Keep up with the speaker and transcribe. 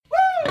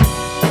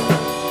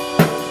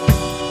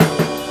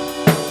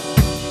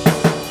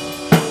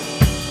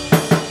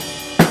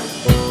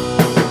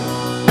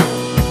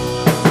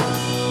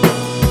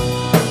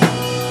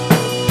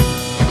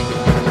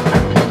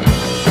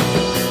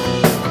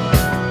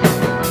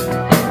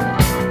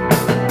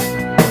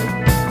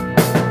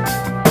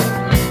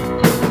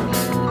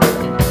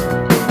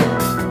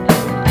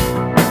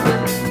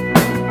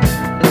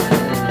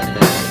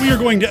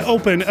going to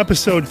open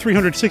episode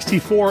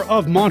 364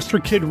 of Monster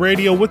Kid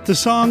Radio with the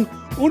song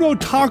Uno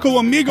Taco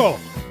Amigo.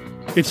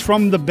 It's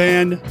from the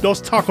band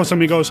Dos Tacos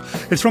Amigos.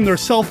 It's from their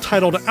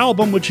self-titled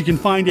album, which you can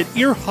find at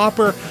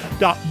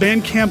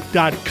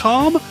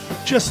earhopper.bandcamp.com.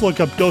 Just look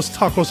up Dos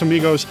Tacos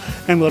Amigos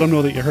and let them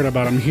know that you heard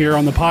about them here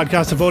on the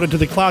podcast, devoted to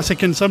the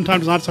classic and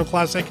sometimes not so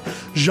classic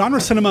genre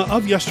cinema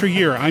of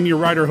yesteryear. I'm your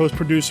writer, host,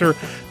 producer,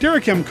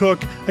 Derek M.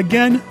 Cook.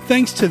 Again,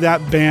 thanks to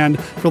that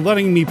band for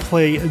letting me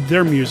play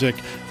their music.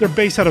 They're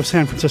based out of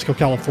San Francisco,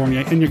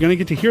 California, and you're going to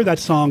get to hear that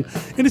song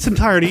in its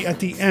entirety at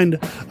the end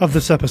of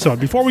this episode.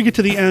 Before we get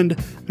to the end,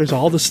 there's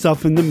all the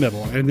stuff in the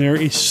middle, and there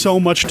is so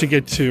much to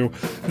get to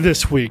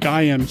this week.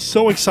 I am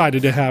so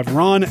excited to have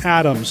Ron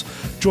Adams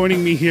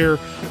joining me here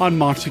on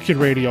Monster Kid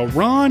Radio.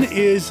 Ron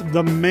is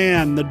the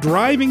man, the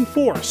driving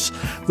force,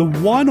 the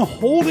one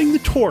holding the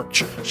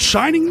torch,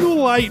 shining the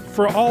light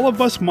for all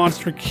of us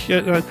Monster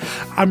Kid.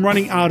 I'm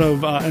running out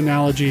of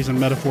analogies and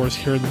metaphors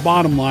here. The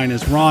bottom line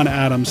is Ron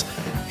Adams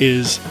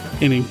is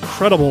an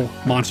incredible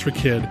Monster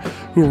Kid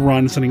who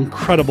runs an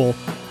incredible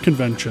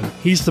convention.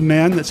 He's the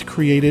man that's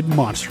created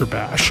Monster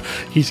Bash.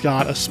 He's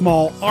got a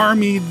small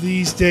army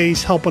these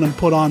days helping him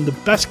put on the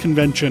best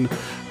convention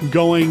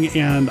going,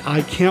 and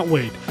I can't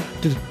wait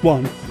to,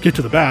 one, get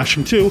to the bash,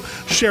 and two,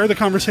 share the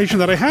conversation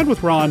that I had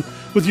with Ron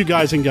with you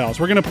guys and gals.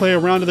 We're going to play a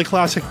round of the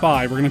Classic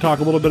Five. We're going to talk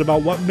a little bit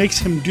about what makes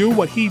him do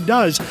what he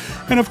does,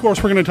 and of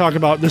course, we're going to talk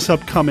about this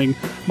upcoming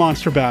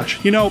Monster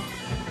Bash. You know,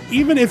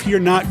 even if you're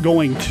not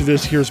going to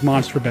this year's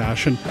Monster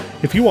Bash, and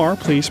if you are,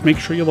 please make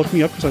sure you look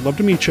me up because I'd love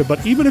to meet you,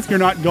 but even if you're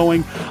not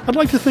going, I'd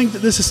like to think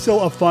that this is still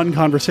a fun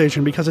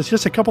conversation because it's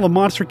just a couple of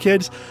monster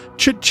kids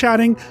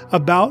chit-chatting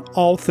about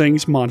all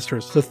things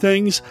monsters, the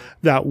things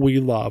that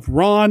we love.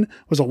 Ron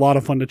was a lot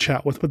of fun to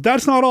chat with, but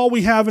that's not all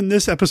we have in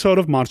this episode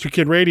of Monster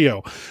Kid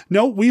Radio.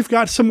 No, we've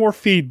got some more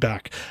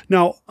feedback.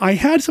 Now, I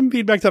had some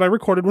feedback that I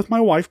recorded with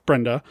my wife,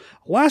 Brenda,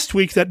 last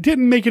week that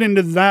didn't make it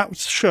into that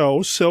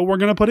show, so we're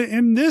going to put it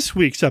in this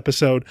week's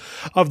episode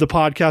of the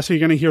podcast, so you're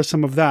going to hear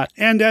some of that.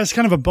 And as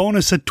kind of a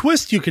bonus, a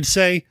twist, you could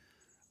say,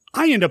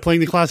 I end up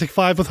playing the Classic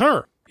Five with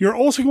her. You're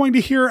also going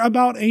to hear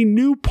about a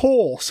new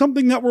poll,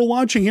 something that we're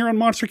launching here on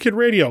Monster Kid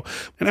Radio.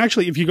 And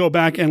actually, if you go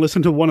back and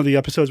listen to one of the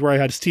episodes where I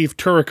had Steve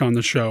Turek on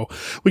the show,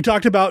 we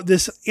talked about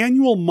this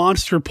annual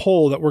monster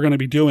poll that we're going to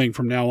be doing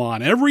from now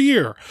on. Every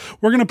year,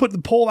 we're going to put the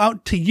poll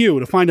out to you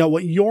to find out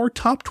what your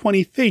top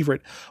 20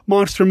 favorite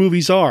monster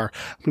movies are.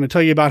 I'm going to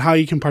tell you about how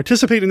you can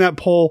participate in that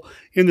poll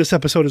in this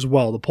episode as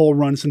well. The poll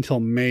runs until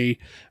May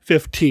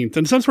 15th.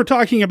 And since we're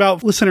talking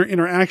about listener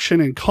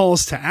interaction and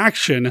calls to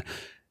action,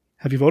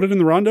 have you voted in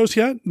the Rondos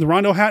yet? The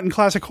Rondo Hatton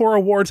Classic Horror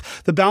Awards.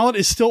 The ballot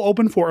is still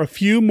open for a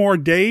few more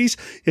days.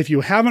 If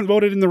you haven't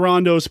voted in the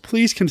Rondos,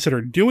 please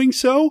consider doing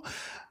so.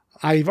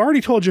 I've already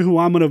told you who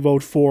I'm going to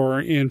vote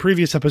for in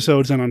previous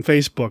episodes and on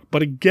Facebook.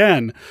 But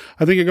again,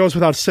 I think it goes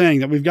without saying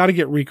that we've got to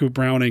get Riku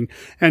Browning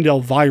and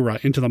Elvira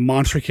into the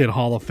Monster Kid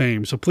Hall of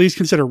Fame. So please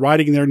consider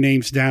writing their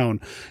names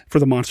down for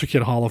the Monster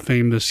Kid Hall of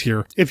Fame this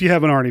year if you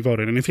haven't already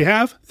voted. And if you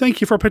have,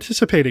 thank you for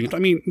participating. I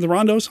mean, the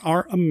Rondos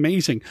are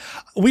amazing.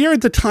 We are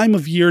at the time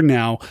of year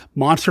now.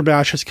 Monster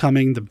Bash is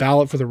coming. The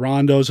ballot for the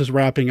Rondos is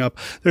wrapping up.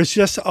 There's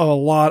just a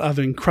lot of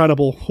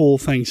incredible, cool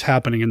things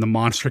happening in the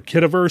Monster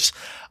Kidiverse.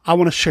 I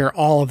want to share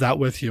all of that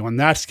with you, and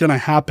that's going to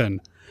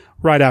happen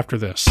right after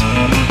this.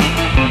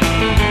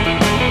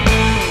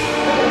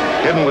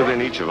 Hidden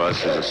within each of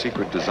us is a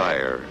secret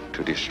desire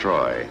to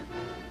destroy.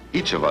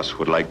 Each of us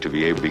would like to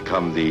be able to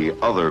become the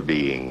other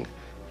being,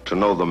 to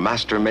know the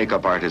master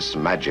makeup artist's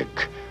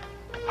magic,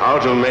 how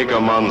to make a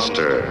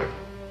monster.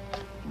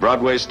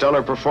 Broadway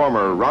stellar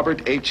performer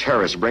Robert H.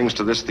 Harris brings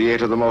to this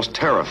theater the most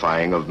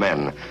terrifying of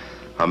men,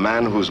 a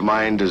man whose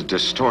mind is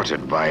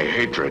distorted by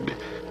hatred.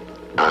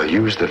 I'll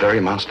use the very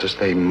monsters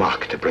they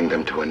mock to bring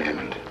them to an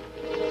end.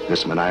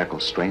 This maniacal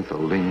strength will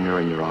linger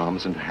in your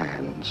arms and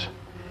hands.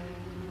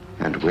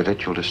 And with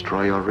it, you'll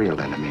destroy your real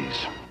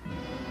enemies.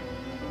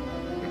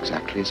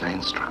 Exactly as I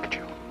instruct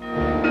you.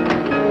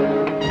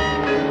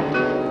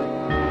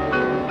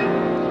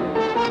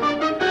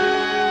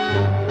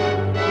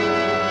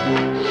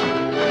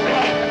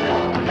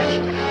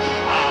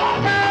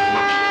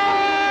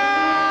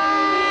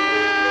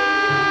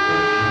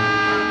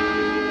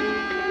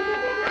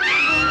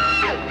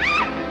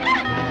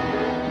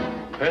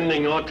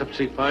 Pending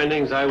autopsy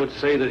findings, I would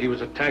say that he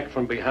was attacked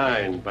from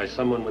behind by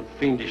someone with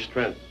fiendish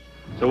strength.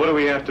 So what do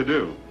we have to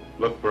do?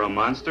 Look for a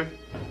monster?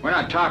 We're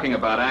not talking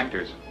about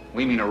actors.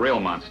 We mean a real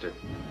monster.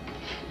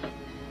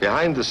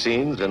 Behind the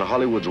scenes in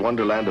Hollywood's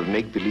wonderland of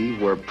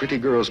make-believe, where pretty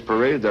girls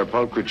parade their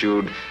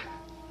pulchritude,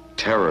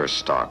 terror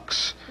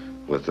stalks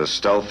with the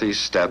stealthy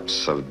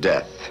steps of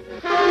death.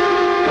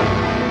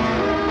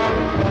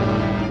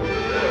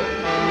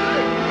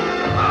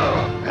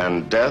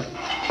 And death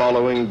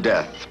following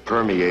death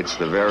permeates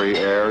the very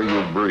air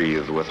you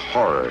breathe with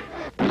horror.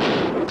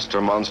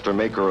 Mr. Monster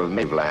Maker of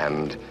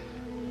Maveland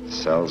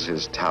sells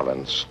his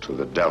talents to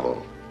the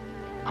devil.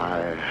 I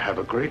have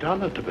a great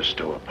honor to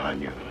bestow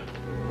upon you.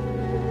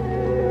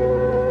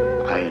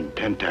 I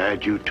intend to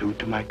add you two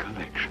to my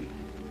collection.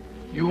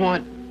 You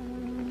want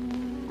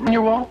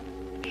You won't?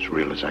 As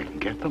real as I can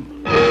get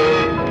them.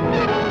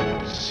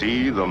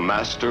 See the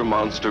Master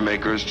Monster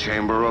Maker's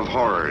Chamber of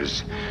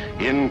Horrors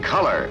in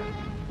color.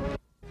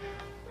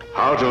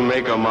 How to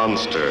make a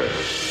monster.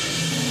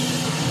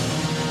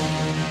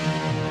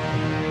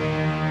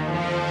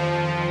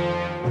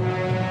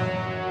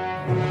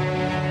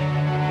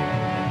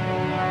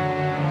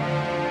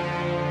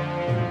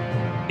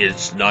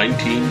 It's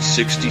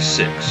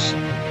 1966.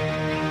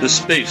 The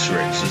space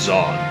race is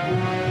on.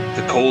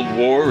 The Cold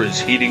War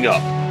is heating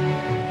up,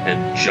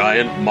 and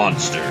giant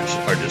monsters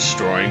are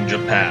destroying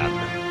Japan.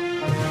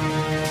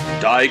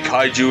 Dai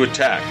Kaiju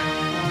Attack,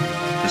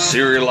 the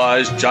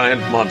serialized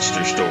giant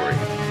monster story.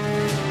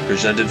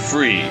 Presented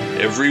free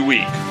every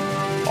week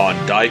on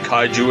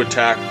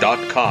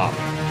daikaijuattack.com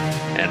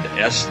and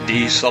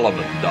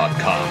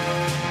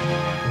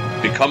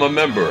sdsullivan.com. Become a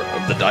member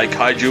of the Dai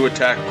Kaiju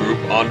Attack group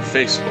on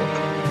Facebook.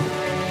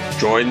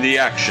 Join the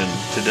action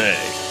today.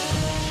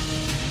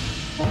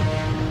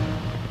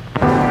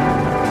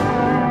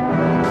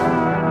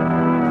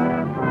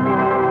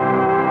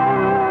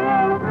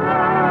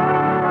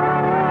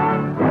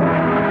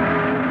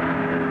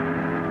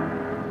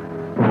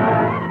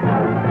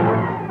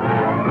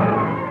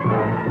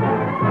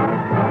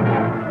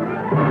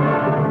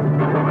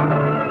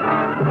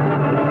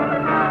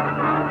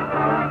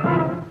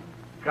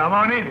 Come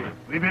on in.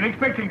 We've been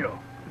expecting you.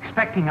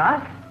 Expecting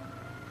us?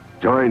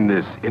 Join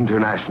this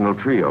international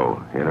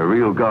trio in a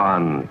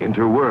real-gone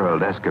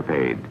interworld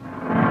escapade.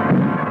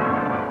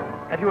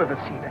 Have you ever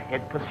seen a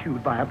head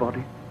pursued by a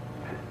body?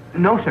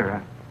 No,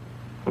 sir.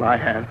 Well, I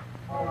have.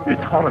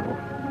 It's horrible.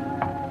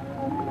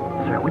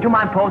 Sir, would you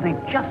mind posing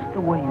just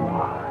the way you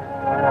are?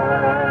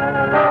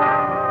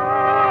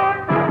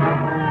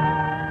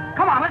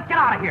 Come on, let's get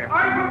out of here.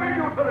 I forbid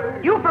you, sir.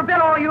 You forbid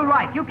all you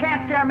like. You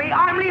can't scare me.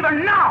 I'm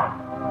leaving now.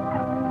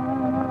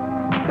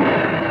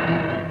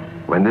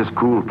 When this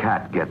cool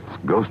cat gets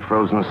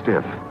ghost-frozen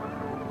stiff,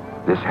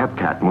 this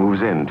hepcat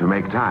moves in to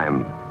make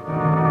time.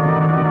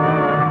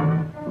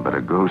 But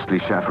a ghostly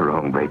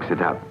chaperone breaks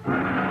it up.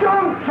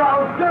 Don't,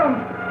 Charles, don't!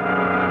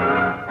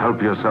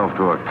 Help yourself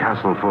to a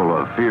castle full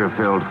of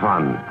fear-filled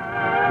fun.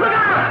 Look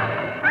out!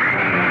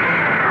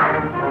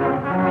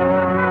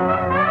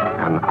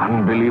 An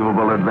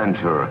unbelievable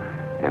adventure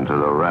into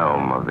the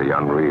realm of the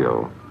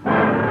unreal.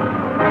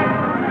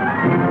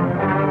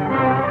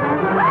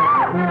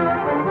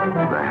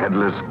 The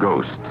Headless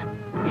Ghost.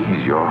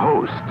 He's your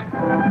host.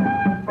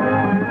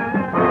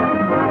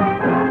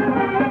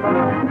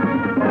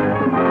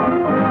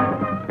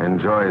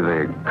 Enjoy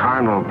the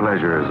carnal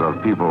pleasures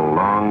of people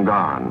long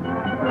gone.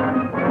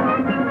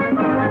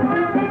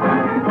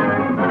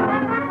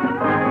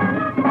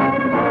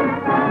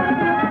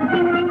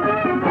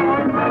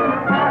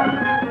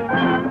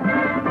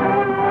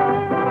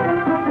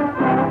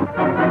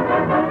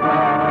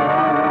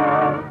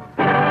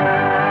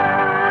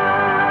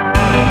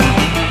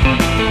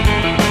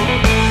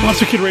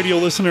 Monster Kid Radio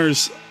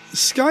listeners,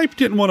 Skype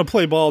didn't want to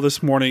play ball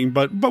this morning,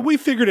 but we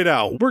figured it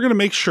out. We're going to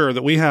make sure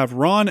that we have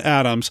Ron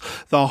Adams,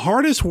 the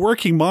hardest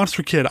working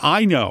Monster Kid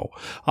I know,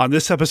 on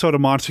this episode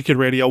of Monster Kid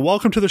Radio.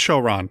 Welcome to the show,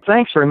 Ron.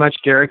 Thanks very much,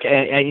 Derek.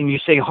 And you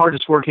say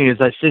hardest working as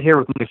I sit here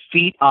with my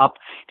feet up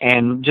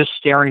and just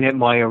staring at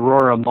my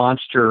Aurora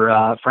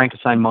Monster,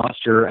 Frankenstein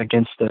Monster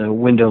against the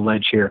window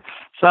ledge here.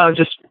 So I'm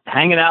just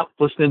hanging out,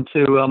 listening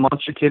to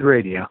Monster Kid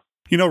Radio.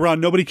 You know, Ron,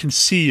 nobody can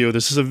see you.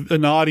 This is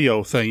an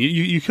audio thing.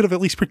 You could have at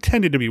least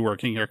pretended to be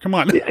working here. Come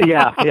on.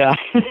 Yeah.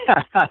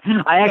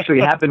 I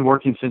actually have been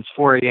working since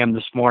 4 a.m.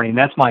 this morning.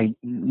 That's my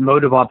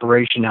mode of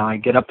operation now. I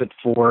get up at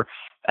 4,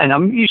 and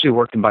I'm usually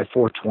working by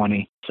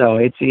 4:20. So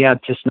it's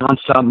just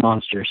nonstop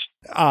monsters.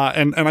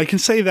 And I can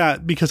say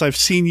that because I've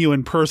seen you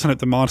in person at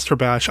the Monster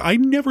Bash. I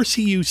never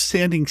see you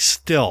standing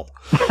still.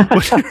 When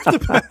you're at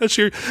the bash,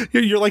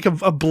 you're like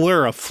a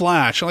blur, a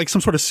flash, like some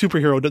sort of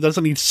superhero that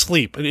doesn't need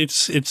sleep.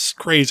 It's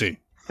crazy.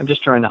 I'm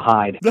just trying to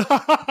hide.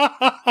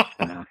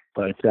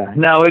 But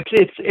no,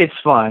 it's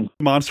fun.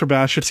 Monster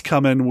Bash, it's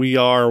coming. We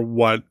are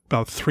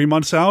about 3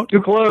 months out?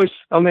 Too close.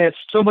 Oh man, it's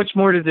so much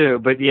more to do.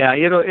 But yeah,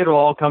 it'll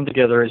all come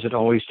together as it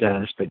always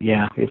does. But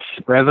yeah, it's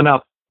revving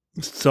up.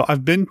 So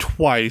I've been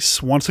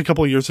twice, once a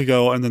couple of years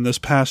ago, and then this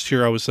past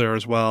year I was there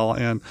as well.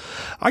 And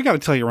I got to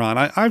tell you, Ron,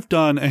 I've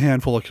done a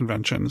handful of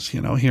conventions,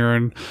 here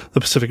in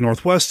the Pacific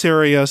Northwest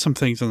area, some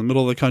things in the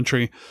middle of the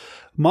country.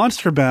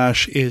 Monster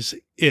Bash is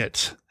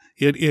it.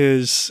 It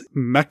is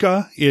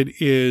Mecca. It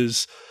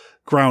is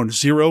ground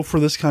zero for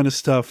this kind of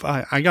stuff.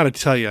 I got to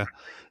tell you,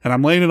 and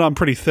I'm laying it on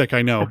pretty thick,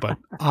 I know, but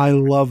I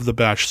love the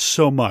Bash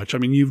so much. I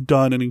mean, you've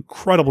done an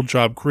incredible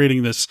job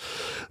creating this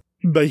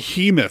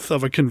behemoth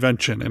of a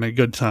convention and a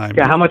good time.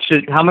 Yeah, how much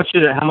did I have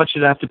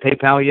to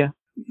PayPal you?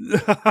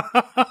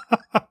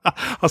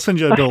 I'll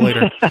send you a bill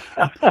later.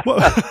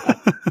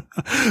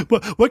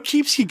 What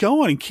keeps you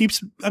going?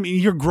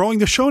 You're growing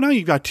the show now.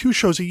 You've got 2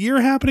 shows a year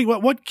happening.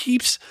 What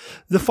keeps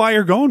the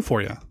fire going for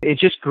you?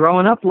 It's just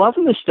growing up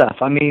loving this stuff.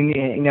 I mean,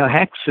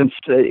 heck, since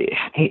there's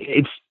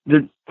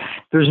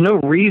no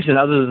reason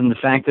other than the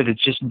fact that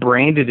it's just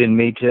branded in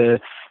me to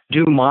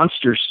do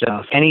monster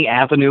stuff. Any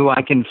avenue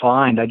I can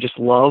find. I just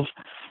love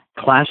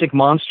classic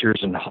monsters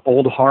and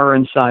old horror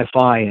and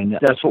sci-fi, and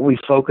that's what we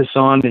focus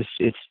on.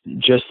 It's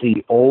just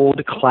the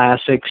old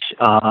classics,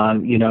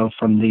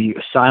 from the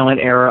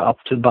silent era up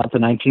to about the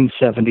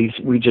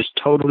 1970s. We just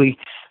totally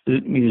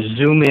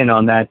zoom in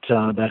on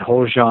that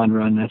whole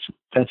genre, and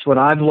that's what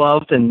I've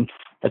loved, and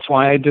that's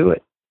why I do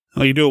it.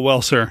 Oh, you do it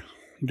well, sir.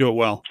 You do it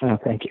well. Oh,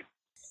 thank you.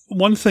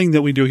 One thing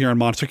that we do here on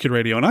Monster Kid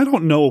Radio, and I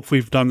don't know if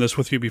we've done this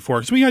with you before,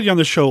 because we had you on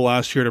the show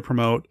last year to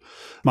promote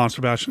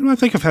Monster Bash, and I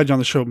think I've had you on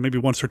the show maybe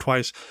once or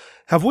twice.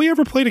 Have we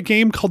ever played a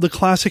game called the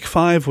Classic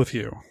Five with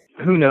you?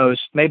 Who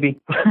knows? Maybe.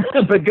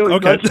 But go.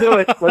 Okay.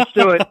 Let's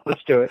do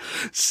it.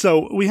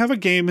 So we have a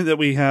game that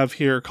we have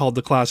here called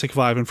the Classic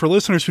Five, and for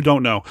listeners who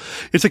don't know,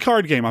 it's a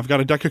card game. I've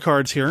got a deck of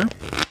cards here.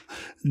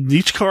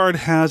 Each card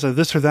has a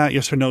this or that,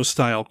 yes or no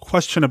style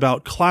question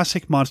about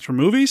classic monster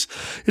movies.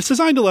 It's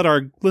designed to let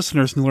our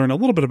listeners learn a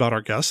little bit about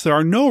our guests. There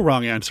are no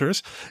wrong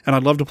answers, and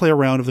I'd love to play a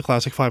round of the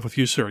Classic Five with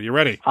you, sir. You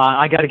ready?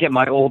 I got to get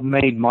my old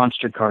maid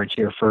monster cards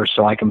here first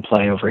so I can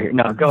play over here.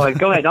 No, go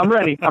ahead. I'm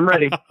ready.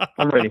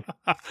 All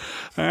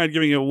right,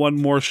 giving it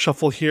one more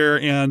shuffle here,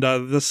 and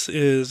this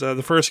is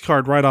the first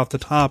card right off the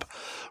top.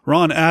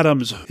 Ron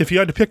Adams, if you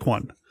had to pick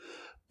one,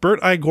 Bert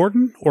I.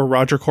 Gordon or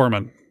Roger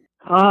Corman?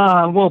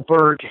 Well,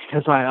 Bert,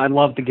 because I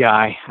love the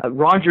guy.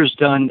 Roger's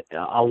done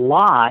a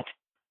lot,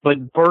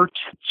 but Bert,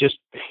 just,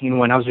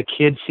 when I was a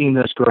kid seeing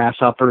those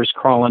grasshoppers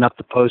crawling up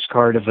the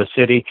postcard of a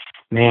city,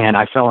 man,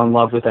 I fell in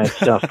love with that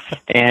stuff.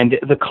 And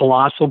the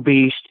Colossal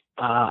Beast,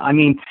 I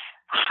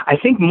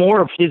think more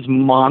of his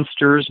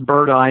monsters,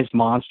 Bird Eye's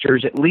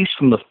monsters, at least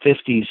from the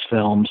 50s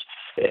films,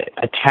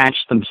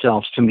 attached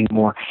themselves to me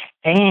more.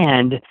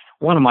 And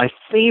one of my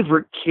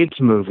favorite kids'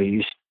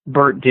 movies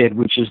Bert did,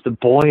 which is The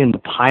Boy and the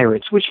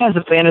Pirates, which has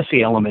a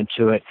fantasy element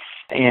to it.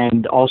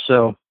 And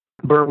also,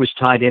 Bert was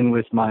tied in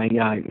with my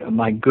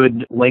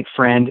good late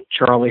friend,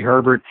 Charlie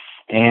Herbert,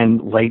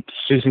 and late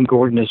Susan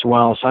Gordon as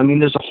well. So,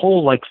 there's a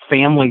whole,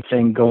 family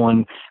thing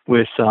going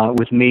with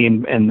me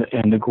and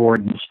the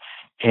Gordons.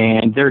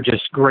 And they're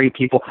just great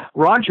people.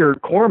 Roger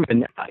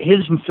Corman, his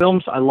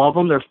films, I love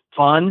them. They're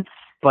fun,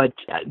 but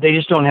they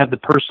just don't have the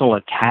personal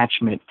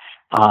attachment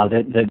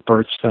that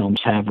Bert's films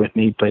have with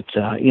me. But,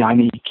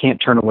 you can't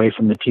turn away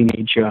from the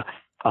teenage,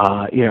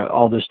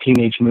 all those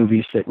teenage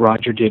movies that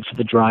Roger did for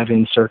the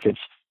drive-in circuits.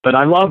 But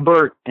I love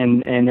Bert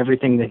and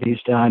everything that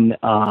he's done.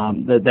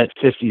 That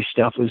 50s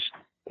stuff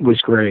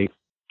was great.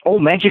 Oh,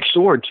 Magic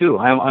Sword, too.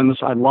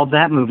 I love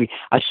that movie.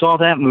 I saw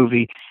that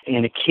movie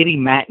in a kiddie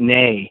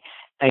matinee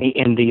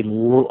in the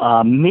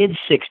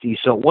mid-'60s,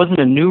 so it wasn't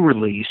a new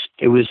release.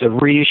 It was a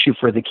reissue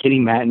for the kiddie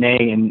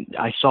matinee, and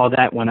I saw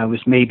that when I was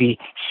maybe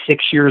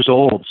 6 years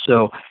old.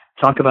 So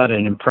talk about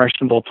an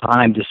impressionable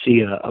time to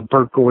see a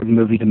Bert Gordon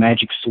movie, The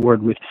Magic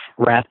Sword, with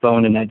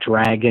Rathbone and that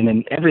dragon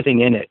and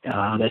everything in it.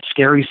 That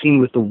scary scene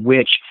with the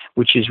witch,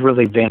 which is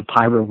really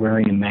Vampiro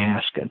wearing a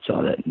mask. And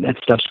so that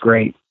stuff's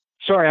great.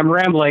 Sorry, I'm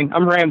rambling.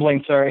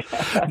 Sorry.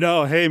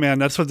 No, hey man,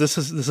 that's what this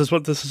is. This is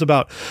what this is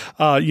about.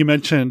 You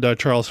mentioned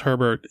Charles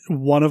Herbert.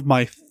 One of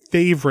my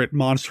favorite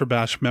Monster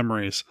Bash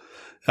memories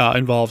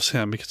involves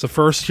him, because the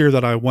first year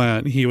that I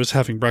went, he was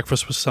having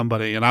breakfast with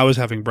somebody, and I was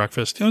having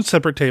breakfast,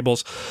 separate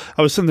tables.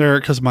 I was sitting there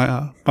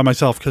by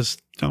myself because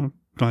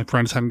my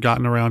friends hadn't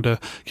gotten around to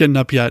getting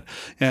up yet,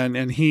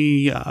 and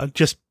he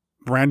just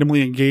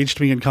randomly engaged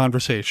me in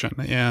conversation,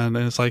 and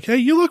it's like, hey,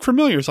 you look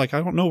familiar. It's like,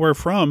 I don't know where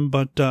from,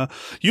 but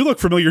you look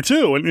familiar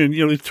too, and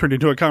it turned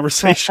into a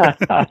conversation.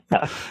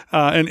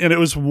 and it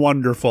was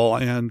wonderful.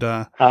 And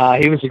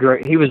he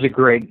was a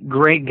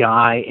great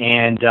guy,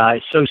 and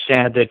it's so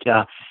sad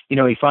that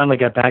he finally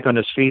got back on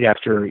his feet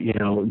after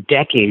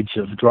decades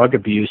of drug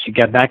abuse. He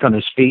got back on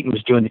his feet and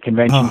was doing the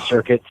convention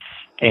circuit.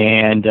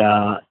 And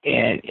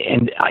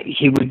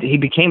he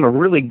became a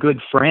really good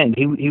friend.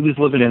 He was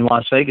living in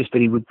Las Vegas, but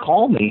he would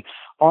call me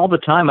all the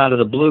time out of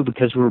the blue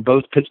because we were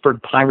both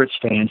Pittsburgh Pirates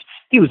fans.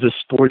 He was a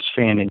sports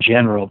fan in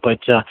general, but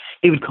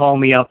he would call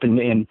me up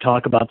and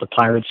talk about the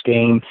Pirates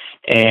game.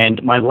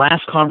 And my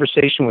last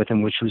conversation with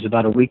him, which was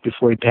about a week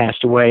before he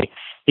passed away,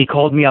 he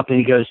called me up and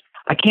he goes,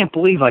 I can't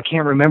believe I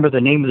can't remember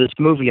the name of this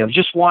movie. I was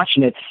just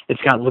watching it.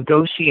 It's got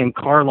Lugosi and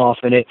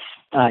Karloff in it.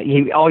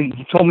 He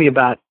told me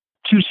about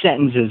 2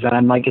 sentences, and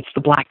I'm like, it's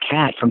The Black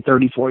Cat from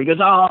 34. He goes,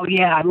 oh,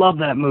 yeah, I love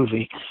that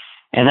movie.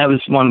 And that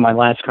was one of my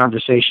last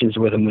conversations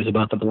with him, was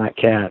about The Black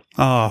Cat.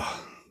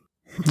 Oh,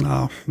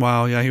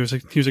 wow. Yeah, he was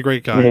a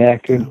great guy. Yeah,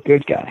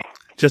 good guy.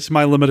 Just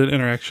my limited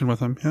interaction with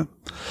him, yeah.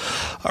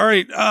 All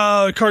right,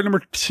 card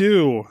number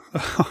 2.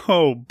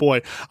 Oh,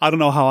 boy. I don't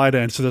know how I'd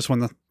answer this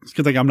one. It's a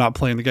good thing I'm not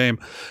playing the game.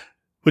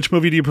 Which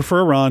movie do you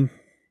prefer, Ron?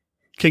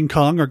 King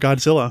Kong or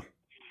Godzilla?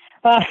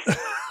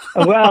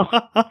 Well,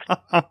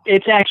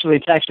 it's actually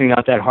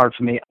not that hard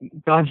for me.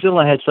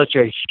 Godzilla had such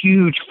a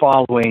huge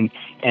following,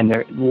 and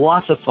they're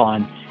lots of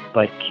fun,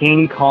 but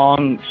King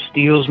Kong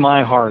steals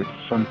my heart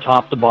from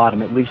top to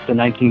bottom, at least the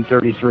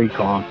 1933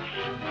 Kong.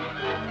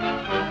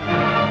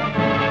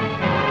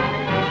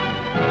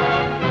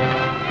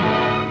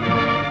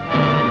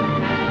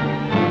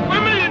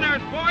 We're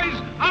millionaires,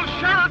 boys. I'll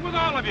share it with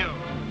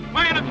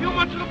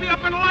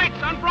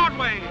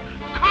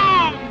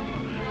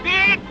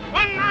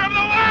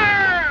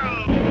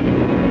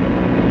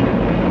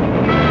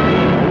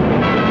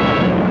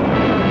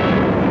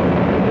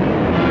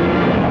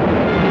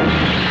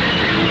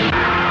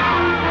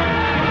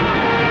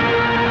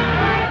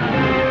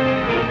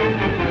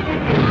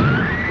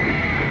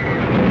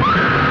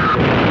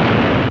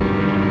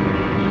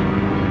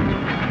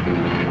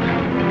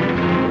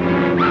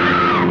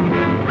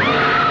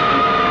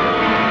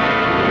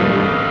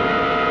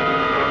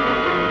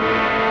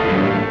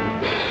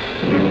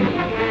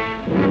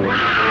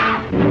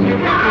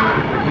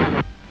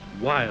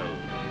wild,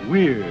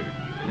 weird,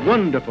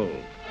 wonderful,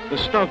 the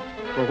stuff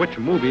for which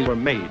movies were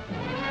made.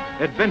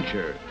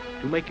 Adventure,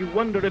 to make you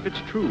wonder if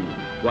it's true,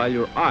 while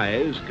your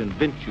eyes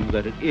convince you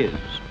that it is.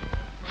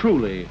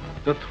 Truly,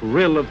 the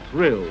thrill of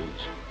thrills.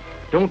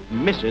 Don't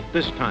miss it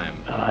this time.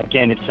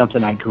 Again, it's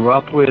something I grew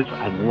up with.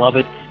 I love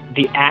it.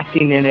 The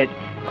acting in it,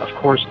 of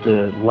course,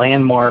 the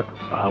landmark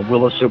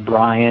Willis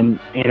O'Brien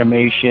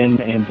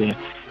animation, and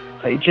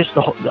I just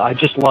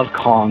love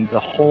Kong. The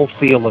whole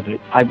feel of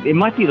it. It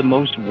might be the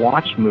most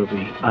watched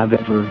movie I've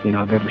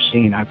ever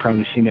seen. I've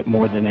probably seen it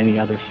more than any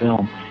other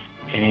film.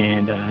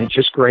 And it's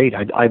just great.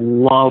 I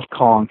love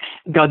Kong.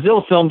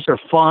 Godzilla films are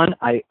fun.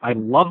 I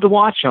love to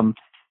watch them,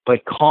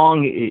 but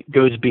Kong, it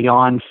goes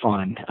beyond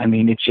fun. I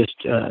mean, it's just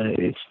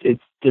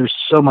there's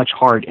so much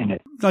heart in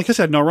it. Like I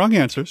said, no wrong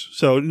answers.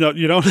 So no,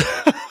 you don't.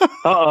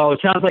 Uh-oh, it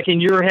sounds like in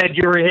your head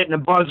you were hitting a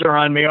buzzer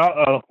on me.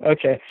 Uh-oh,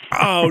 okay.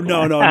 Oh,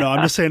 no.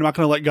 I'm just saying I'm not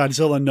going to let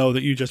Godzilla know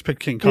that you just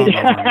picked King Kong over.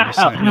 I'm just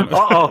saying, you know.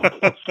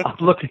 Uh-oh,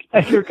 I'm looking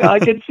at your I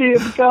can see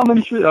it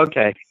coming through.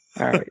 Okay.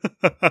 All right.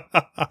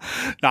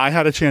 Now, I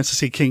had a chance to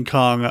see King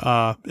Kong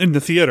in the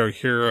theater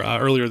here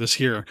earlier this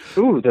year.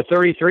 Ooh, the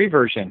 33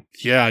 version.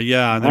 Yeah.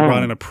 And they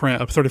brought in a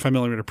 35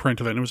 millimeter print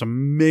of it, and it was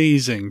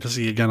amazing to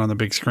see again on the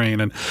big screen.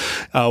 And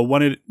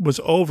when it was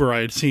over,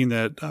 I had seen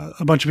that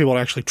a bunch of people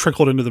had actually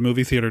trickled into the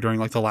movie theater during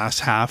like the last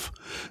half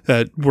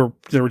they were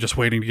just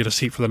waiting to get a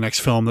seat for the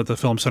next film that the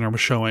Film Center was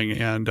showing,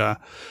 and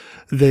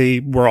they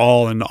were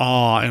all in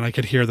awe, and I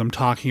could hear them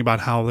talking about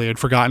how they had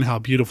forgotten how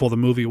beautiful the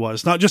movie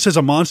was, not just as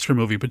a monster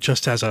movie, but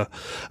just as a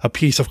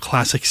piece of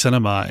classic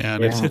cinema.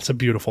 And it's a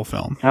beautiful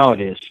film. Oh,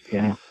 it is.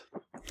 Yeah.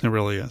 It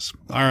really is.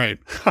 All right.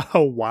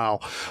 Oh,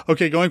 wow.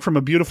 Okay. Going from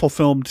a beautiful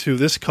film to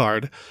this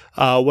card,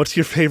 what's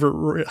your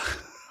favorite?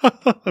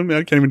 I mean,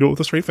 I can't even do it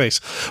with a straight face.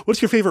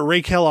 What's your favorite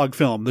Ray Kellogg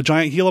film? The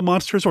Giant Gila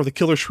Monsters or The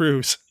Killer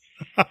Shrews?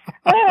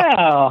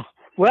 Oh.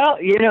 Well,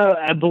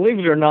 believe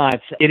it or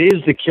not, it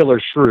is The Killer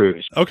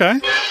Shrews. Okay.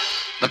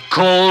 The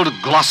cold,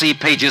 glossy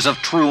pages of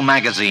True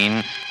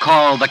magazine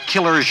call the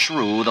killer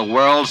shrew the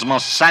world's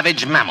most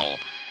savage mammal.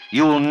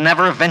 You'll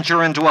never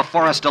venture into a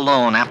forest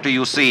alone after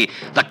you see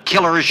The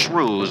Killer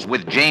Shrews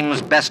with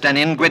James Best and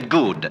Ingrid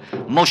Good,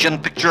 motion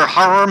picture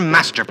horror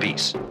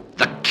masterpiece.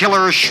 The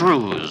Killer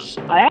Shrews.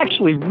 I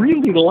actually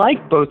really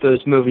like both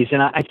those movies,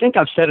 and I think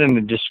I've said in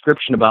the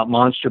description about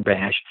Monster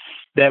Bash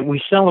that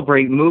we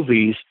celebrate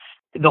movies,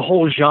 the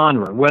whole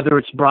genre, whether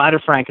it's Bride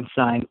of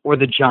Frankenstein or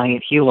The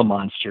Giant Gila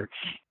Monster.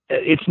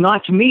 It's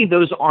not, to me,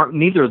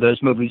 neither of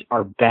those movies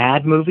are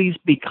bad movies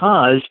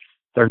because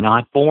they're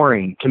not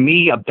boring. To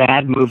me, a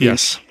bad movie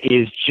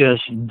is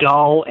just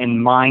dull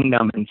and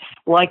mind-numbing,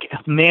 like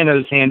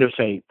Manos Hand of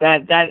Fate.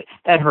 That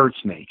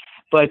hurts me.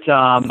 But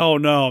oh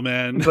no,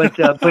 man! But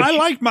I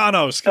like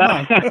Manos. Come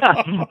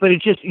on. But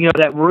it's just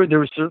there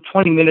was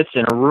 20 minutes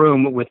in a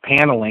room with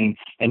paneling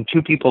and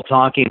two people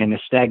talking in a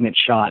stagnant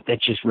shot.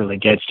 That just really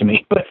gets to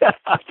me. But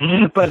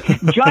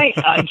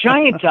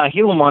Giant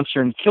Gila Monster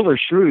and Killer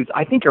Shrews,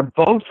 I think, are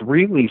both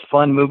really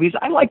fun movies.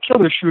 I like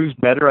Killer Shrews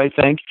better, I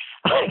think.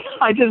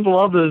 I just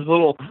love those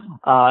little.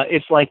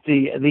 It's like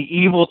the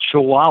evil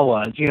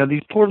Chihuahuas.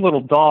 These poor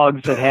little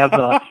dogs that have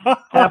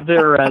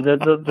their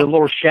the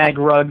little shag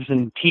rugs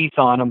and teeth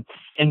on them,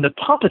 and the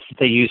puppets that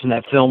they use in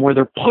that film, where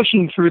they're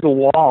pushing through the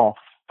wall,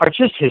 are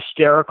just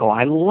hysterical.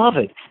 I love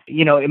it.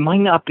 It might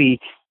not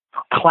be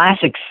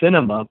classic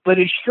cinema, but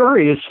it sure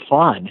is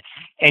fun.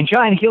 And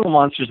Giant Gila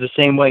Monster is the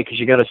same way, because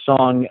you got a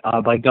song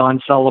by Don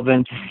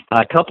Sullivan,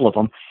 a couple of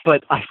them.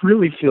 But I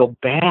really feel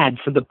bad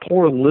for the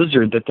poor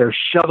lizard that they're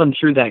shoving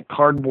through that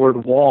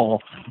cardboard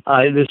wall.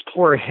 This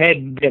poor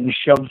head getting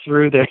shoved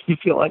through there. You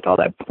feel like, oh,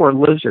 that poor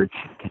lizard.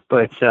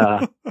 But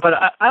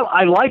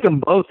I like them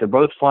both. They're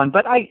both fun.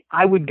 But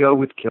I would go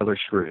with Killer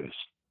Shrews.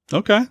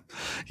 Okay.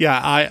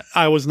 Yeah,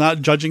 I was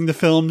not judging the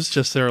films,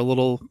 just they're a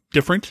little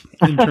different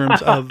in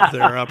terms of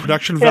their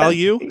production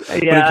value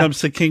when it comes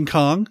to King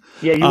Kong.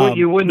 Yeah,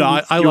 you wouldn't.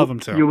 No, I love them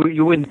too.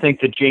 You wouldn't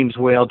think that James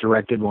Whale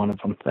directed one of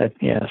them. But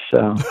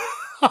so.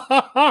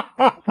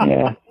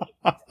 Yeah.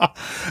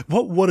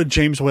 What would a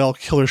James Whale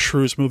Killer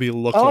Shrews movie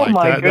look like? Oh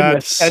my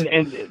goodness!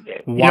 And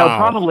wow.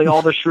 Probably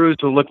all the shrews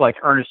would look like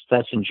Ernest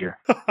Thesiger.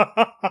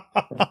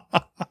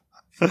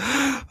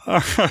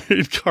 All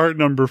right, card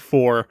number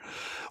 4.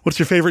 What's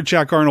your favorite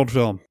Jack Arnold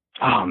film?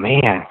 Oh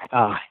man,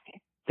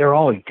 they're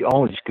always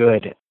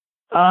good.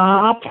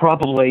 I'll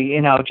probably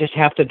just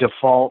have to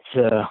default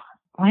to.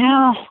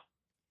 Well,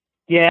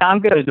 yeah,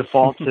 I'm going to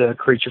default to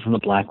Creature from the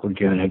Black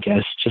Lagoon, I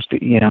guess. Just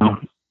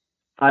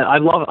I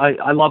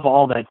love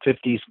all that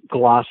 50s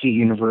glossy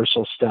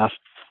Universal stuff,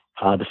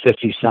 the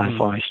 50s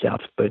sci-fi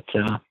stuff. But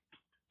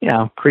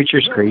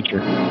Creature's Creature.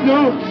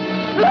 No.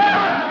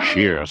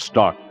 Sheer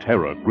stark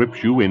terror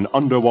grips you in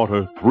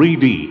underwater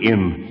 3D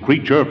in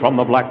Creature from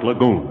the Black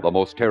Lagoon. The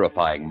most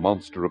terrifying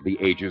monster of the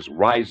ages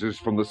rises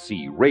from the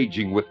sea,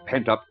 raging with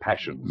pent-up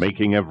passions,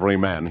 making every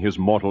man his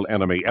mortal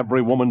enemy,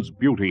 every woman's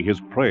beauty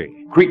his prey.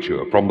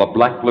 Creature from the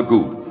Black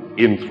Lagoon,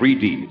 in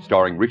 3D,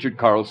 starring Richard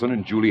Carlson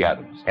and Julie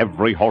Adams.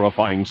 Every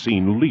horrifying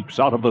scene leaps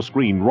out of the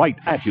screen right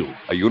at you.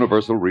 A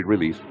Universal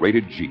re-release,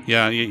 rated G.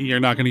 Yeah, you're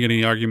not going to get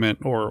any argument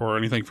or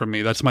anything from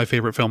me. That's my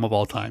favorite film of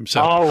all time.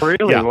 So, oh,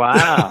 really? Yeah.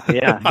 Wow.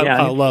 Yeah,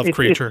 I love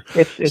Creature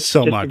it's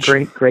so just much.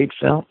 A great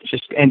film.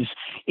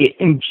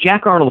 And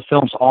Jack Arnold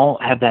films all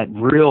have that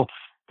real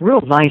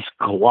nice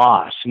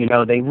gloss. You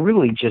know, they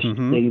really just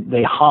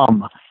they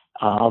hum.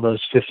 All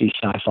those 50s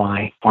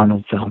sci-fi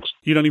Arnold films.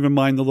 You don't even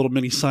mind the little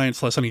mini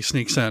science lesson he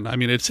sneaks in. I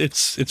mean,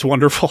 it's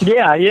wonderful.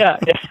 Yeah.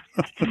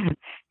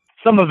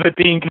 Some of it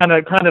being kind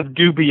of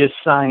dubious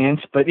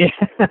science, but yeah.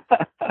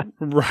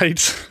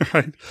 Right.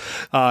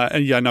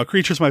 And yeah, no,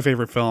 Creature's my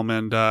favorite film,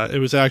 and it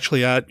was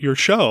actually at your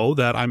show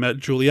that I met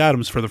Julie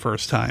Adams for the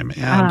first time,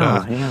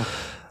 and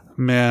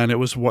man, it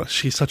was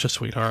she's such a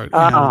sweetheart,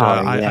 and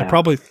I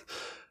probably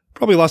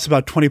lost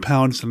about 20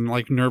 pounds in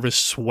like nervous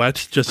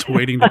sweat just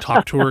waiting to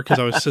talk to her because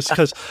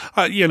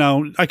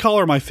I call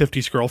her my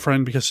 50s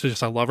girlfriend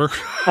because I love her.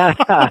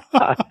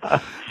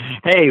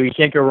 Hey, we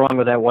can't go wrong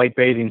with that white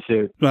bathing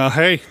suit. Well,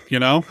 hey,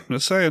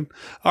 just saying.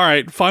 All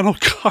right, final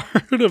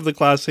card of the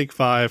Classic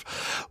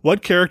 5.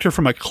 What character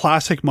from a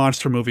classic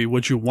monster movie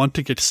would you want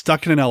to get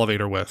stuck in an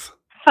elevator with?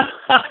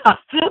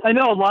 I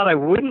know a lot I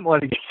wouldn't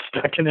want to get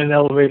stuck in an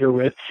elevator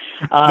with.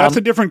 That's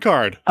a different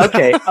card.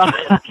 Okay.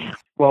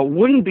 Well, it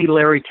wouldn't be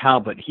Larry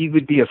Talbot. He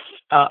would be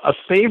a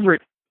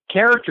favorite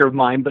character of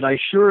mine, but I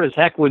sure as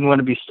heck wouldn't want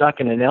to be stuck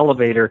in an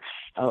elevator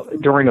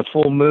during a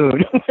full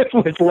moon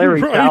with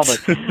Larry Talbot.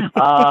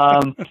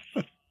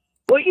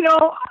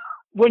 Well,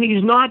 when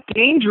he's not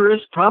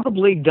dangerous,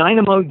 probably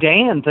Dynamo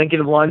Dan, thinking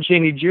of Lon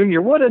Chaney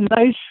Jr. What a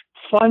nice,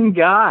 fun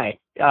guy.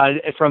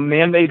 From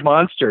Man-Made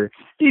Monster.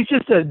 He's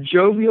just a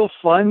jovial,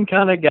 fun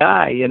kind of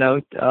guy,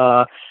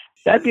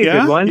 that'd be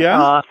a good one.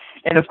 Yeah.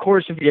 And of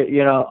course, if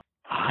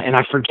and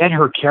I forget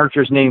her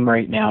character's name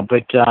right now,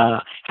 but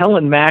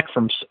Helen Mack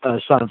from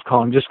Son of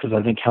Kong, just because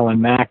I think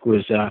Helen Mack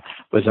was a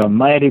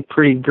mighty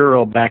pretty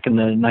girl back in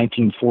the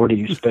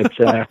 1940s, but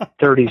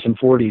 30s and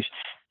 40s.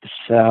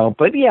 So,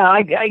 but yeah,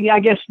 I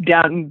guess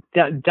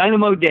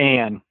Dynamo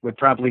Dan would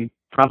probably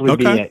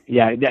be it.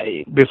 Yeah,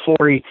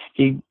 before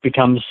he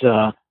becomes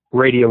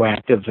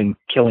radioactive and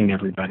killing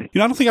everybody. I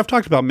don't think I've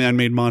talked about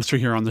Man-Made Monster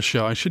here on the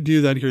show. I should do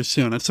that here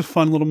soon. It's a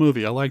fun little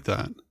movie. I like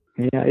that.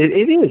 Yeah,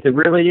 it is. It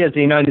really is.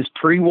 And it's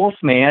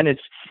pre-Wolfman. It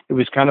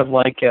was kind of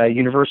like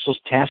Universal's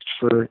test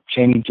for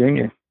Chaney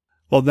Jr.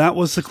 Well, that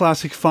was the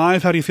Classic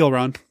 5. How do you feel,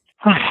 Ron?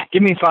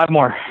 Give me 5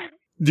 more.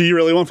 Do you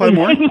really want 5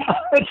 more?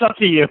 It's up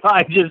to you.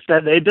 I just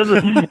said it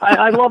doesn't.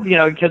 I love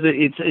because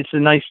it's a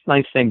nice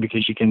thing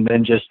because you can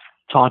then just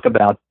talk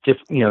about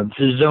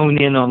to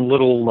zone in on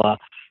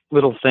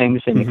little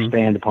things and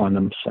expand upon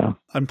them. So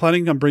I'm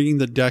planning on bringing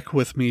the deck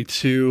with me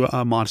to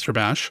Monster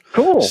Bash.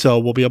 Cool. So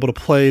we'll be able to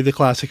play the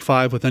Classic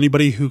 5 with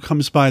anybody who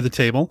comes by the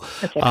table.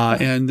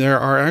 And there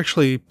are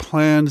actually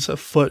plans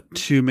afoot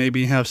to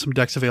maybe have some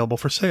decks available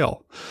for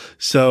sale.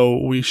 So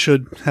we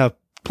should have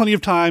plenty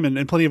of time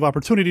and plenty of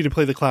opportunity to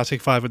play the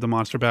Classic 5 at the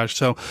Monster Bash.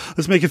 So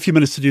let's make a few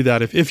minutes to do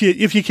that if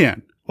you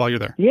can while you're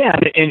there. Yeah,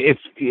 and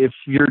if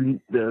you're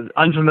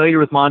unfamiliar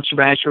with Monster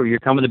Bash or you're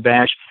coming to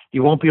Bash,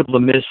 you won't be able to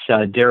miss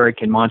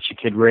Derek and Monster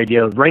Kid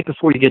Radio. Right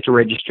before you get to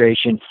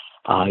registration,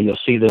 you'll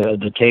see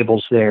the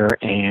tables there,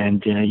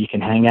 and you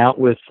can hang out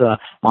with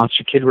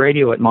Monster Kid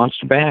Radio at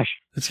Monster Bash.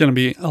 It's going to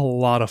be a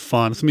lot of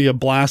fun. It's going to be a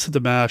blast at the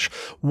Bash.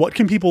 What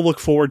can people look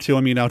forward to?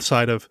 I mean,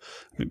 outside of,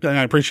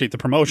 I appreciate the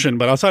promotion,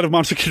 but outside of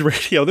Monster Kid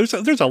Radio, there's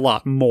a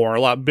lot more, a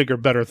lot bigger,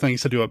 better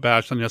things to do at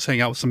Bash than just hang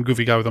out with some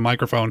goofy guy with a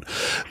microphone.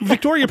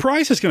 Victoria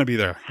Price is going to be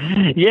there.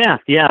 Yeah,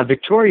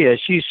 Victoria,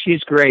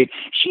 she's great.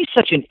 She's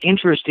such an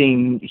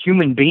interesting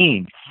human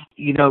being.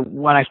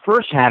 When I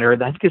first had her, I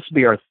think this will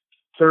be our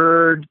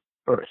third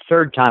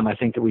time I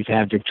think that we've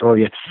had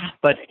Victoria.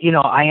 But,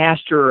 I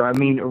asked her,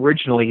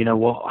 originally,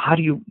 well,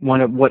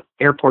 what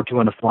airport do you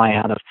want to fly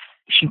out of?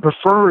 She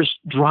prefers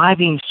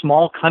driving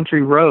small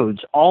country roads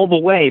all the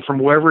way from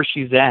wherever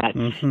she's at.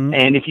 Mm-hmm.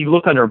 And if you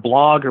look on her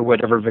blog or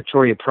whatever,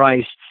 Victoria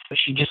Price,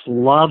 she just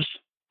loves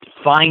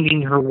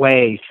finding her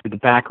way through the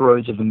back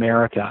roads of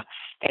America.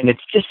 And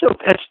it's just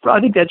I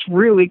think that's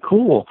really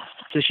cool.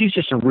 So she's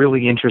just a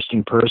really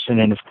interesting person.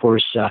 And of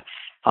course,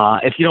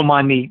 if you don't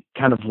mind me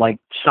kind of like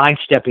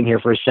sidestepping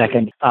here for a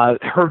second,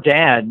 her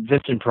dad,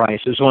 Vincent Price,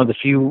 was one of the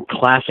few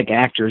classic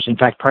actors, in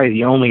fact, probably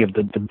the only of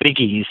the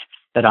biggies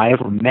that I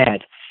ever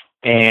met.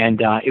 And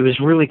it was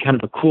really kind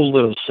of a cool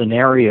little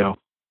scenario.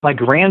 My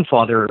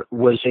grandfather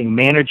was a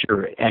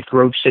manager at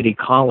Grove City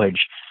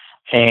College,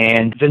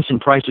 and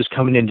Vincent Price was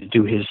coming in to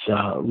do his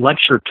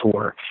lecture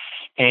tour.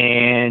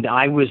 And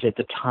I was at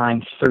the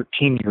time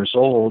 13 years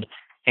old,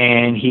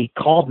 and he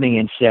called me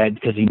and said,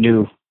 because he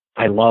knew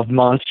I love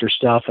monster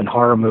stuff and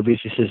horror movies,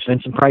 he says,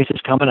 Vincent Price is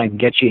coming. I can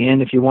get you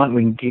in if you want.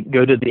 We can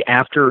go to the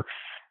after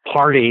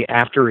party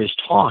after his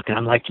talk. And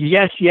I'm like,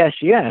 yes.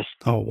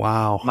 Oh,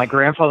 wow. My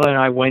grandfather and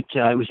I went,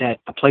 it was at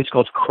a place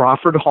called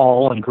Crawford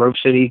Hall on Grove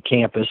City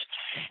campus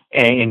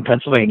in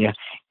Pennsylvania.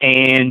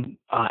 And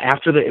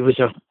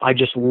I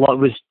just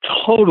was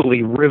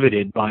totally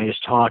riveted by his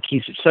talk.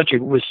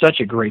 Was such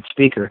a great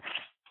speaker.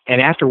 And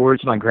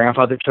afterwards, my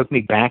grandfather took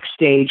me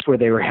backstage where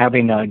they were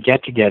having a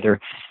get-together.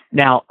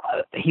 Now,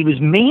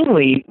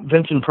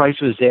 Vincent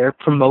Price was there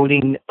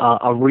promoting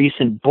a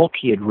recent book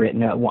he had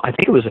written. I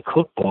think it was a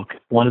cookbook,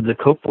 one of the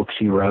cookbooks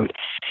he wrote.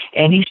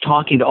 And he's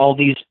talking to all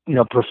these,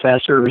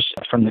 professors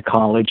from the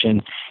college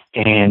and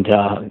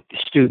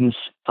students.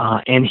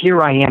 And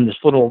here I am, this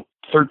little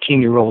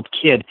 13-year-old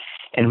kid.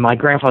 And my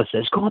grandfather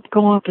says, go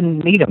up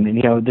and meet him.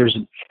 And, there's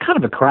kind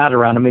of a crowd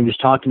around him. He was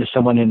talking to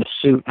someone in a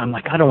suit. I'm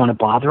like, I don't want to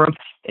bother him.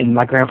 And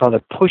my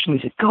grandfather pushed me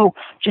and said, go,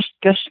 just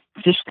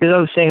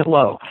go say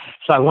hello.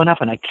 So I went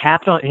up and I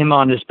tapped him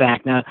on his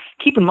back. Now,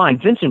 keep in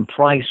mind, Vincent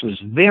Price was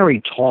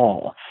very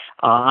tall.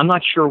 I'm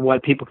not sure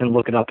what people can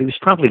look it up. He was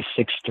probably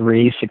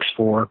 6'3",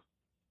 6'4".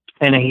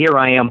 And here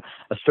I am,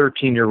 a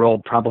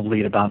 13-year-old,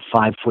 probably at about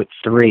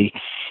 5'3".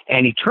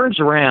 And he turns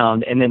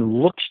around and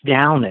then looks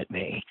down at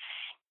me.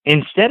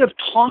 Instead of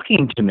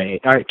talking to me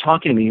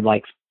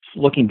like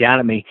looking down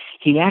at me,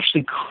 he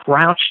actually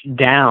crouched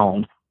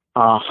down,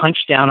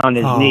 hunched down on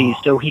his knees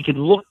so he could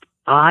look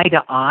eye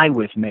to eye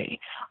with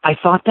me. I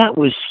thought that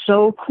was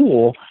so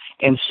cool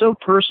and so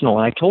personal.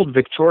 And I told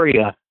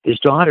Victoria, his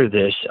daughter,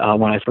 this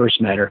when I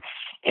first met her,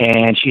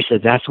 and she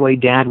said, that's the way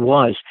Dad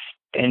was.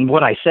 And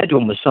what I said to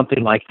him was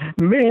something like,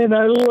 man,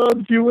 I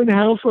loved you in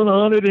House on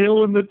Haunted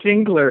Hill and The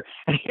Tingler.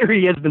 And here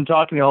he has been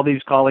talking to all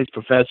these college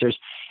professors.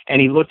 And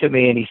he looked at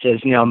me and he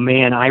says,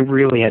 man, I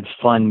really had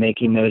fun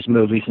making those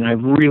movies, and I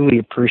really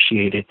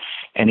appreciate it.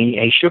 And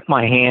he shook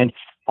my hand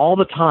all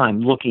the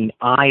time, looking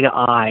eye to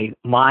eye,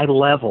 my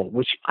level,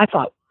 which I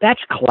thought,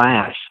 that's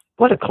class.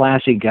 What a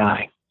classy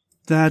guy.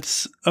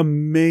 That's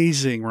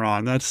amazing,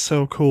 Ron. That's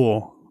so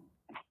cool.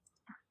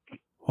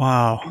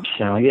 Wow.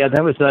 So, yeah,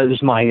 that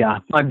was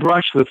my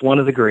brush with one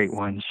of the great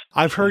ones.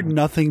 I've heard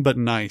nothing but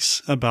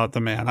nice about the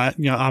man.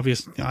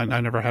 Obviously, I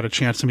never had a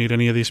chance to meet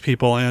any of these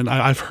people, and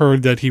I've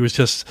heard that he was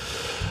just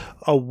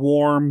a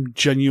warm,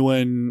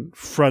 genuine,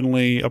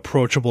 friendly,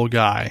 approachable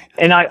guy.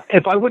 And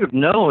if I would have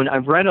known,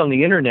 I've read on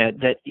the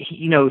internet that,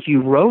 if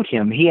you wrote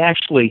him, he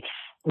actually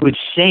would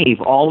save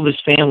all of his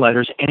fan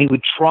letters, and he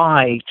would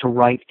try to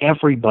write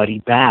everybody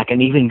back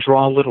and even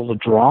draw little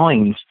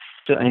drawings.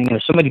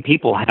 And so many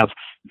people have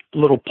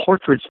little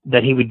portraits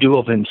that he would do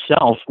of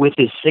himself with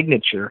his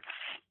signature.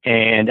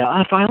 And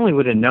if I only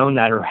would have known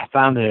that or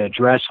found the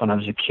address when I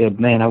was a kid,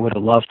 man, I would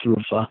have loved to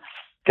have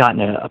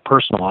gotten a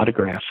personal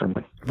autograph from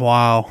him.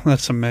 Wow,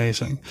 that's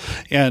amazing.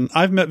 And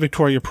I've met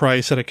Victoria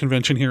Price at a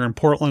convention here in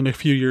Portland a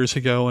few years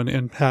ago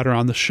and had her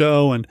on the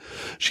show. And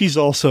she's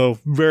also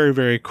very,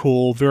 very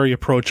cool, very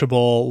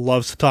approachable,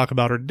 loves to talk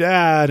about her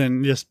dad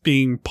and just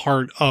being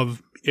part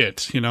of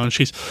it, and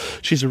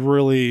she's a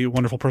really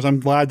wonderful person. I'm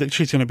glad that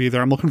she's going to be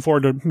there. I'm looking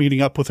forward to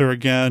meeting up with her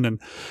again. And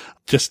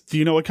just, do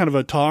you know what kind of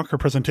a talk or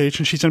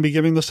presentation she's going to be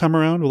giving this time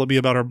around? Will it be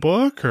about her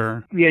book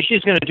or? Yeah, she's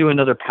going to do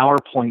another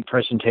PowerPoint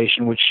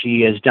presentation, which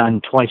she has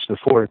done twice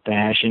before at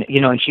Bash. And,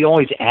 and she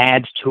always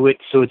adds to it.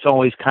 So it's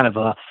always kind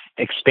of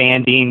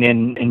expanding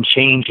and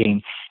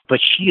changing. But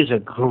she is a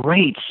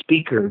great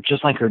speaker,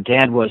 just like her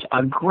dad was,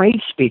 a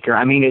great speaker.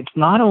 I mean, it's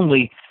not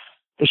only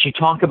she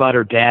talked about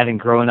her dad and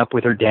growing up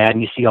with her dad,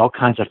 and you see all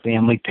kinds of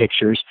family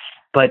pictures,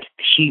 but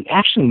she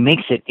actually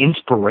makes it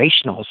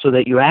inspirational so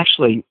that you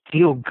actually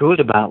feel good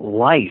about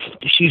life.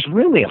 She's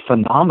really a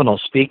phenomenal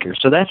speaker.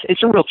 So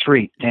it's a real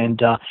treat.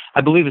 And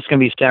I believe it's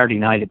going to be Saturday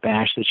night at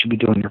Bash that she'll be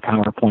doing her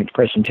PowerPoint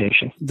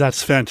presentation.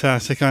 That's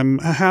fantastic. I'm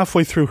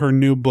halfway through her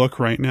new book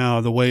right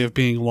now, The Way of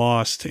Being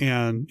Lost.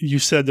 And you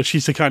said that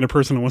she's the kind of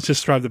person who wants to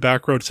drive the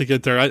back roads to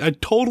get there. I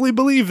totally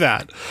believe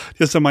that.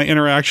 Just in my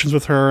interactions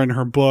with her and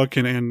her book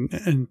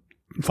and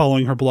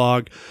following her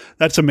blog.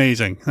 That's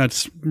amazing.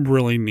 That's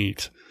really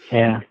neat.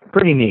 Yeah,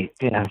 pretty neat,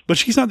 yeah. But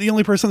she's not the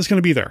only person that's going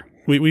to be there.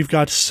 We've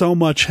got so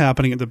much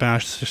happening at the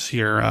Bash this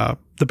year.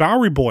 The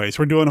Bowery Boys,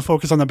 we're doing a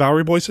focus on the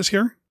Bowery Boys this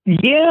year?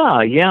 Yeah.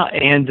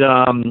 And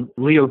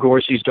Leo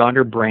Gorcey's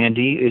daughter,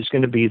 Brandy, is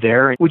going to be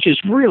there, which is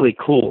really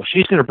cool.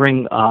 She's going to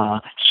bring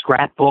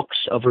scrapbooks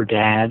of her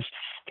dad's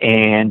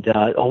and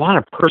a lot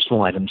of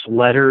personal items,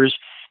 letters,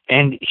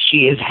 and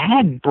she has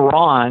had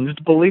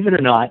bronzed, believe it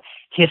or not,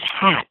 his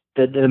hat,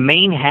 the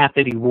main hat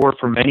that he wore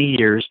for many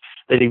years,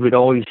 that he would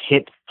always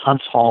hit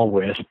Hunts Hall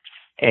with,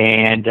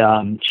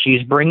 and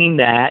she's bringing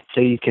that, so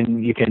you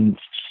can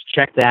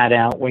check that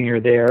out when you're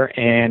there.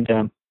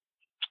 And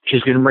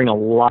she's going to bring a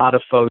lot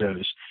of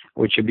photos,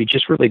 which would be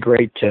just really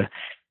great to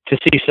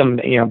see some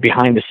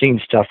behind the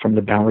scenes stuff from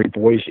the Bowery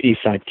Boys,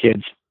 Eastside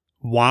Kids.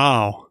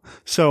 Wow!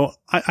 So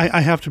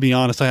I have to be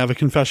honest. I have a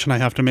confession I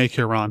have to make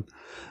here, Ron.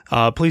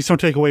 Please don't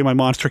take away my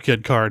Monster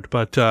Kid card,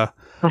 but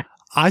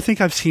I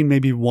think I've seen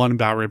maybe one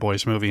Bowery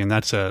Boys movie, and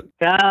that's it.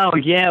 Oh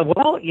yeah,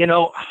 well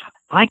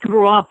I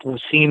grew up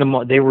seeing them.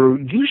 They were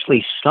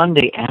usually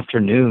Sunday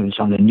afternoons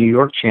on the New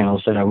York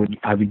channels that I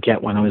would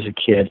get when I was a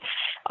kid.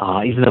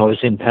 Even though I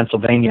was in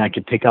Pennsylvania, I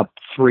could pick up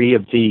 3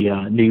 of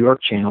the New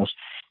York channels.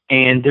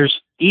 And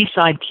there's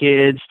Eastside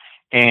Kids,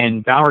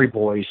 and Bowery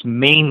Boys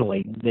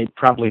mainly.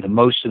 Probably the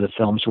most of the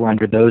films were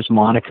under those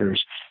monikers,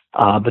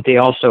 but they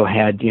also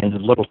had the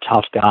Little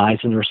Tough Guys,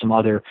 and there were some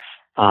other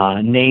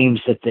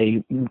names that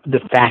the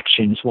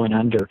factions went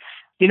under.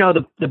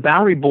 The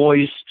Bowery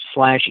Boys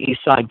 /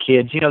 East Side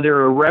Kids,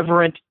 they're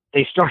irreverent.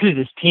 They started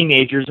as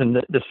teenagers, and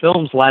the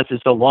films lasted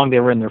so long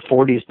they were in their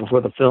 40s before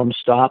the film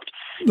stopped.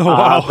 Oh,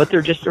 wow. But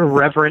they're just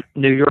irreverent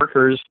New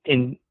Yorkers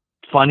in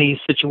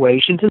funny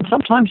situations and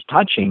sometimes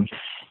touching.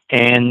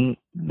 And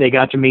they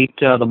got to meet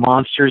the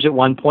monsters at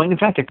one point. In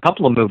fact, a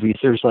couple of movies.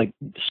 There's like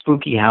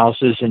spooky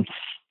houses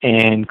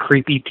and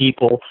creepy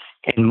people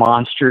and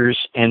monsters,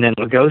 and then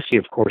Lugosi,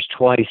 of course,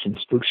 twice in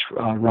Spooks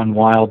Run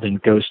Wild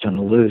and Ghost on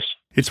the Loose.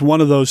 It's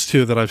one of those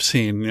two that I've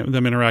seen,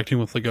 them interacting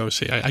with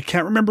Lugosi. I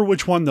can't remember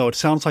which one, though. It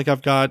sounds like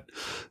I've got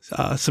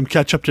some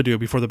catch-up to do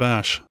before the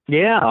bash.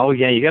 Yeah,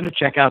 you got to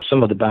check out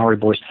some of the Bowery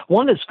Boys.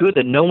 One that's good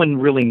that no one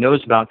really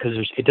knows about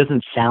because it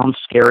doesn't sound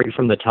scary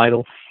from the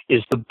title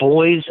is The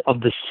Boys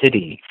of the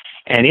City.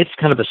 And it's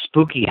kind of a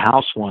spooky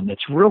house one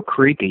that's real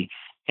creepy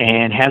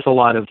and has a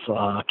lot of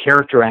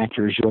character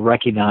actors you'll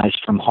recognize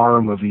from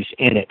horror movies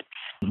in it.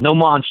 No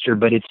monster,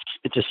 but it's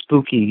a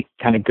spooky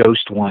kind of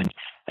ghost one.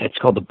 It's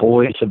called The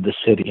Boys of the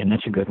City, and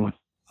that's a good one.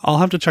 I'll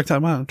have to check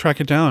that out,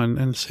 track it down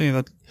and see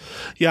that.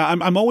 Yeah,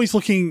 I'm always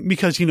looking,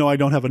 because, I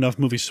don't have enough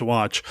movies to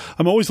watch.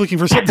 I'm always looking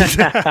for something.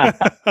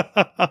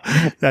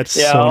 That's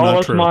so all not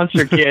us true.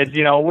 monster kids,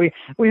 we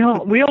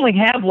only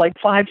have like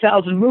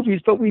 5,000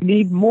 movies, but we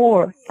need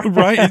more.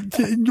 Right.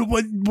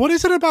 What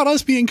is it about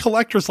us being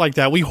collectors like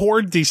that? We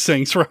hoard these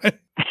things, right?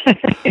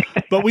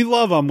 But we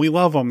love them. We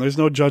love them. There's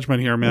no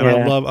judgment here, man.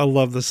 Yeah. I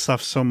love this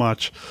stuff so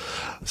much.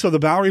 So the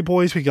Bowery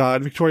Boys, we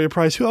got Victoria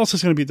Price. Who else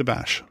is going to beat the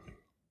bash?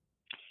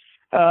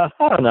 I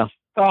don't know.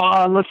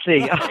 Let's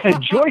see.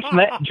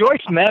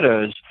 Joyce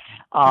Meadows is.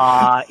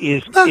 I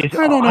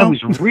don't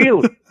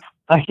know.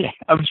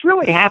 I was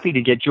really happy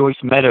to get Joyce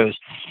Meadows.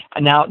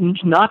 Now,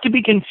 not to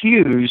be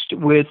confused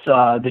with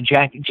the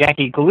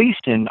Jackie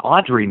Gleason,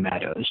 Audrey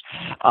Meadows.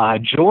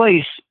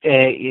 Joyce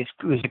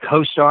was a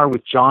co-star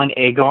with John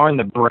Agar in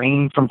The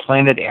Brain from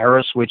Planet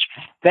Eris,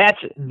 that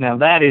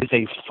is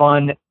a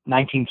fun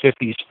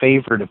 1950s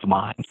favorite of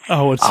mine.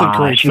 Oh, it's a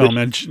great film.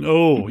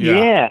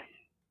 Yeah.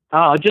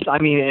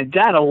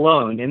 That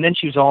alone. And then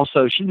she was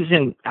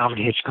in Alfred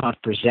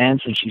Hitchcock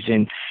Presents, and she's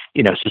in,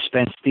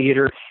 Suspense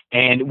Theater.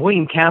 And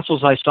William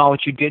Castle's I Saw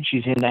What You Did,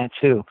 she's in that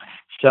too.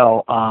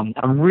 So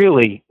I'm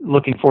really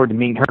looking forward to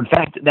meeting her. In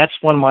fact, that's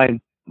one of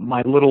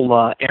my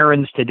little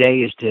errands today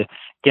is to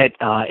get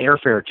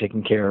airfare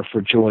taken care of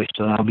for Joyce.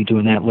 So I'll be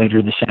doing that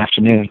later this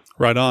afternoon.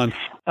 Right on.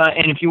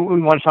 And if we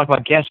want to talk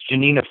about guests,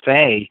 Janina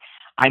Fay,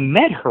 I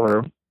met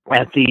her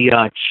at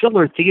the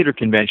Chiller Theater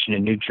Convention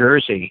in New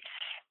Jersey.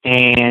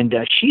 And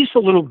she's the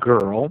little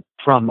girl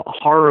from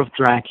Horror of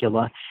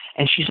Dracula,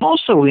 and she's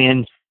also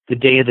in The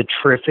Day of the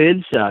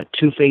Triffids,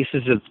 Two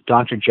Faces of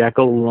Dr.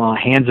 Jekyll,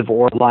 Hands of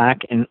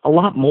Orlac, and a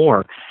lot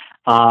more.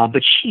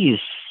 But she is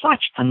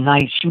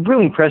she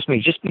really impressed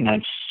me, just being a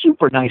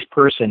super nice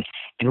person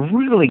and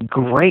really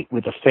great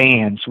with the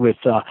fans, with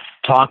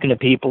talking to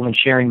people and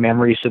sharing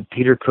memories of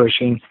Peter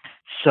Cushing.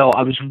 So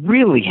I was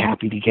really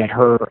happy to get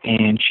her,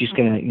 and she's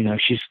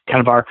she's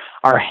kind of our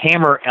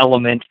hammer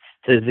element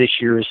to this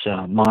year's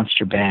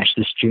Monster Bash,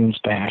 this June's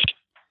Bash.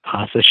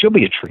 So she'll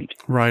be a treat.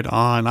 Right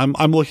on.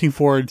 I'm looking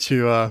forward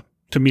to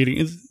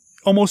meeting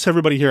almost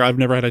everybody here. I've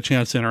never had a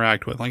chance to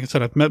interact with. Like I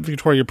said, I've met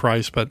Victoria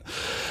Price, but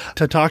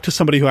to talk to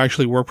somebody who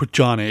actually worked with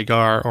John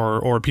Agar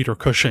or Peter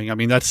Cushing,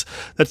 that's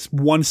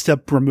one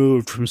step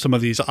removed from some of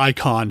these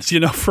icons,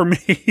 for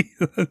me.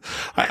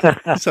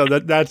 So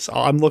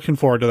I'm looking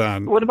forward to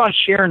that. What about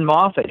Sharon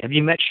Moffat? Have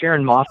you met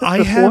Sharon Moffat before?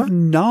 I have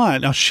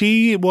not. Now,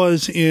 she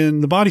was in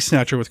The Body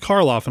Snatcher with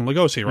Karloff and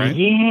Lugosi, right?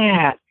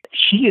 Yeah.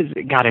 She has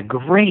got a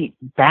great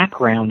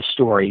background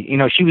story.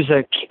 She was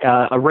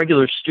a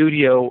regular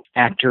studio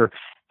actor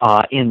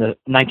in the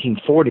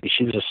 1940s.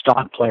 She was a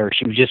stock player.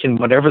 She was just in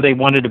whatever they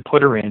wanted to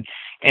put her in.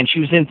 And she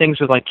was in things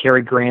with like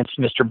Cary Grant's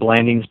Mr.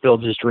 Blandings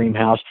Builds His Dream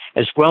House,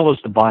 as well as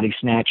The Body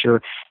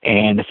Snatcher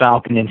and The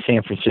Falcon in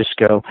San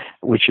Francisco,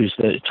 which was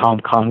the Tom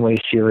Conway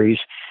series.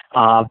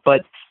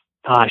 But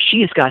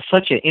she has got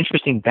such an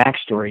interesting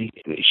backstory.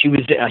 She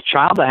was a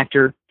child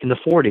actor in the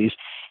 40s,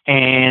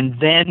 and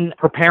then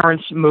her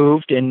parents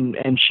moved, and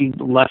she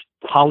left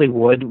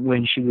Hollywood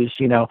when she was,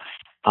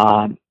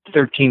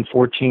 13,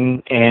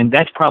 14, and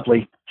that's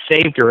probably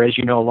saved her. As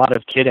you know, a lot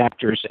of kid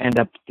actors end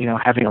up,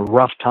 having a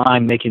rough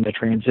time making the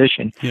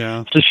transition.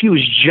 Yeah. So she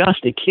was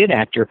just a kid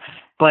actor,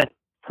 but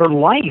her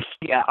life,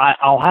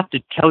 I'll have to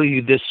tell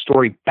you this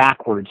story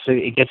backwards so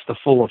it gets the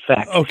full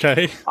effect.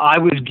 Okay. I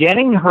was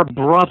getting her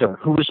brother,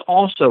 who was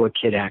also a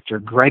kid actor,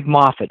 Greg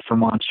Moffat from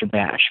Monster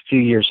Bash a few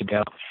years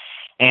ago,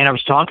 and I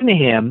was talking to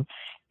him,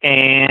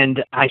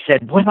 and I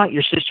said, what about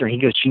your sister? And he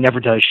goes, she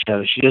never does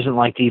shows. She doesn't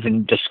like to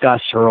even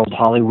discuss her old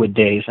Hollywood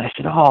days. And I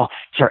said, is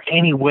there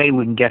any way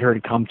we can get her to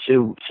come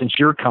too, since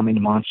you're coming to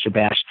Monster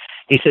Bash?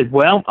 He said,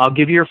 well, I'll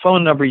give you her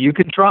phone number. You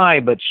can try,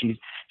 but she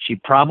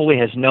probably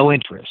has no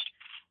interest.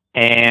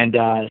 And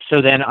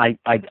so then I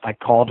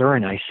called her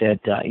and I said,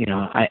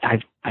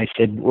 I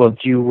said, well,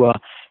 do you want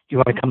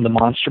to come to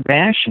Monster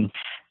Bash? And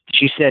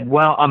she said,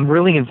 well, I'm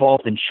really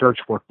involved in church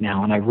work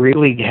now, and I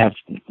really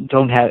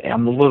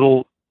I'm a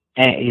little,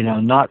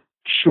 not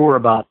sure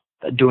about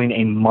doing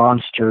a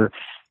monster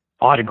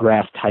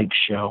autograph type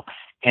show.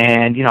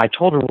 And, I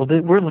told her, well,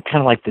 we're kind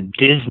of like the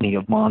Disney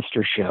of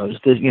monster shows.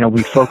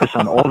 We focus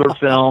on older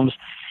films.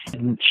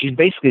 And she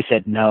basically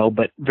said no,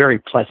 but very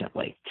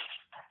pleasantly.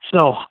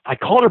 So I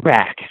called her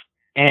back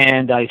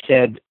and I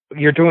said,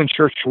 you're doing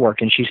church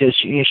work. And she says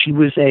she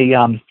was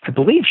I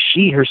believe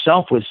she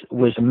herself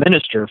was a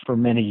minister for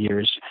many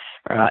years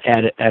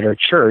at her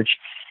church.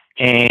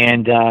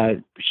 And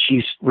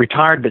she's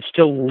retired but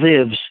still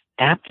lives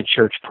at the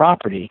church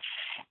property.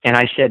 And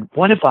I said,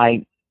 what if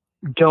I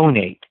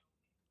donate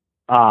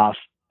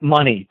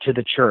money to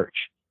the church?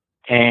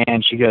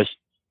 And she goes,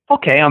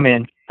 okay, I'm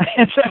in.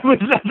 That's what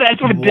did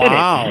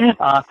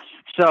it.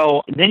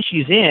 So then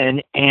she's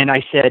in, and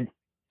I said,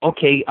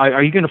 okay,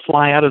 are you going to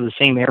fly out of the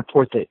same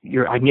airport that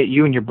I can get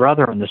you and your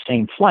brother on the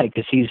same flight,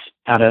 because he's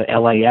out of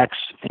LAX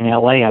in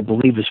LA, I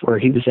believe is where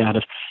he was out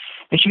of.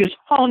 And she goes,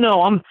 oh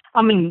no,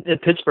 I'm in the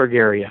Pittsburgh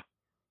area.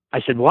 I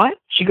said, what?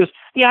 She goes,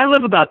 yeah, I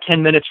live about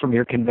 10 minutes from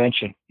your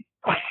convention.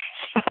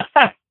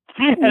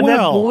 And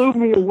that blew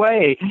me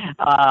away.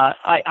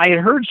 I had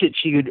heard that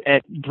she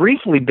had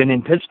briefly been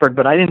in Pittsburgh,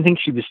 but I didn't think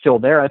she was still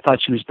there. I thought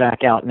she was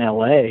back out in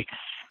LA.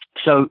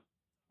 So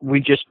we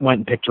just went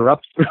and picked her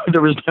up.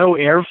 There was no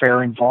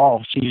airfare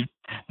involved. She's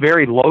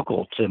very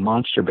local to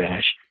Monster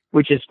Bash,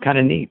 which is kind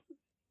of neat.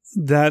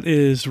 That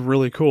is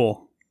really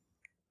cool.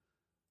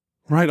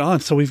 Right on.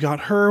 So we've got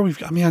her.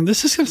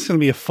 This is going to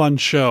be a fun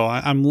show.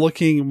 I'm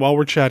looking while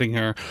we're chatting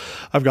here.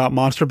 I've got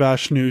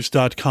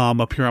monsterbashnews.com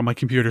up here on my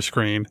computer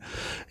screen,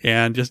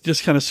 and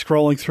just kind of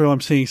scrolling through. I'm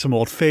seeing some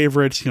old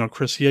favorites.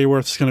 Chris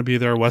Yeworth is going to be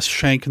there. Wes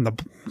Schenk is going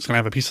to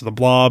have a piece of the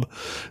Blob,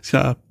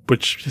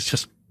 which is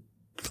just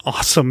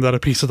awesome that a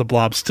piece of the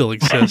Blob still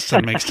exists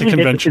and makes the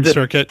convention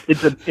circuit.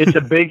 It's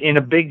a big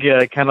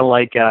kind of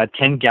like a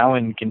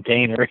 10-gallon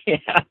container.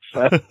 Yeah.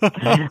 So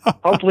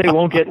hopefully it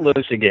won't get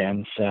loose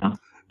again. So.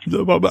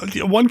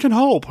 One can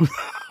hope.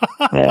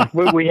 Yeah,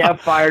 we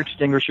have fire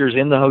extinguishers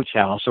in the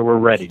hotel, so we're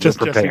ready.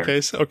 Just in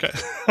case. Okay.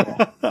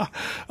 Oh,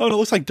 and it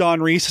looks like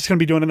Don Reese is going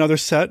to be doing another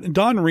set.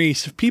 Don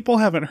Reese, if people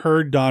haven't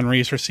heard Don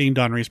Reese or seen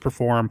Don Reese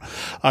perform,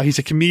 he's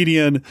a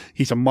comedian.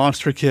 He's a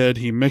monster kid.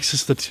 He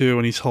mixes the two,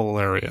 and he's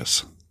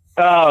hilarious.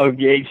 Oh,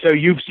 yeah. So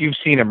you've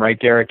seen him, right,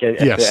 Derek?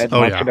 Yes.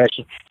 Monster Bash.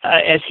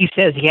 As he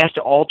says, he has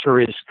to alter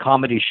his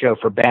comedy show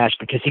for Bash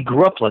because he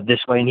grew up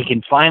this way, and he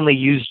can finally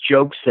use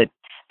jokes that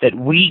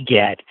we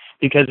get,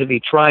 because if he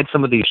tried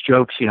some of these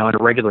jokes, at a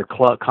regular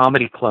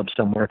comedy club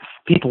somewhere,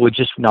 people would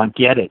just not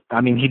get it.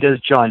 I mean, he does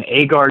John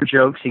Agar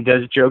jokes. He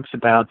does jokes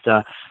about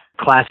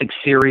classic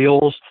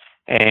serials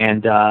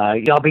and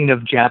dubbing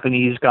of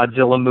Japanese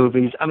Godzilla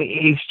movies. I mean,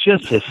 he's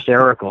just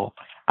hysterical.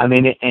 I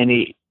mean, and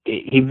he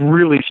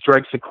really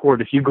strikes a chord.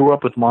 If you grew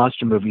up with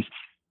monster movies,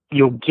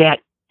 you'll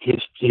get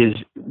his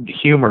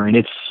humor, and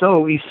he's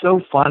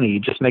so funny. He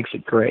just makes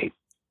it great.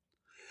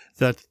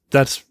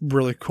 That's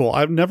really cool.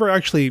 I've never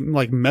actually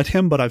met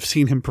him, but I've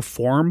seen him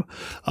perform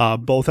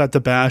both at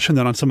the Bash and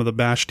then on some of the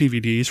Bash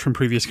DVDs from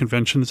previous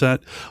conventions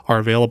that are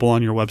available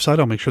on your website.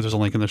 I'll make sure there's a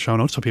link in the show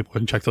notes so people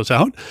can check those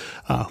out.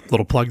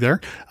 Little plug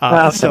there.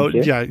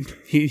 Yeah,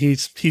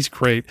 he's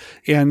great.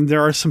 And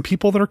there are some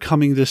people that are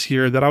coming this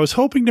year that I was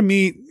hoping to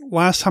meet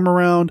last time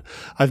around.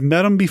 I've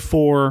met them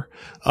before.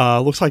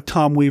 Looks like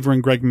Tom Weaver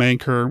and Greg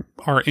Manker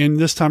are in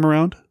this time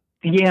around.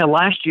 Yeah,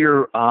 last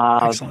year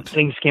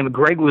things came.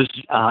 Greg was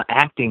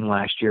acting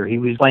last year. He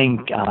was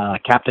playing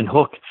Captain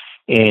Hook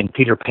in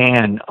Peter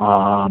Pan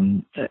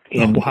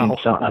in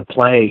a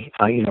play,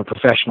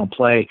 professional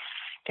play.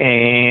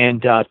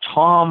 And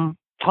Tom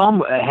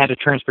had a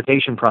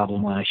transportation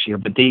problem last year,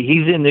 but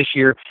he's in this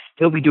year.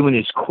 He'll be doing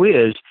his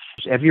quiz.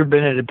 Have you ever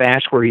been at a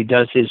Bash where he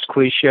does his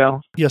quiz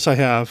show? Yes, I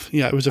have.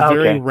 Yeah, it was a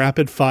very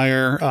rapid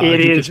fire.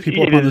 He gets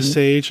people up on the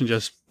stage and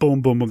just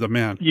boom, boom, with the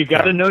man. You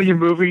got to know your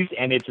movies,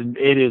 and it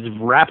is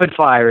rapid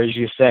fire, as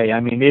you say. I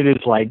mean, it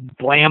is like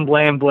blam,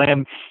 blam,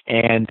 blam,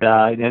 and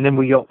then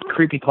we go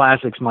Creepy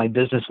Classics. My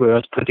business with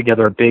us put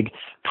together a big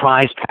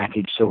prize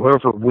package, so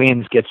whoever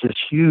wins gets this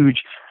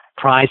huge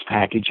prize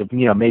package of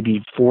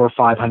maybe $400 or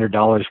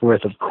 $500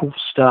 worth of cool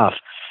stuff.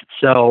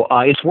 So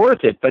it's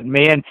worth it. But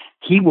man,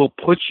 he will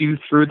put you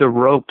through the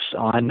ropes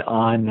on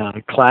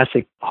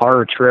classic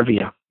horror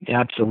trivia.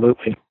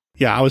 Absolutely.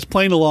 Yeah, I was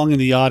playing along in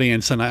the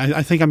audience, and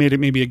I think I made it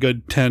maybe a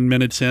good 10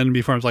 minutes in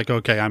before I was like,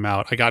 okay, I'm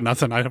out. I got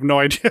nothing. I have no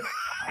idea.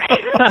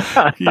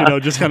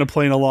 Just kind of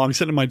playing along,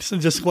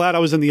 just glad I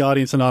was in the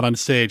audience and not on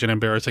stage and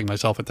embarrassing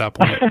myself at that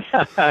point.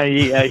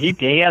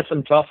 He has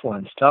some tough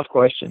ones, tough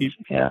questions.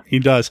 He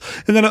does.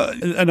 And then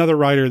another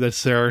writer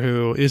that's there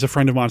who is a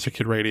friend of Monster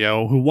Kid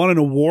Radio, who won an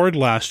award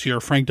last year,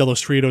 Frank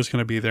Dell'Ostrito, is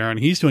going to be there, and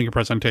he's doing a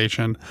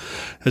presentation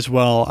as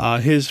well.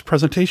 His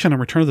presentation on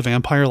Return of the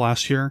Vampire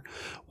last year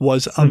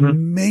was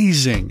amazing.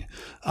 amazing.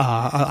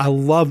 I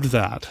loved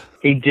that.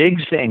 He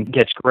digs and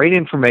gets great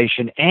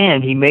information,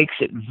 and he makes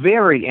it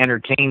very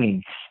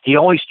entertaining. He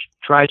always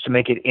tries to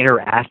make it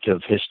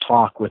interactive, his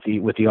talk with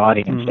the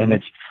audience, and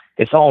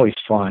it's always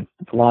fun.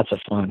 Lots of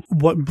fun.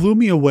 What blew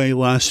me away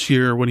last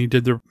year when he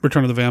did the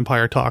Return of the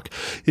Vampire talk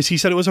is he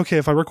said it was okay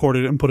if I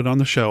recorded it and put it on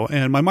the show,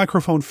 and my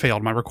microphone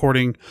failed. My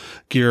recording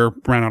gear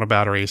ran out of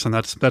batteries, and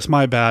that's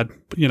my bad,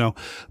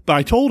 But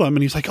I told him,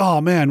 and he's like,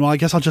 "Oh man, well I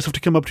guess I'll just have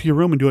to come up to your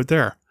room and do it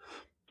there."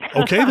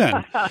 Okay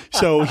then.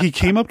 So he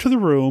came up to the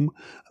room,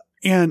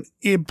 and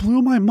it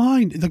blew my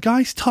mind. The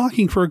guy's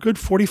talking for a good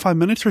 45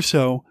 minutes or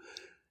so.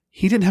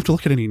 He didn't have to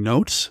look at any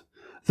notes.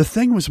 The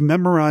thing was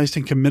memorized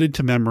and committed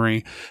to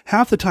memory.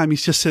 Half the time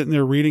he's just sitting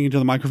there reading into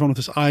the microphone with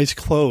his eyes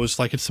closed,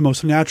 like it's the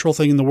most natural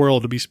thing in the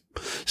world to be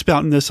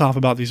spouting this off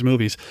about these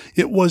movies.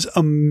 It was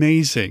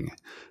amazing.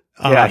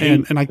 Yeah,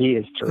 he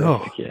is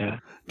terrific, yeah.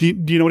 Do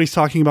you know what he's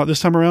talking about this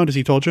time around? Has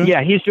he told you?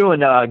 Yeah, he's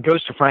doing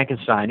Ghost of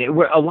Frankenstein.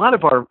 A lot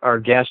of our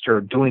guests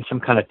are doing some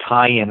kind of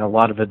tie-in, a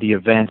lot of the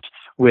events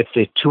with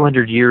the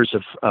 200 years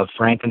of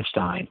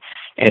Frankenstein.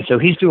 And so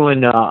he's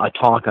doing a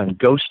talk on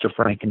Ghost of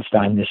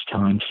Frankenstein this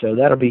time. So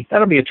that'll be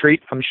a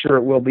treat. I'm sure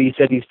it will be. He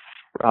said he's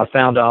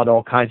found out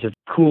all kinds of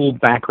cool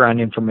background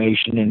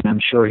information, and I'm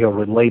sure he'll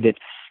relate it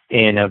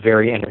in a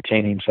very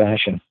entertaining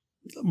fashion.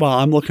 Well,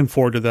 I'm looking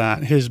forward to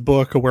that. His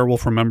book, A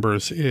Werewolf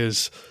Remembers,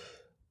 is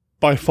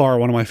by far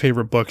one of my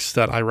favorite books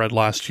that I read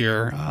last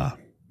year.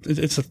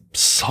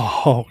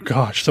 So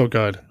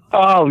good.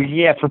 Oh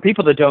yeah, for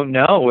people that don't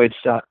know,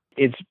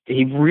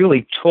 he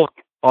really took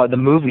the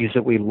movies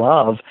that we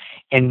love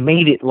and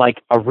made it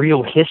like a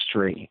real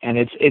history, and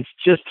it's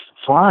just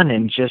fun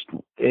and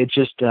it's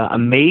just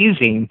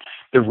amazing,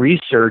 the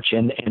research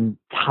and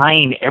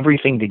tying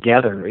everything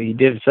together. He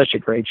did such a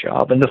great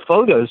job, and the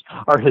photos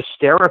are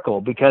hysterical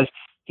because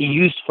he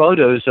used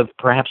photos of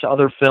perhaps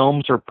other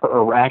films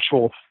or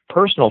actual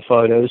personal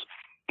photos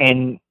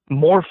and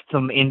morphed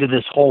them into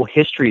this whole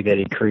history that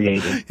he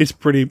created. It's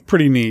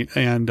pretty neat.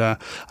 And I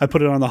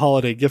put it on the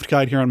holiday gift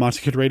guide here on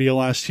Monster Kid Radio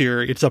last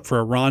year. It's up for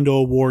a Rondo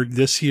Award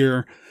this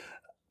year.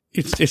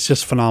 It's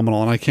just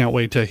phenomenal, and I can't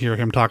wait to hear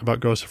him talk about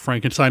Ghost of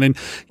Frankenstein. And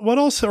what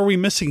else are we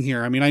missing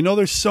here? I mean, I know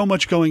there's so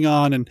much going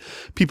on, and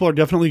people are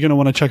definitely going to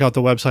want to check out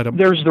the website.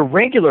 There's the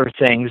regular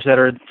things that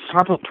are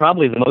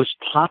probably the most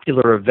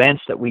popular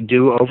events that we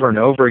do over and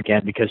over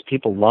again because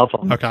people love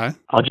them. Okay.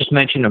 I'll just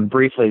mention them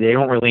briefly. They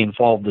don't really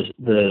involve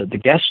the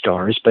guest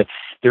stars, but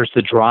there's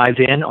the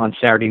drive-in on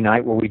Saturday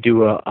night where we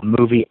do a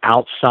movie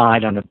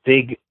outside on a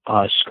big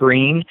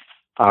screen.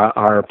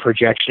 Our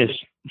projectionist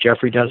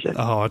Jeffrey does it.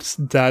 Oh,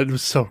 that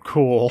was so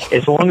cool.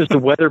 As long as the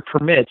weather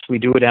permits, we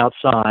do it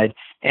outside.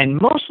 And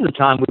most of the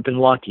time we've been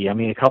lucky. I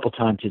mean, a couple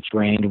times it's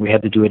rained and we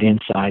had to do it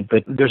inside.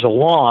 But there's a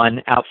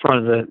lawn out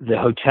front of the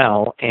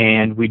hotel,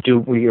 and we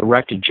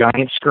erect a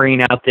giant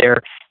screen out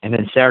there. And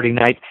then Saturday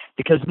night,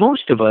 because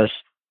most of us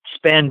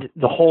spend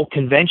the whole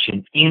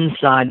convention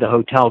inside the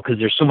hotel because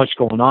there's so much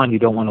going on, you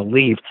don't want to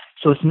leave.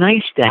 So it's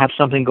nice to have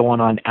something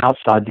going on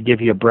outside to give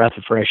you a breath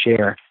of fresh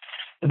air.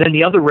 And then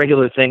the other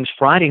regular things,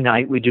 Friday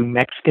night, we do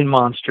Mexican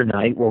Monster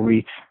Night, where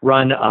we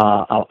run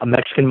a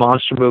Mexican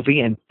monster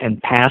movie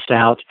and pass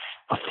out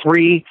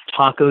free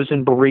tacos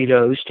and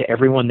burritos to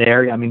everyone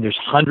there. I mean, there's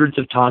hundreds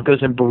of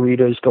tacos and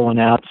burritos going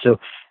out, so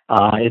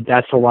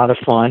that's a lot of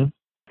fun.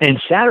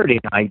 And Saturday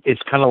night,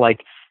 it's kind of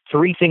like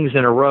three things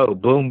in a row.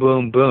 Boom,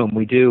 boom, boom.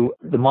 We do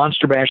the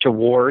Monster Bash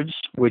Awards,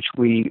 which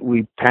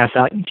we pass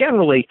out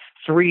generally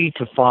 3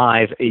 to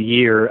 5 a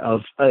year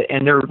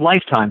and they're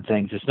lifetime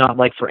things. It's not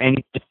like for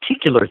any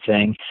particular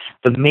thing.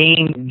 The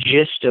main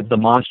gist of the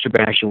Monster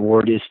Bash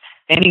Award is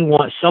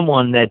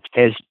someone that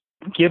has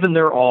given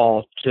their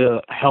all to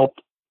help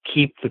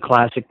keep the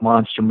classic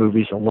monster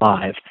movies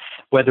alive,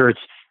 whether it's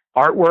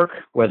artwork,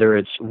 whether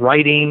it's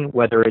writing,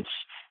 whether it's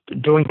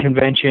doing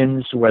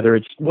conventions, whether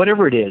it's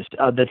whatever it is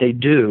that they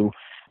do,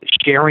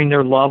 sharing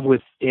their love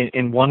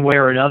in one way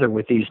or another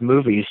with these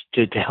movies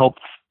to help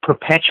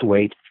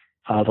perpetuate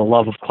the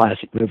love of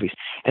classic movies.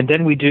 And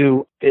then we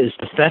do is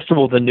the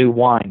Festival of the New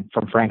Wine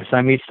from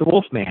Frankenstein Meets the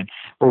Wolfman,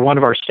 where one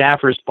of our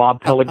staffers, Bob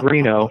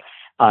Pellegrino,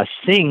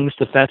 sings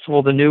the Festival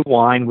of the New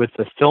Wine with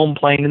the film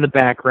playing in the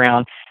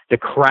background, the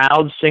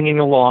crowd singing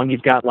along.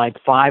 You've got like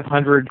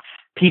 500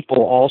 people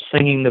all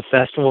singing the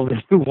Festival of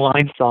the New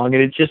Wine song,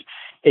 and it just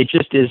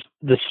is,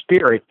 the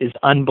spirit is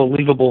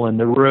unbelievable in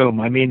the room.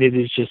 I mean, it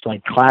is just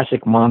like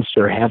classic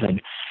monster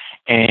heaven.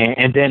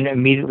 And then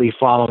immediately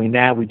following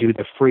that, we do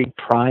the free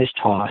prize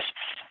toss,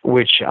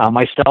 which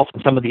myself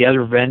and some of the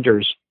other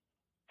vendors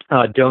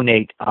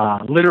donate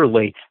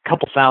literally a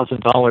couple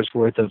 $1,000s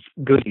worth of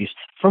goodies,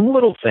 from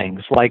little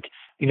things like,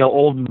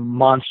 old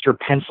monster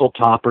pencil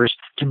toppers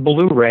to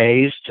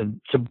Blu-rays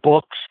to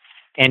books.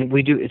 And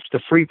it's the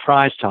free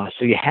prize toss.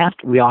 So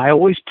I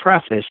always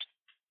preface,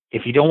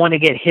 if you don't want to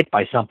get hit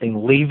by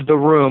something, leave the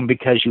room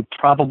because you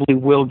probably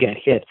will get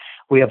hit.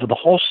 We have the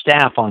whole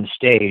staff on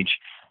stage.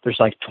 There's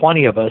like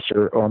 20 of us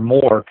or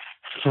more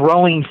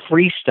throwing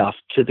free stuff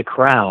to the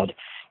crowd.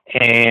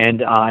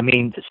 And I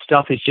mean, the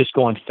stuff is just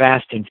going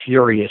fast and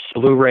furious.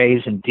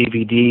 Blu-rays and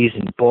DVDs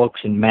and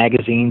books and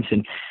magazines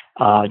and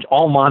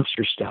all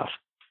monster stuff.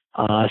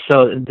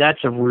 So that's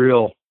a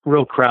real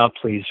crowd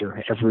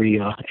pleaser every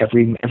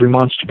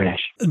Monster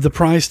Bash. The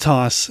prize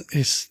toss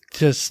is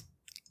just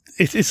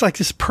it's like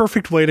this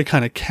perfect way to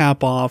kind of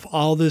cap off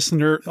all this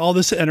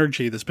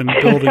energy that's been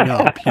building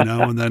up, you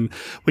know, and then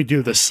we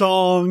do the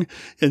song,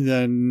 and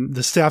then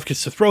the staff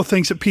gets to throw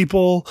things at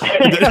people.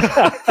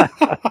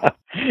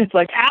 It's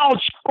like,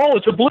 ouch! Oh,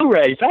 it's a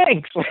Blu-ray.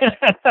 Thanks.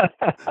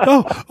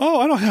 oh,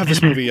 I don't have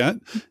this movie yet.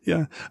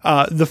 Yeah.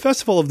 The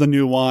Festival of the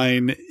New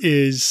Wine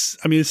is,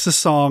 I mean, it's the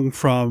song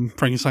from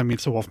Frankenstein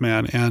Meets the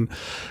Wolfman. And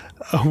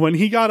when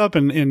he got up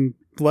and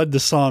led the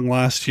song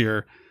last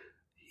year,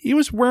 he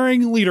was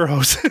wearing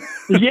lederhosen.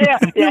 Yeah,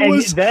 it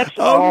was that's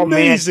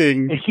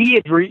amazing. Man. He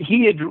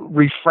had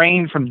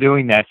refrained from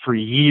doing that for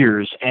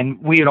years, and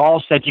we had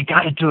all said, "You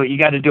got to do it, you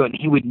got to do it." And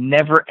he would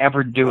never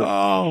ever do it.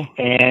 Oh.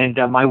 And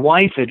my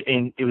wife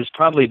and it was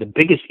probably the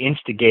biggest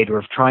instigator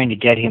of trying to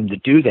get him to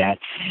do that.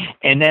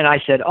 And then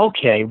I said,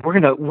 "Okay, we're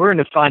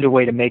gonna find a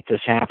way to make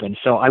this happen."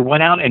 So I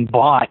went out and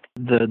bought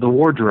the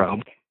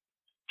wardrobe.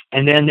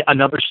 And then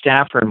another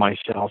staffer and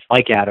myself,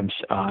 Mike Adams,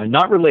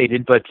 not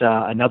related, but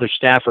another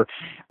staffer.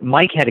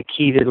 Mike had a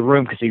key to the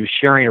room because he was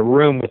sharing a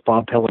room with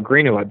Bob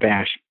Pellegrino at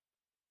Bash.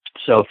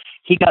 So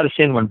he got us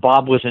in when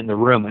Bob wasn't in the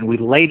room, and we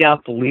laid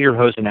out the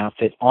lederhosen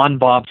outfit on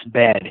Bob's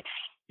bed,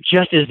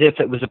 just as if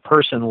it was a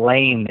person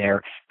laying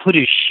there. Put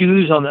his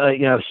shoes on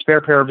the, spare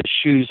pair of his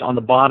shoes on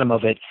the bottom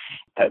of it.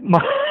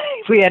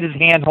 We had his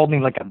hand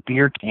holding like a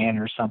beer can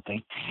or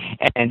something.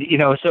 And,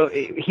 so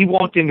he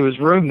walked into his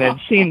room then,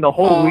 seeing the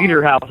whole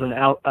Lederhosen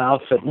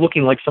outfit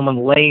looking like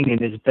someone laying in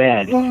his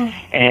bed.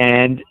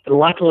 And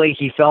luckily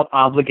he felt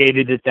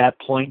obligated at that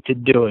point to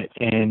do it.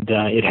 And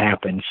it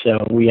happened.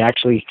 So we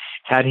actually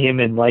had him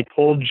in like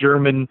old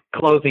German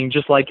clothing,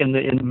 just like in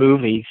the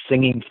movie,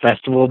 singing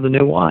Festival of the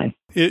New Wine.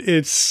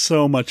 It's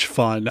so much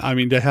fun. I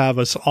mean, to have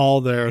us all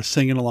there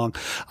singing along.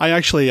 I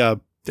actually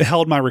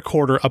held my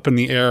recorder up in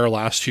the air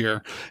last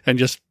year and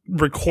just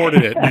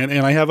recorded it.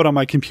 and I have it on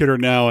my computer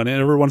now. And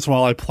every once in a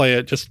while I play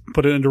it, just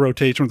put it into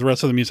rotation with the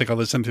rest of the music I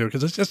listen to,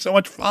 because it's just so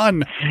much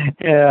fun.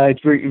 Yeah, it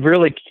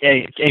really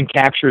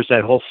captures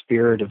that whole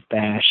spirit of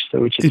Bash.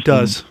 So it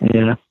does.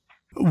 Yeah.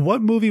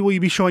 What movie will you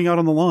be showing out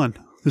on the lawn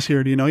this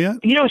year? Do you know yet?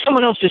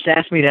 Someone else just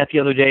asked me that the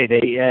other day.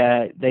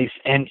 They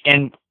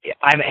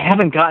I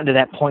haven't gotten to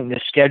that point in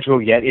the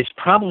schedule yet. It's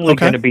probably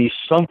going to be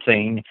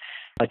something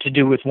to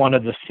do with one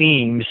of the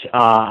themes.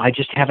 I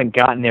just haven't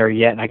gotten there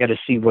yet, and I got to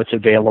see what's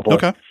available.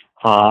 Okay.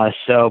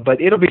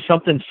 But it'll be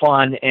something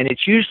fun, and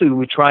it's usually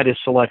we try to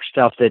select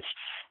stuff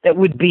that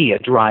would be a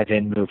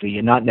drive-in movie,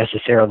 and not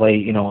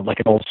necessarily, like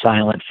an old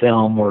silent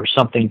film or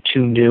something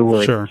too new.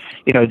 Or, sure.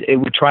 It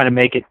would try to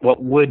make it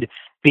what would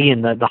be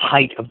in the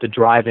height of the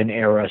drive-in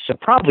era. So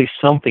probably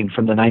something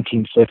from the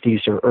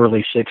 1950s or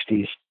early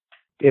 60s.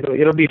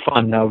 It'll be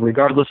fun, though.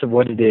 Regardless of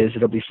what it is,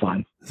 it'll be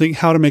fun. I think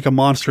How to Make a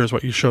Monster is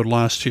what you showed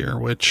last year,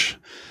 which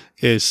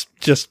is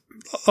just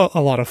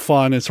a lot of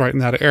fun. It's right in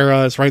that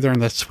era. It's right there in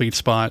that sweet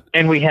spot.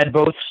 And we had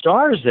both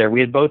stars there.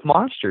 We had both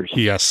monsters.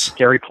 Yes.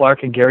 Gary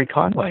Clark and Gary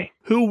Conway.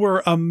 Who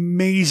were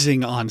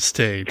amazing on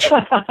stage.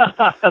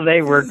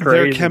 They were crazy.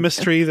 Their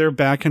chemistry, their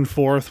back and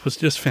forth was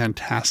just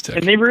fantastic.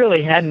 And they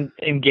really hadn't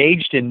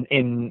engaged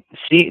in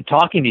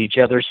talking to each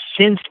other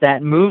since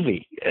that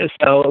movie.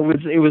 So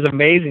it was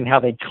amazing how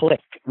they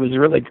clicked. It was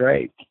really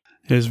great.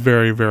 It is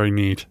very, very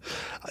neat.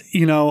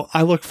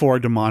 I look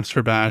forward to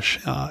Monster Bash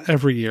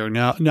every year.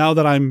 Now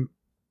that I'm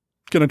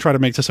going to try to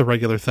make this a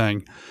regular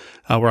thing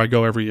where I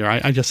go every year,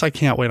 I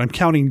can't wait. I'm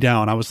counting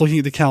down. I was looking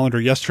at the calendar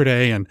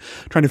yesterday and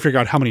trying to figure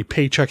out how many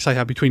paychecks I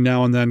have between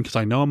now and then, because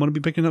I know I'm going to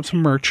be picking up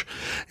some merch.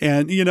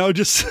 And,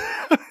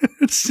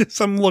 it's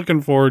just, I'm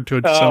looking forward to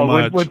it so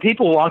much. When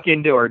people walk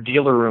into our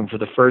dealer room for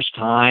the first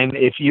time,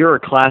 if you're a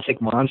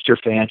classic Monster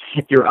fan,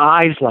 your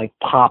eyes like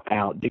pop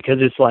out, because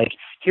it's like,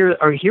 here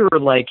are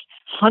like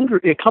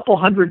a couple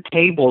hundred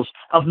tables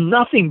of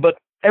nothing but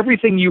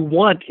everything you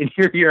want in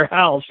your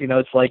house.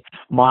 It's like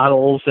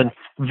models and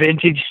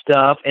vintage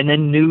stuff, and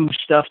then new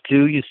stuff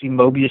too. You see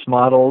Mobius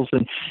models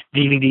and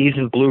DVDs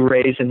and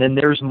Blu-rays, and then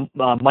there's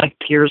Mike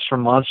Pierce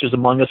from Monsters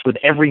Among Us with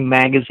every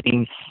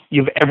magazine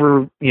you've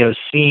ever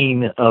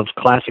seen of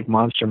classic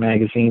monster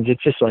magazines.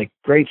 It's just like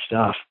great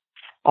stuff.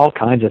 All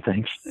kinds of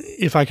things.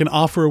 If I can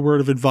offer a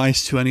word of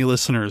advice to any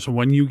listeners,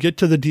 when you get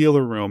to the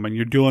dealer room and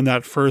you're doing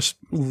that first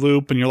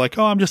loop and you're like,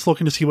 oh, I'm just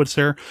looking to see what's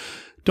there,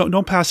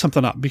 don't pass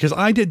something up, because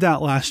I did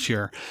that last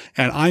year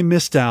and I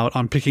missed out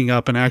on picking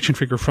up an action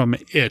figure from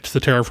It, the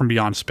Terror from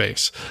Beyond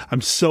Space.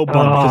 I'm so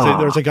bummed because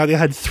there was a guy that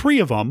had 3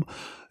 of them.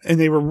 And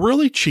they were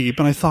really cheap.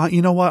 And I thought,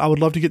 you know what? I would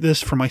love to get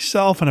this for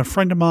myself and a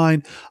friend of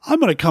mine. I'm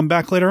going to come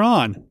back later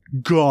on.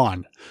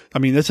 Gone. I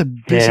mean, that's a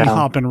busy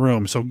hopping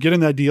room. So get in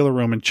that dealer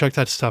room and check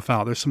that stuff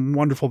out. There's some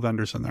wonderful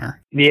vendors in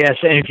there. Yes.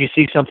 And if you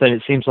see something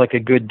that seems like a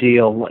good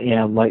deal,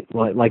 like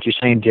you're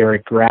saying,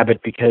 Derek, grab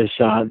it, because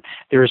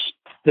there's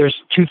there's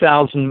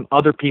 2,000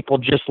 other people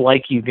just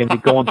like you going to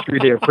be going through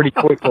there pretty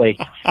quickly.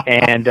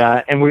 And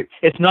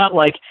it's not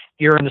like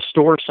you're in the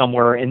store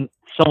somewhere and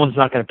someone's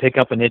not going to pick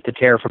up an It to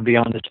Tear from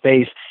Beyond the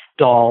Space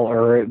doll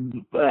or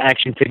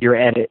action figure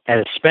at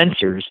a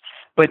Spencer's,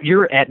 but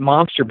you're at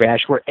Monster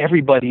Bash where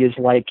everybody is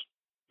like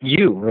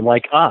you or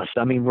like us.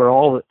 I mean, we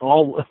all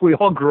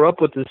grew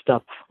up with this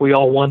stuff. We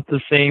all want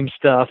the same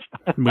stuff.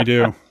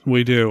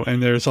 We do.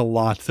 And there's a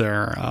lot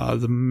there.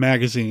 The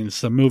magazines,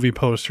 the movie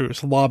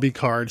posters, lobby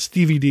cards,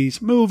 DVDs,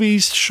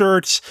 movies,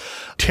 shirts.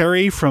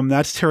 Terry from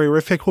That's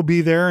Terrific will be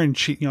there, and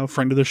she,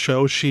 friend of the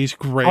show. She's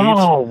great.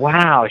 Oh,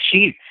 wow.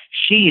 She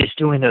is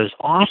doing those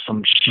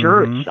awesome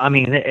shirts. Mm-hmm. I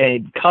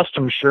mean,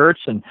 custom shirts.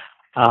 And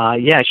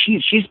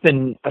she's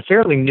been a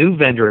fairly new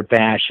vendor at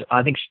Bash.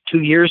 I think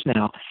 2 years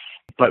now.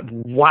 But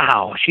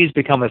wow, she's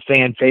become a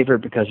fan favorite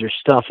because her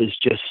stuff is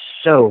just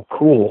so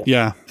cool.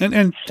 Yeah,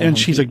 and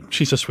she's a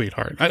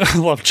sweetheart. I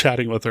love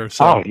chatting with her.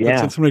 So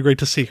it's really great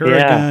to see her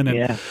again.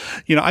 And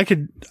I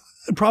could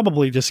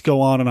probably just go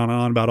on and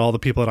on about all the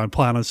people that I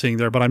plan on seeing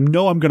there, but I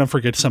know I'm going to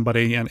forget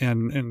somebody,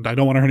 and I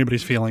don't want to hurt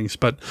anybody's feelings.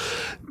 But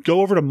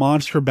go over to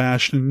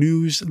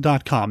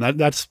monsterbashnews.com.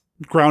 That's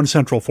ground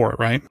central for it,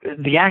 right?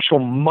 The actual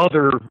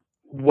mother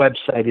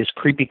website is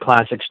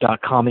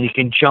creepyclassics.com, and you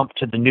can jump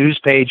to the news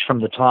page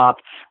from the top,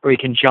 or you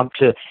can jump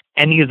to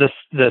any of the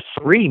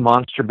 3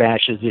 Monster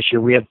Bashes this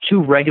year. We have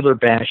 2 regular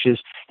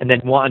bashes, and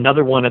then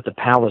another one at the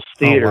Palace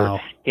Theater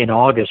in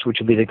August, which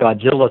will be the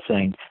Godzilla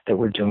thing that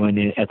we're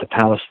doing at the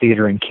Palace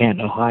Theater in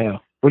Canton, Ohio,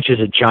 which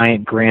is a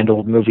giant, grand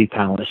old movie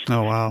palace.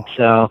 Oh, wow.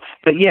 So,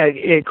 but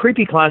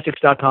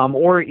creepyclassics.com,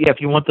 or if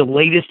you want the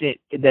latest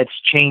that's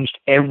changed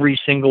every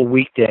single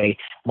weekday,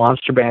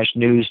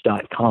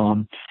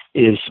 monsterbashnews.com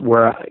is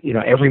where,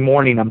 every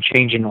morning I'm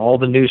changing all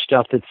the new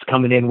stuff that's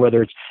coming in,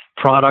 whether it's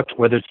product,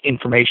 whether it's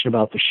information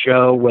about the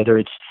show, whether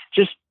it's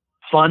just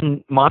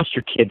fun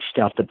Monster Kids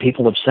stuff that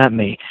people have sent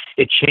me.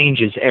 It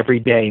changes every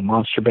day,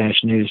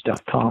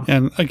 monsterbashnews.com.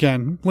 And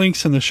again,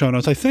 links in the show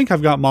notes. I think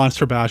I've got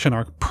Monster Bash in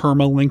our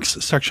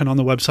permalinks section on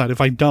the website. If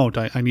I don't,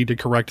 I need to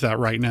correct that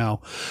right now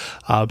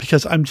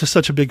because I'm just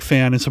such a big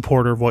fan and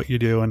supporter of what you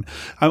do. And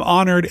I'm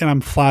honored and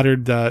I'm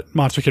flattered that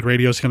Monster Kid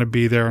Radio is going to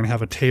be there and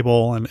have a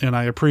table. And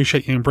I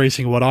appreciate you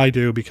embracing what I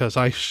do because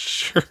I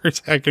sure as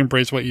heck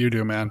embrace what you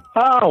do, man.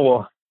 Oh,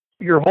 well,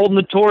 you're holding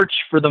the torch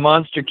for the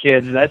Monster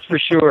Kids, that's for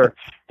sure.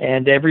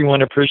 And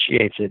everyone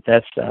appreciates it.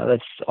 That's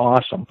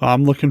awesome.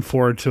 I'm looking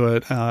forward to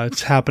it.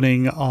 It's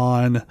happening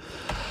on,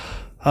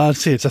 let's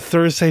see, it's a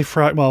Thursday,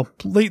 Friday. Well,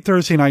 late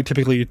Thursday night,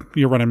 typically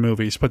you're running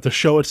movies, but the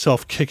show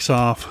itself kicks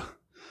off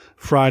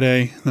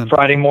Friday. Then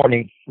Friday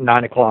morning,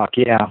 9 o'clock,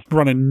 yeah.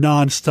 Running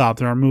nonstop.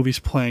 There are movies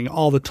playing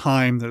all the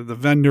time. The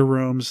vendor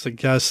rooms, the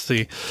guests,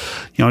 the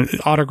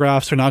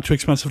autographs are not too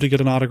expensive to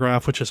get an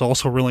autograph, which is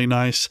also really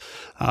nice.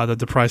 That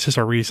the prices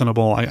are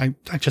reasonable. I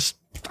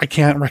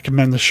can't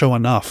recommend the show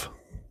enough.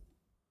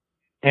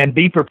 And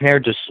be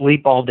prepared to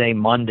sleep all day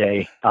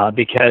Monday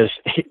because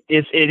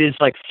it is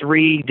like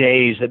 3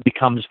 days. It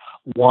becomes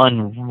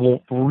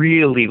one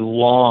really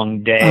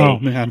long day. Oh,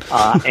 man.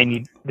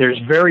 And there's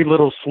very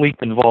little sleep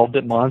involved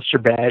at Monster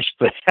Bash,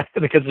 but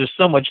because there's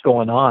so much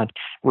going on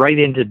right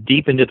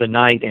deep into the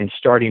night and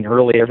starting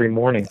early every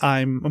morning.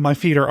 My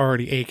feet are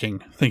already aching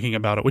thinking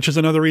about it, which is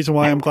another reason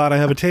why I'm glad I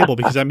have a table,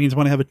 because that means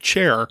when I have a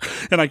chair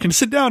and I can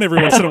sit down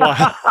every once in a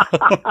while.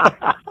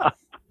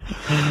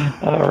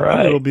 All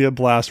right. It'll be a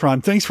blast. Ron,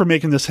 thanks for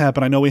making this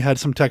happen. I know we had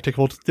some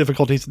technical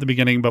difficulties at the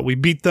beginning, but we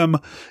beat them,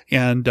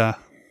 and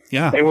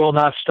they will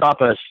not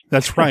stop us.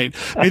 That's right.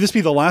 May this be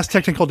the last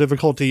technical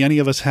difficulty any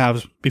of us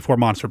have before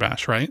Monster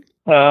Bash, right?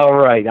 All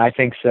right. I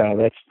think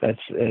so.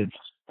 It's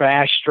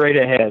Bash straight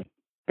ahead.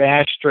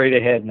 Bash straight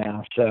ahead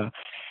now. So,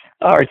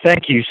 all right.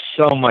 Thank you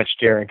so much,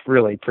 Derek.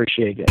 Really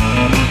appreciate it.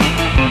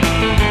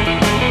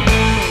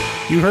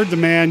 You heard the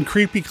man,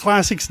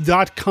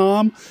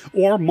 creepyclassics.com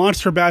or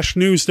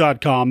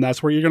monsterbashnews.com.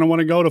 That's where you're going to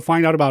want to go to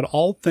find out about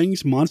all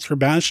things Monster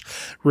Bash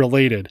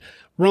related.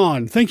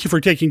 Ron, thank you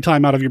for taking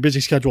time out of your busy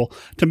schedule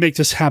to make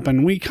this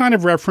happen. We kind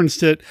of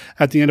referenced it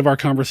at the end of our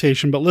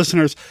conversation, but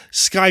listeners,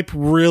 Skype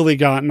really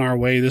got in our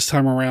way this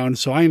time around,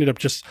 so I ended up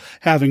just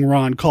having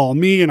Ron call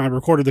me, and I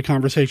recorded the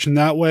conversation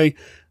that way.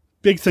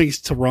 Big thanks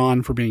to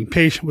Ron for being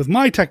patient with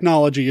my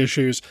technology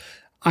issues.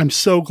 I'm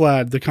so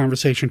glad the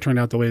conversation turned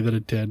out the way that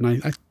it did,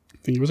 and I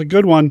think it was a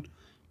good one.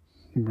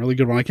 A really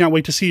good one. I can't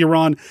wait to see you,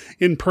 Ron,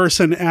 in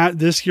person at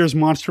this year's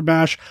Monster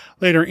Bash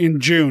later in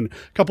June.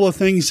 A couple of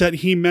things that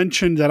he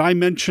mentioned that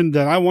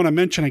I want to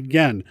mention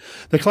again.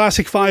 The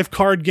Classic 5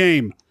 card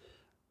game.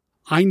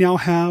 I now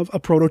have a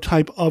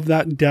prototype of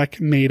that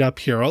deck made up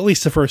here, or at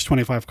least the first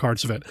 25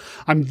 cards of it.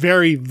 I'm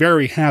very,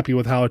 very happy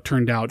with how it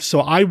turned out.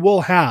 So I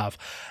will have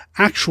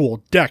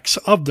actual decks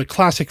of the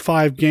Classic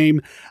 5 game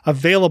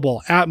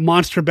available at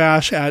Monster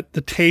Bash at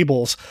the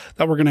tables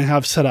that we're going to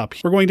have set up.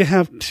 We're going to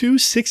have 2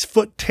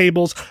 6-foot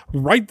tables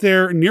right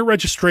there near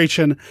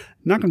registration.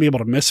 Not going to be able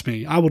to miss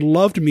me. I would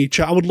love to meet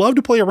you. I would love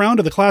to play around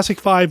to the Classic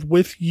 5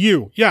 with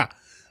you. Yeah,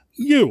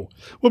 you.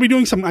 We'll be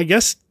doing some, I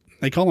guess,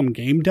 They call them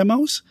game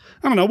demos.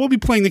 I don't know. We'll be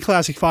playing the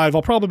Classic 5.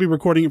 I'll probably be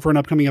recording it for an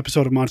upcoming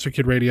episode of Monster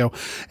Kid Radio.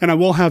 And I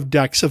will have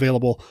decks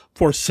available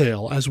for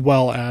sale, as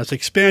well as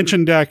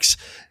expansion decks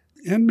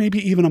and maybe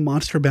even a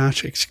Monster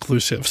Bash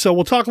exclusive. So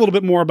we'll talk a little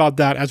bit more about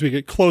that as we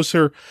get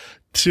closer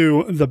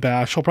to the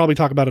Bash. I'll probably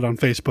talk about it on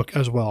Facebook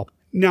as well.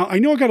 Now, I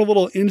know I got a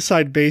little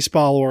inside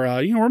baseball or,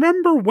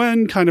 remember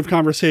when kind of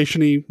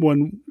conversation-y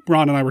when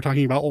Ron and I were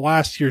talking about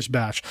last year's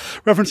Bash,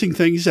 referencing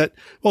things that,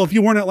 well, if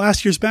you weren't at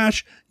last year's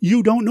Bash,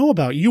 you don't know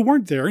about. You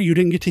weren't there. You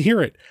didn't get to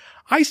hear it.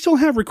 I still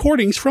have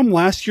recordings from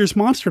last year's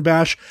Monster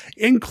Bash,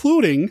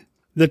 including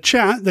the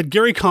chat that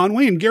Gary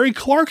Conway and Gary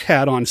Clark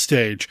had on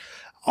stage.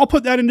 I'll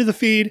put that into the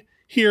feed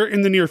here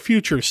in the near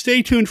future.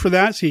 Stay tuned for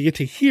that so you get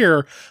to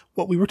hear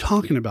what we were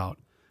talking about.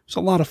 It's a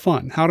lot of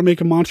fun. How to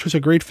Make a Monster is a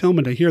great film,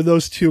 and to hear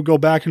those two go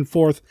back and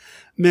forth,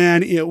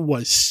 man, it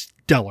was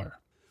stellar.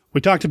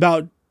 We talked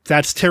about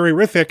That's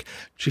Terrific.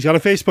 She's got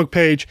a Facebook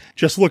page.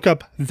 Just look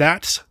up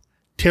That's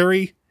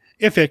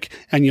Terrific,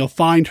 and you'll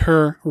find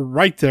her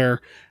right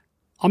there.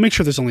 I'll make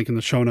sure there's a link in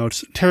the show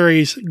notes.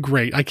 Terry's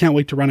great. I can't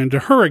wait to run into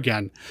her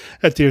again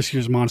at this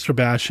year's Monster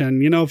Bash.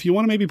 And, if you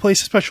want to maybe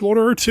place a special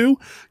order or two,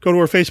 go to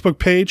her Facebook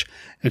page,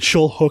 and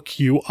she'll hook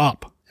you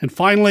up. And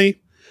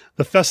finally,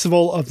 the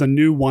Festival of the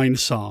New Wine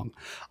Song.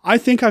 I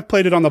think I've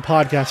played it on the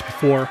podcast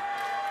before.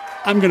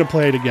 I'm going to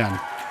play it again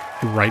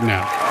right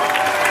now.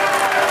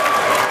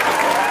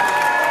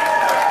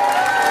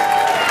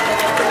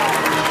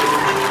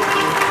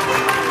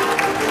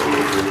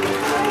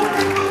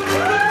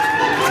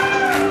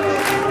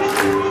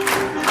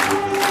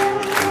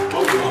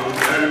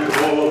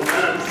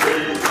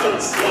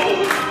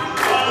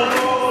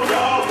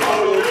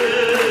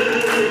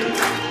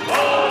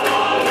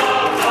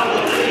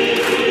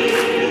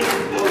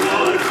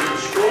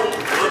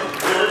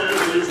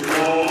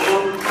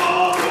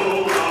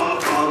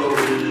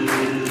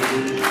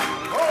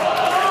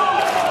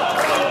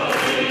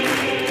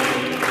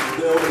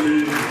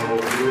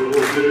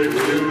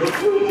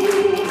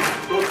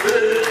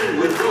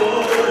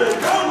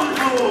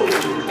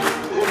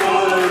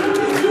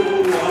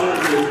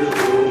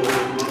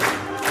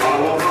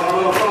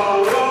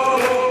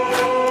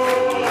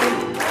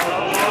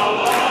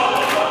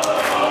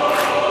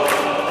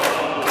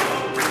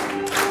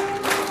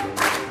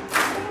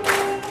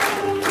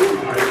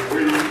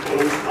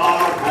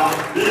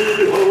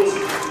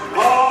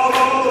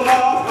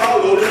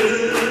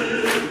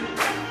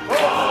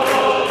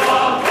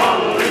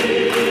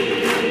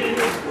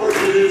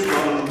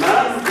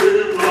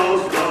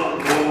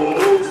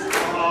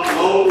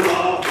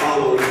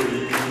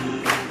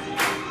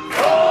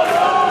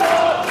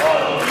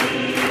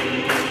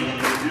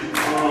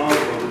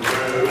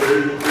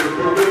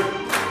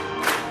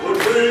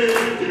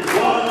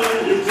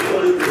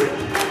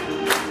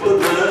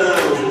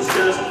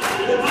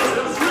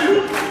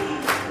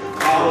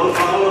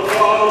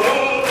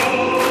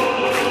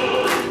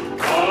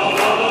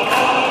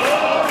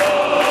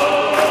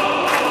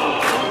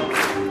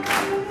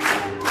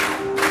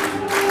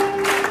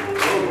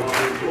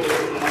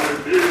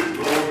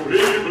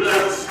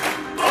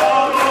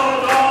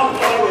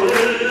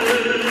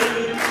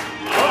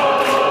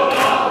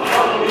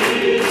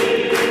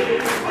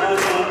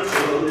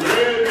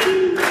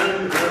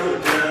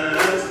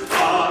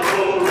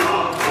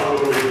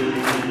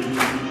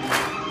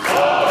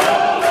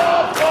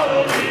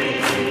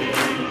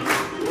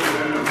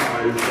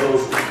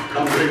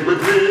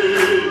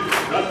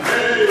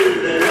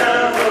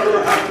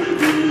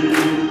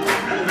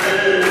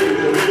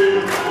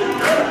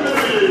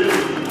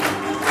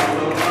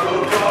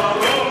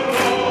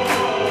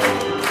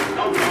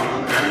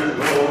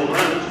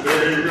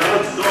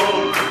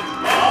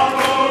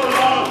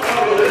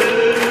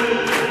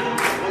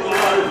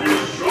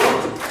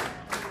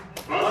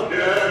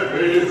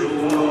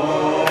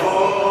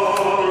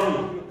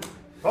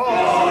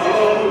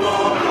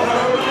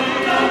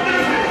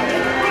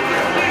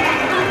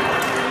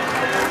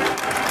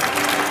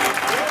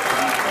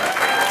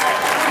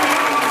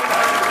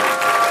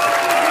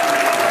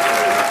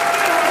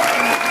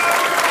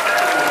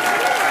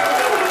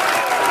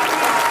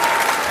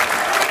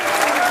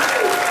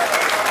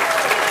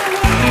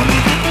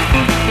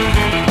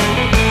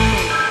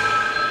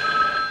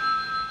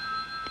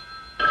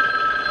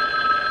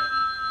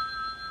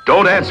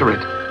 Don't answer it.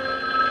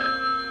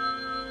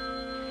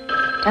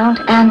 Don't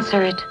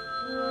answer it.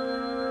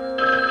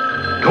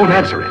 Don't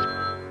answer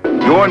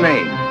it. Your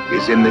name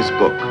is in this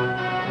book.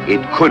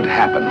 It could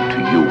happen to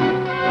you.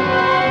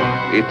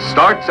 It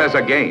starts as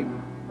a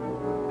game,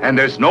 and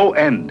there's no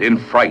end in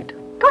fright.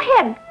 Go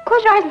ahead.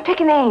 Close your eyes and pick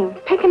a name.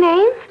 Pick a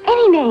name?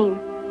 Any name.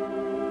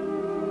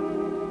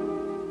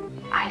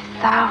 I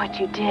saw what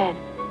you did,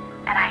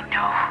 and I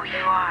know who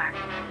you are.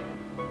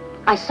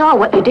 I saw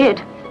what you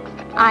did.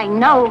 I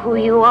know who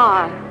you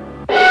are.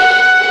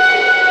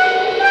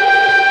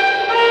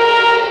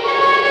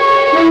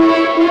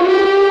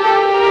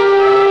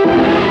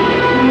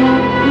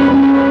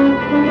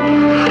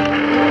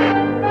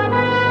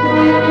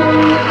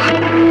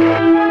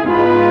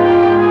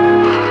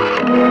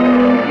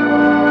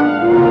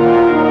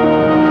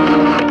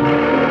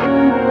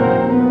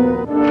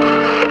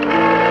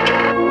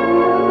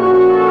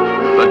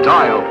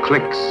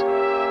 clicks,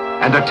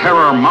 and the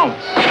terror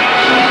mounts.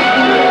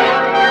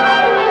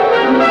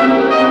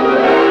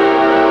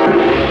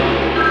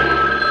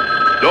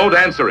 Don't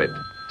answer it.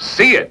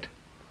 See it.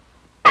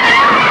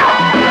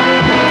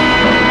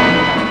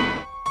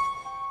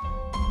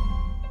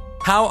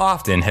 How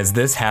often has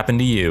this happened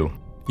to you?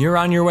 You're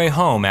on your way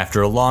home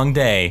after a long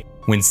day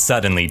when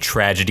suddenly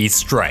tragedy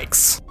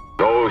strikes.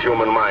 No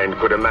human mind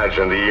could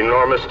imagine the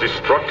enormous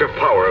destructive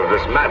power of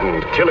this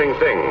maddened, killing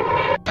thing.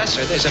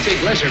 Professor, there's a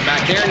big lizard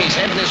back there and he's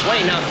heading this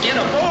way. Now get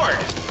aboard!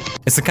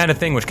 It's the kind of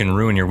thing which can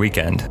ruin your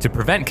weekend. To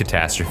prevent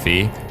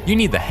catastrophe, you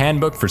need the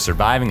Handbook for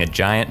Surviving a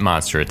Giant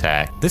Monster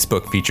Attack. This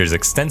book features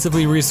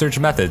extensively researched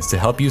methods to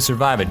help you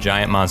survive a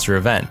giant monster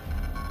event.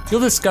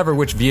 You'll discover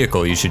which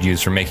vehicle you should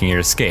use for making your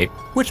escape,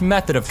 which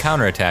method of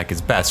counterattack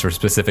is best for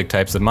specific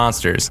types of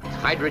monsters.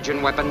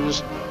 Hydrogen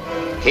weapons,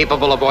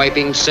 capable of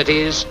wiping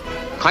cities,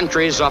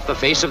 countries off the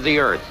face of the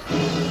earth,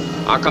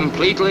 are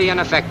completely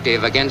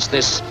ineffective against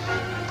this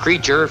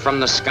creature from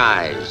the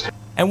skies.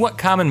 And what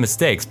common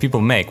mistakes people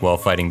make while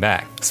fighting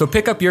back. So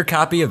pick up your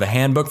copy of the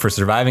Handbook for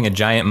Surviving a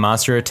Giant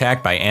Monster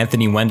Attack by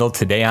Anthony Wendell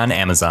today on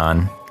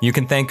Amazon. You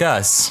can thank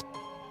us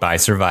by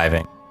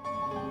surviving.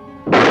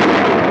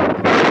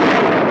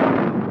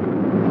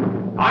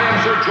 I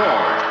am Sir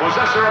George,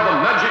 possessor of the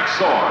magic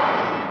sword.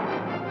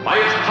 By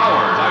its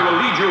powers, I will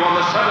lead you on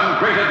the 7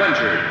 great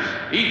adventures,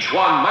 each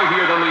one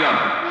mightier than the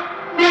other.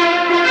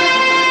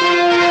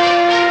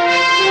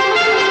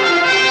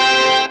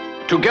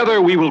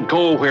 Together we will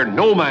go where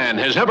no man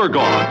has ever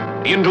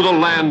gone, into the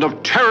land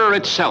of terror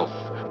itself,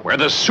 where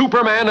the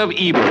Superman of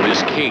evil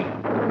is king.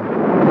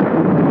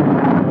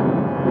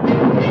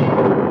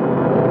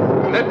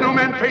 Let no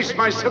man face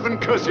my 7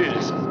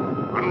 curses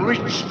and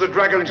reach the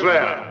dragon's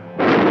lair.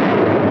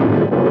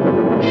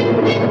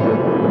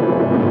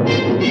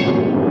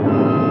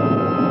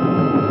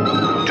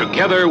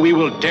 Together we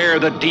will dare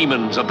the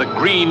demons of the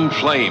green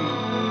flame.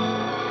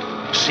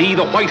 See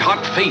the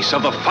white-hot face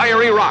of the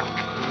fiery rock.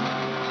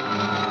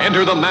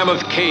 Enter the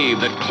mammoth cave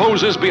that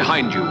closes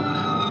behind you,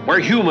 where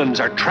humans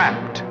are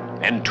trapped,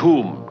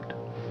 entombed.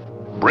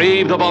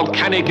 Brave the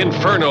volcanic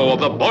inferno of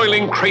the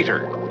boiling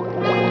crater.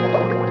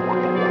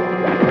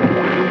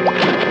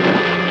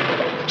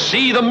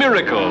 See the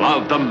miracle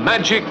of the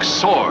magic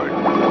sword.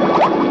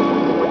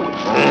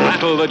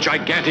 Battle the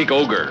gigantic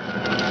ogre.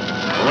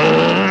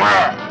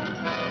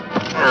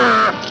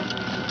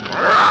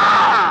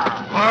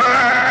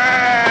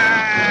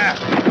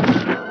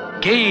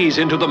 Gaze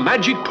into the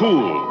magic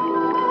pool.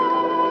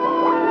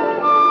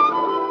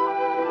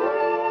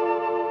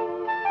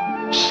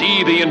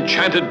 See the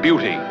enchanted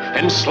beauty,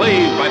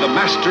 enslaved by the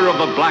master of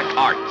the black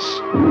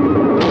arts.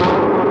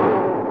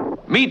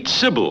 Meet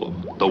Sybil,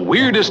 the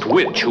weirdest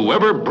witch who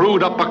ever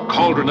brewed up a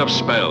cauldron of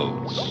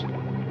spells.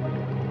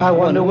 I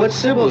wonder what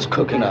Sybil's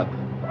cooking up.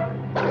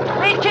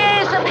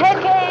 Witches of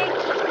Hecate,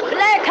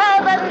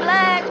 blacker than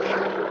black,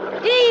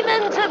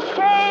 demons of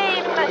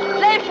shame,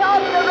 flesh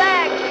on the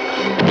rack.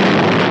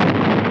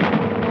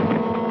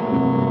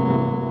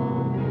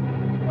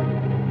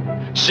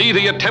 See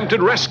the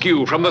attempted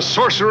rescue from the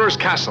sorcerer's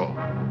castle.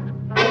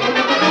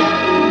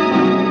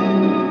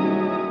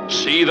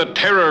 See the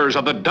terrors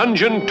of the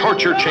dungeon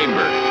torture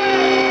chamber.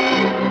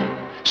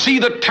 See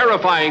the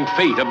terrifying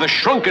fate of the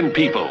shrunken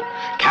people,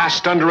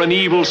 cast under an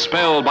evil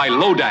spell by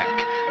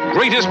Lodak,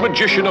 greatest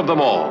magician of them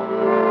all.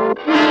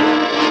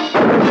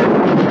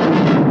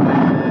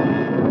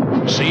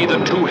 See the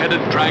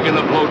 2-headed dragon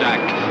of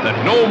Lodak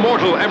that no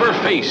mortal ever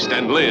faced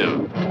and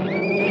lived.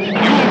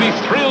 You will be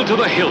thrilled to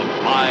the hilt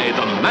by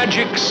the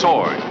magic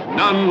sword,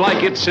 none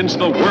like it since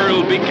the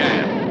world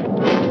began.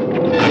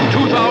 A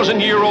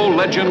 2,000-year-old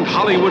legend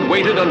Hollywood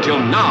waited until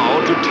now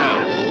to tell.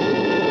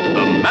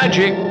 The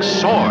magic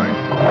sword.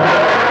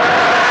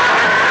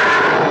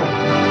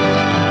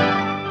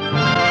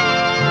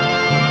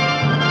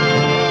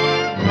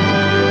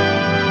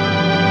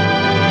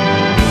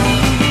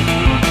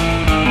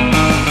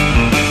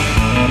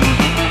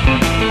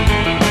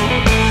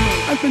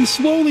 I've been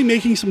slowly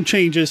making some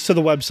changes to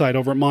the website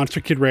over at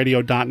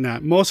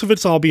monsterkidradio.net. Most of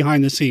it's all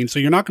behind the scenes, so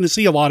you're not going to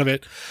see a lot of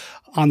it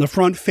on the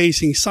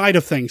front-facing side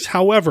of things.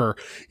 However,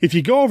 if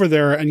you go over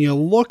there and you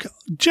look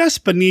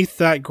just beneath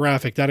that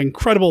graphic, that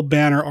incredible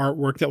banner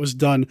artwork that was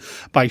done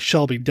by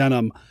Shelby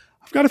Denham,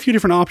 I've got a few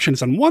different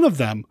options, and one of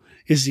them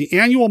is the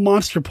annual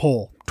Monster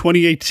Poll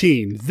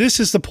 2018. This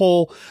is the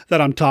poll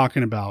that I'm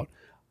talking about.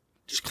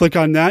 Just click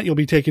on that. You'll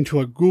be taken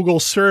to a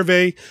Google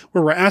survey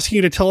where we're asking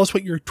you to tell us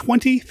what your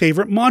 20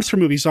 favorite monster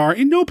movies are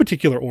in no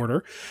particular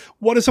order.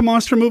 What is a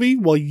monster movie?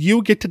 Well,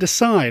 you get to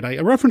decide. I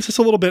referenced this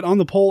a little bit on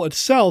the poll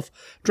itself.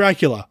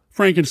 Dracula,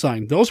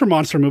 Frankenstein, those are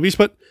monster movies,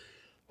 but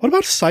what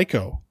about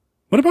Psycho?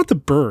 What about The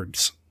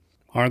Birds?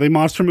 Are they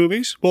monster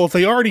movies? Well, if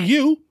they are to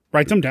you,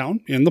 write them down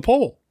in the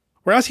poll.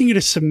 We're asking you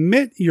to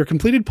submit your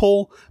completed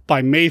poll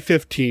by May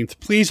 15th.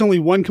 Please, only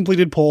one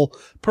completed poll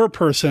per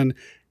person.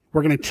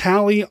 We're going to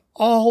tally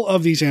all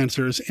of these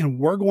answers, and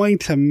we're going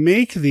to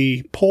make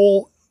the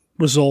poll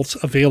results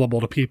available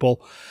to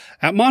people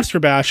at Monster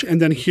Bash, and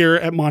then here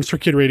at Monster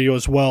Kid Radio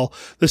as well,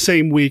 the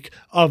same week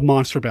of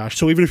Monster Bash.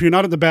 So even if you're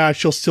not at the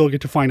bash, you'll still get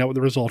to find out what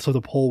the results of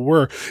the poll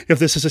were. If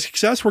this is a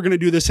success, we're going to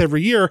do this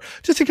every year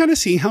just to kind of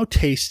see how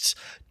tastes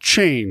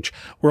change.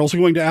 We're also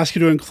going to ask you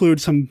to include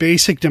some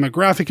basic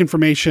demographic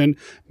information,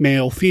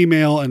 male,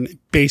 female, and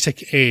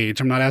basic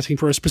age. I'm not asking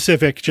for a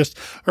specific, just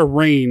a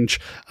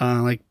range,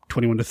 like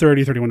 21 to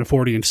 30, 31 to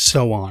 40, and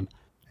so on.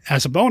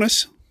 As a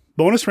bonus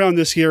round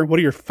this year, what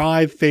are your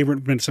 5 favorite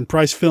Vincent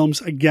Price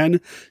films?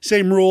 Again,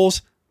 same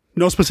rules,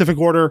 no specific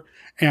order.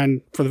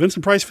 And for the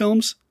Vincent Price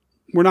films,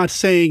 we're not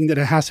saying that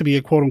it has to be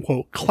a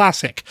quote-unquote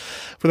classic.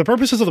 For the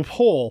purposes of the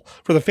poll,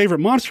 for the favorite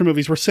monster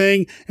movies, we're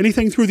saying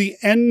anything through the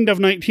end of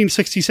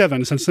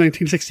 1967, since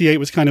 1968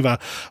 was kind of a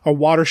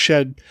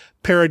watershed,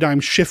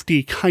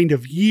 paradigm-shifty kind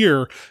of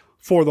year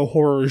for the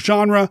horror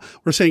genre.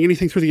 We're saying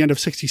anything through the end of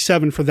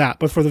 67 for that.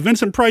 But for the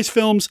Vincent Price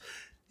films,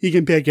 you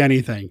can pick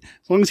anything.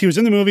 As long as he was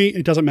in the movie,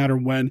 it doesn't matter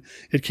when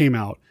it came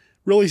out.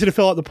 Real easy to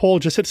fill out the poll.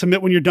 Just hit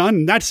submit when you're done,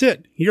 and that's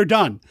it. You're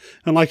done.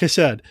 And like I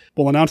said,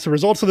 we'll announce the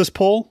results of this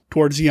poll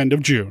towards the end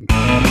of June.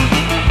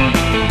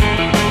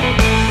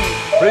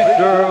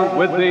 Creature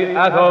with the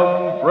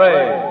Atom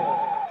Brain.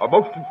 A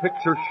motion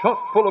picture shot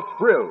full of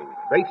thrills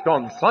based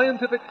on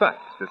scientific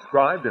facts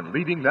described in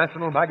leading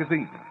national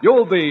magazines.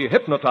 You'll be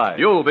hypnotized.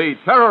 You'll be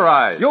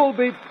terrorized. You'll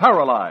be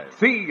paralyzed.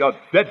 See a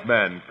dead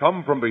man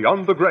come from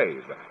beyond the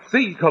grave.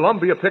 See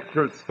Columbia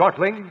Pictures'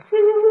 startling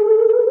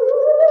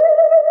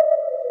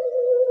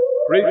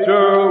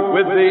Creature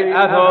with the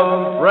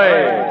Atom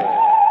Brain.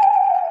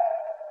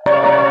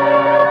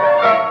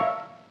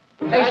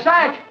 Hey,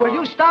 Satch, will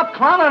you stop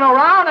clowning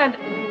around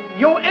and...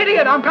 You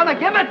idiot, I'm gonna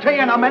give it to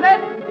you in a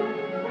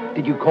minute.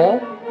 Did you call?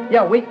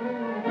 Yeah, we...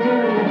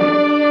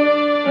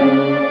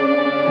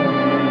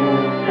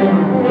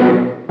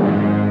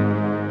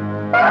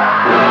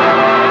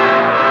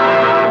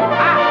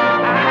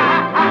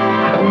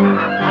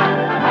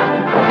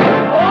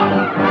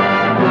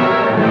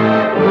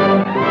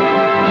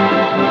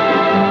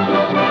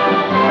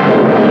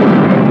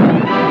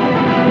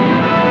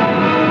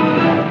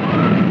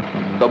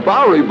 The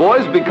Bowery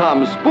Boys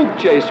become spook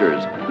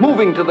chasers,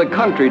 moving to the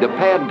country to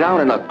pad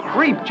down in a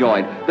creep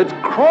joint that's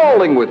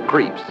crawling with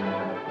creeps.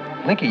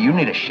 Blinky, you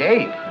need a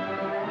shave.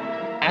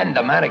 And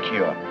a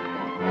manicure.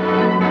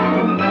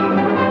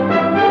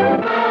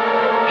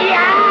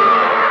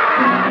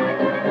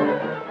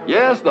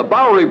 Yes, the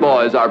Bowery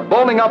Boys are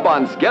bowling up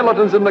on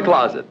skeletons in the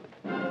closet.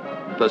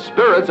 The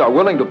spirits are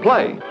willing to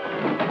play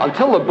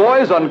until the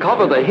boys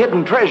uncover the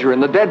hidden treasure in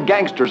the dead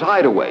gangster's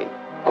hideaway.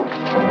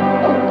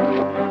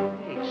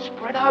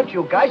 Spread out,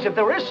 you guys. If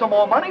there is some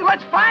more money,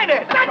 let's find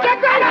it. I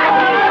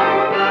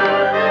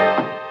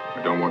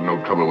don't want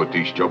no trouble with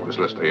these jokers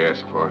unless they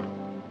ask for it.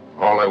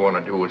 All I want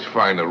to do is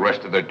find the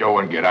rest of the dough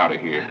and get out of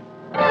here.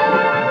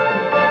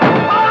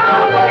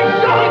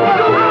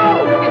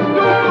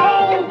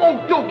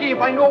 Oh, Dookie, if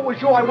I knew it was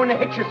you, I wouldn't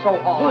have hit you so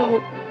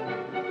hard.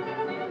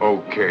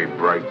 Okay,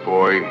 bright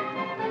boy.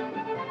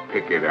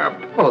 Pick it up.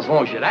 Well, as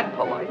long as you're that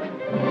polite.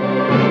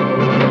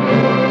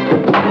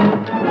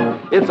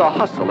 It's a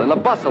hustle and a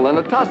bustle and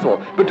a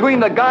tussle between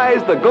the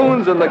guys, the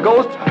goons, and the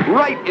ghosts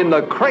right in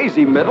the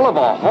crazy middle of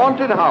a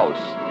haunted house.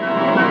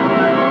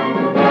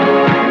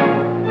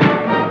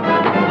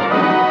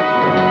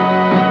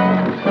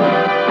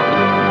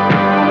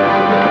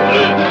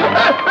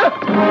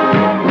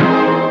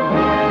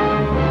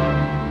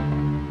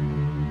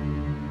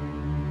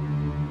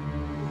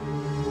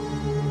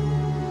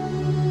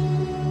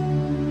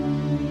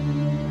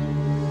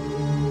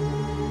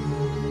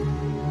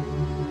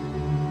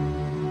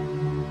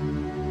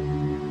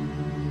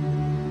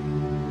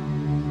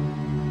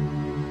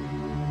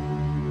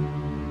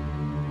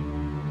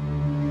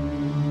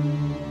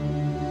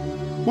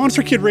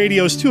 Monster Kid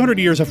Radio's 200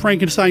 Years of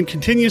Frankenstein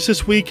continues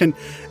this week, and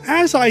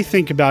as I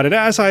think about it,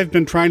 as I've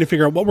been trying to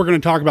figure out what we're going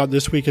to talk about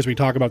this week as we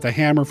talk about the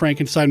Hammer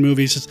Frankenstein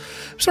movies,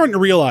 I'm starting to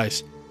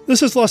realize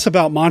this is less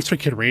about Monster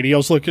Kid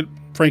Radio's look at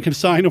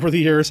Frankenstein over the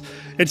years.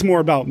 It's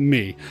more about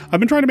me. I've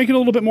been trying to make it a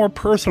little bit more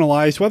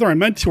personalized, whether I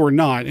meant to or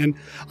not, and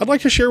I'd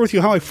like to share with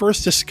you how I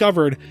first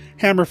discovered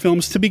Hammer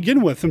films to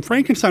begin with, and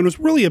Frankenstein was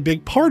really a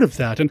big part of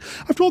that. And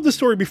I've told this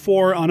story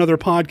before on other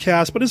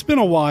podcasts, but it's been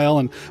a while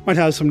and might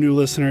have some new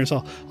listeners.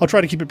 I'll try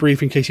to keep it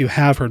brief in case you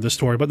have heard the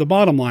story, but the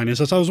bottom line is,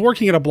 as I was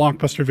working at a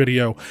Blockbuster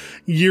Video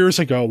years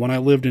ago when I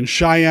lived in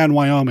Cheyenne,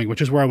 Wyoming,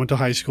 which is where I went to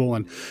high school,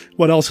 and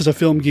what else is a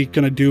film geek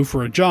going to do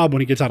for a job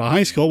when he gets out of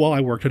high school? Well,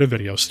 I worked at a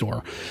video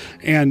store.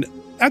 And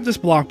at this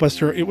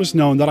Blockbuster, it was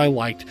known that I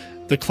liked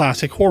the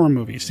classic horror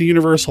movies, the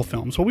Universal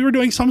films. Well, we were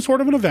doing some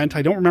sort of an event.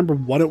 I don't remember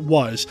what it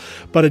was,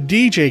 but a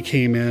DJ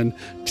came in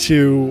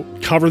to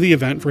cover the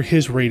event for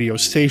his radio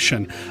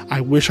station. I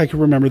wish I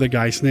could remember the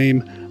guy's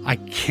name. I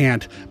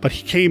can't, but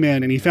he came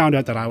in and he found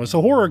out that I was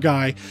a horror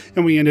guy,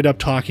 and we ended up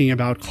talking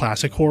about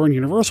classic horror and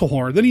Universal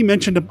horror. Then he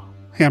mentioned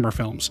Hammer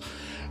films.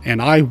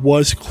 And I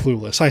was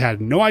clueless. I had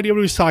no idea what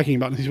he was talking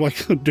about. And he's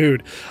like,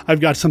 dude,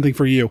 I've got something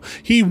for you.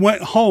 He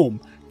went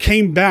home,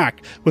 came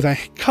back with a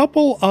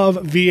couple of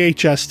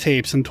VHS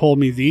tapes and told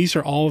me these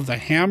are all of the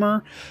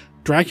Hammer,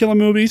 Dracula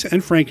movies,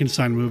 and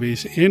Frankenstein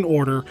movies in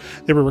order.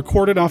 They were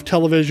recorded off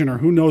television or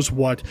who knows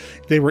what.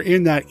 They were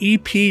in that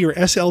EP or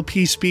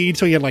SLP speed,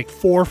 so he had like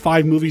 4 or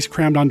 5 movies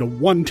crammed onto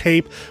one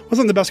tape.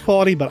 Wasn't the best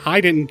quality, but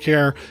I didn't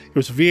care. It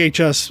was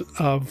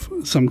VHS of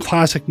some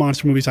classic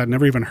monster movies I'd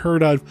never even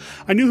heard of.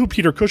 I knew who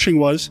Peter Cushing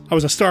was. I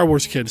was a Star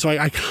Wars kid, so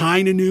I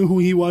kind of knew who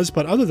he was,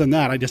 but other than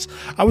that,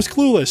 I was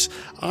clueless.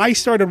 I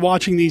started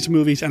watching these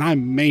movies and I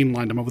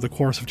mainlined them over the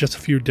course of just a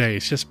few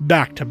days, just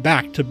back to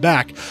back to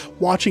back,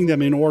 watching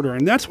them in order.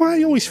 And that's why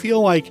I always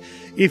feel like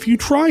if you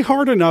try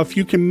hard enough,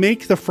 you can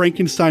make the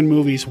Frankenstein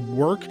movies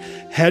work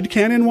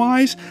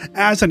headcanon-wise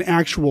as an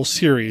actual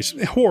series.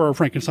 Horror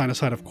Frankenstein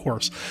aside, of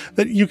course.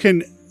 That you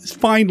can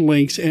find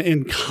links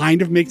and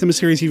kind of make them a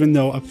series, even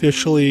though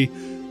officially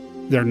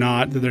they're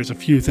not. There's a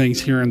few things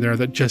here and there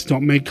that just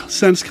don't make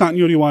sense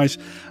continuity-wise.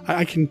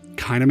 I can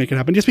kind of make it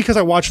happen just because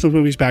I watched those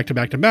movies back to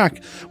back to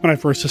back when I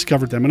first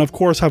discovered them. And of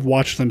course, I've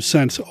watched them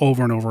since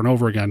over and over and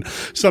over again.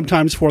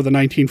 Sometimes for the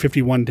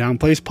 1951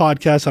 Downplays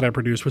podcast that I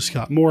produced with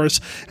Scott Morris,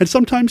 and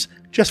sometimes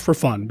just for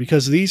fun,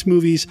 because these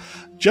movies,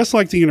 just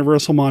like the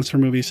Universal monster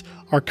movies,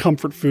 are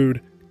comfort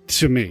food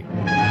to me.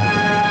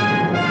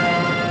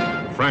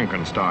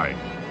 Frankenstein.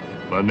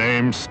 The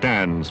name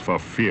stands for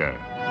fear.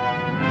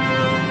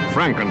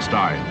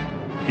 Frankenstein.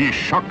 He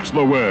shocks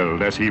the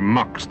world as he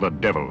mocks the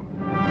devil.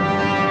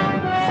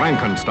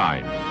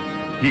 Frankenstein.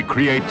 He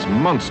creates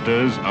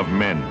monsters of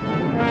men.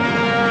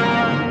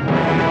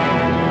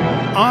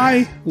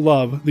 I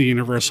love the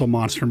Universal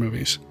monster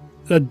movies.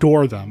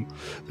 Adore them.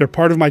 They're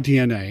part of my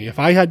DNA. If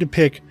I had to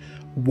pick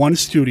one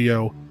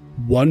studio,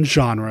 one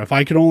genre, if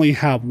I could only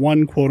have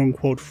one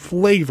quote-unquote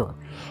flavor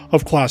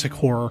of classic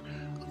horror,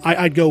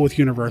 I'd go with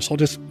Universal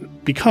just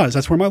because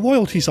that's where my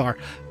loyalties are.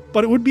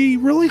 But it would be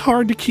really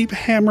hard to keep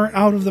Hammer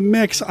out of the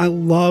mix. I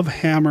love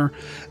Hammer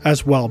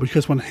as well,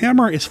 because when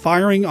Hammer is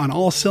firing on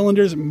all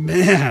cylinders,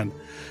 man,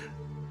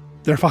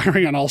 they're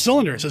firing on all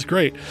cylinders. It's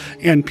great.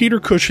 And Peter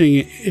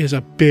Cushing is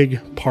a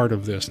big part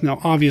of this. Now,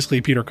 obviously,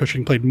 Peter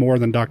Cushing played more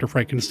than Dr.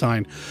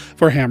 Frankenstein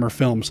for Hammer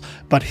films,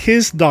 but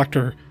his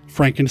Dr.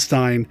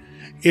 Frankenstein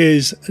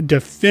is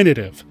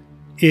definitive,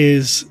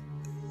 is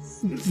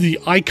the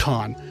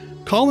icon.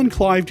 Colin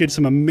Clive did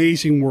some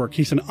amazing work.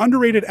 He's an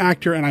underrated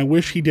actor, and I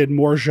wish he did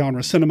more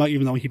genre cinema,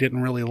 even though he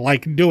didn't really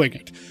like doing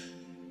it.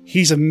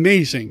 He's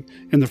amazing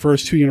in the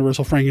first 2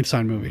 Universal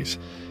Frankenstein movies.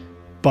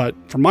 But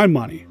for my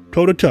money,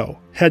 toe-to-toe,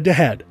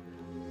 head-to-head,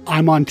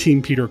 I'm on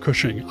Team Peter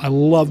Cushing. I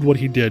loved what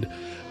he did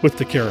with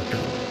the character.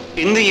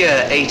 In the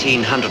year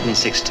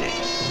 1860,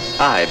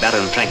 I,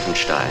 Baron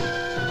Frankenstein,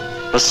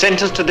 was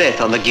sentenced to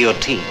death on the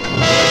guillotine.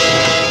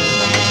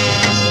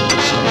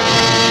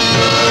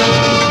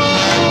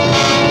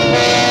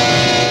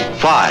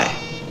 Why?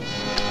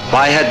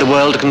 Why had the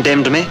world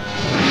condemned me?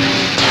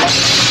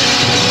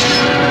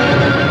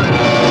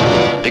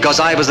 Because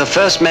I was the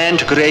first man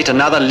to create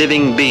another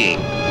living being.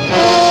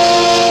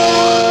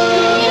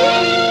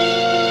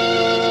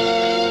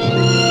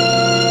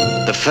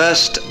 The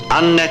first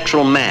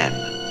unnatural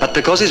man. But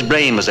because his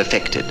brain was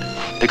affected,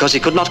 because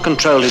he could not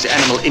control his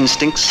animal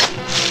instincts,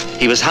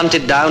 he was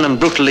hunted down and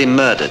brutally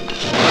murdered.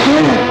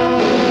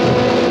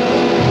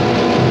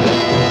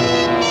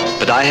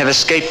 But I have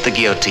escaped the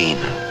guillotine,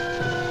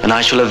 and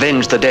I shall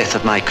avenge the death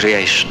of my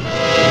creation.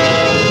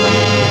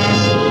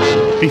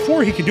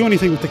 Before he could do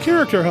anything with the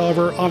character,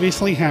 however,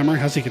 obviously Hammer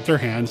has to get their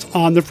hands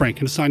on the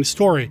Frankenstein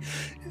story.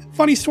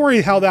 Funny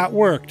story how that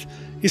worked.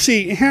 You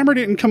see, Hammer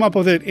didn't come up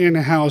with it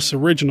in-house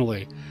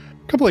originally.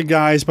 A couple of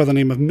guys by the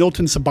name of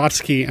Milton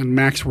Subotsky and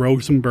Max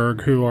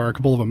Rosenberg, who are a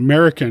couple of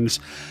Americans,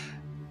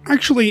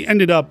 actually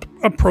ended up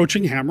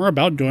approaching Hammer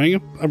about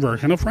doing a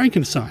version of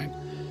Frankenstein.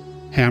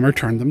 Hammer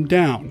turned them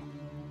down.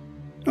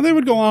 Now, they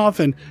would go off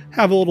and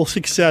have a little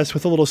success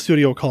with a little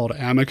studio called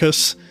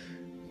Amicus,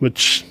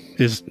 which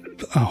is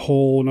a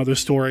whole nother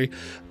story.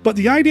 But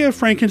the idea of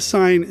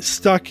Frankenstein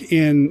stuck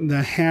in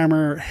the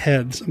Hammer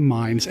heads'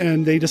 minds,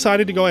 and they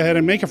decided to go ahead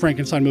and make a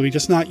Frankenstein movie,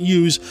 just not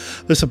use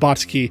the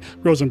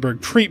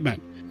Subotsky-Rosenberg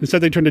treatment.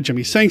 Instead, they turned to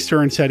Jimmy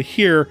Sangster and said,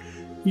 here,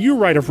 you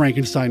write a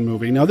Frankenstein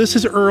movie. Now, this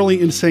is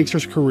early in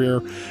Sangster's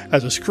career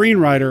as a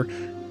screenwriter,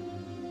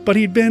 but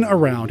he'd been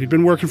around. He'd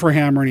been working for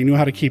Hammer, and he knew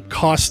how to keep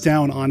costs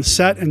down on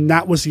set, and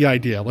that was the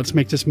idea. Let's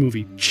make this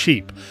movie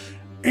cheap.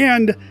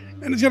 And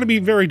it's going to be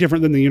very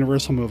different than the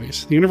Universal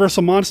movies. The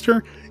Universal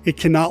monster, it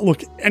cannot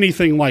look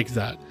anything like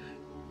that.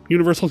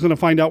 Universal's going to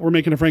find out we're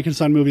making a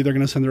Frankenstein movie, they're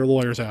going to send their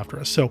lawyers after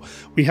us. So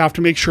we have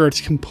to make sure it's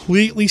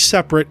completely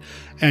separate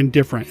and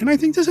different. And I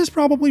think this is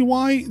probably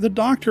why the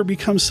Doctor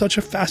becomes such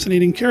a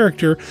fascinating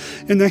character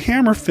in the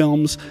Hammer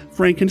films'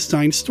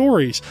 Frankenstein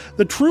stories.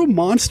 The true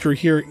monster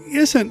here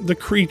isn't the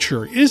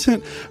creature,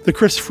 isn't the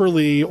Christopher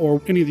Lee or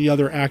any of the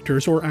other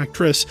actors or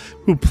actress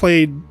who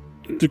played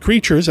the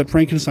creatures that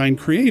Frankenstein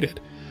created.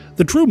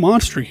 The true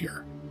monster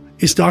here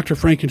is Dr.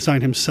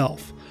 Frankenstein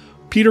himself.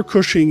 Peter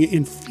Cushing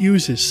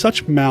infuses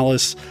such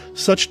malice,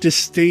 such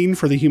disdain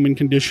for the human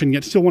condition,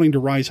 yet still wanting to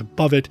rise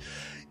above it.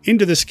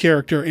 into this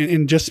character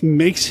and just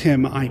makes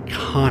him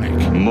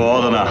iconic.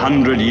 More than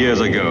 100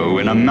 years ago,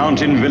 in a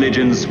mountain village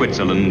in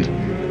Switzerland,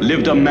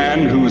 lived a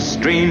man whose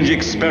strange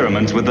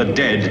experiments with the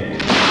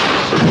dead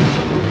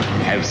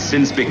have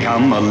since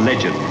become a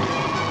legend.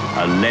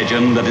 A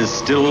legend that is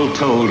still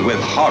told with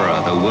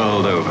horror the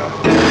world over.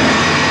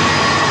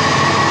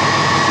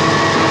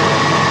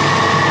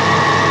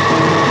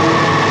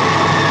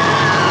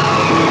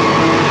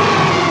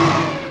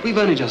 We've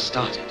only just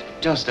started,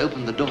 just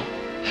opened the door.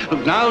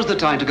 Look, now's the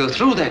time to go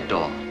through that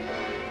door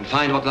and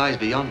find what lies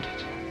beyond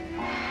it.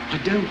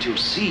 But don't you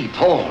see,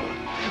 Paul?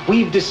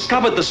 We've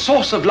discovered the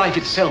source of life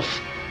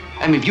itself,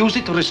 and we've used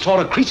it to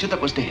restore a creature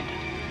that was dead.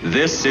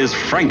 This is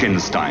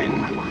Frankenstein,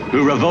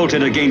 who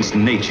revolted against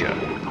nature,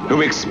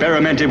 who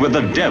experimented with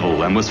the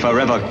devil and was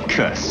forever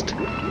cursed.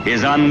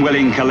 His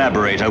unwilling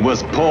collaborator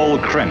was Paul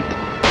Kremp.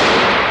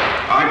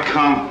 I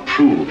can't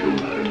prove you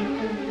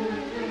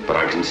murdered, but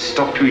I can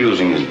stop you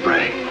using his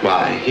brain.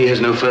 Why, he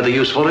has no further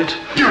use for it?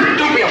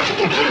 Don't be a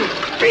fool!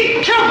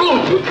 Be careful!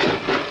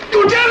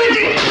 You damn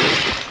it!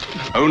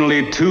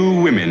 Only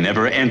 2 women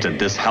ever entered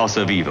this house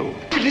of evil.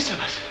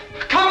 Elizabeth,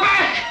 come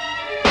back!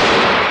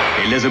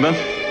 Elizabeth,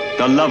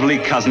 the lovely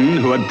cousin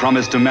who had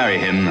promised to marry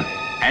him,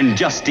 and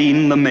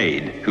Justine the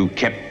maid, who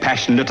kept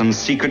passionate and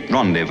secret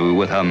rendezvous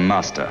with her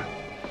master.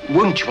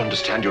 Won't you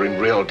understand you're in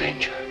real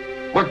danger?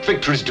 What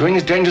Victor is doing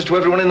is dangerous to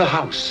everyone in the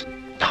house.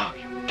 Now,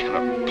 you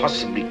cannot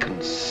possibly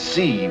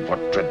conceive what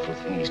dreadful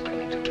thing he's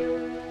planning to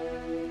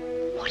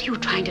do. What are you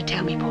trying to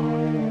tell me, Paul?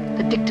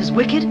 That Victor's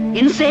wicked?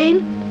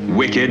 Insane?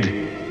 Wicked,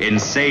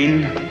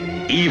 insane,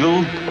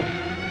 evil.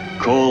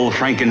 Call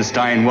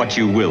Frankenstein what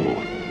you will.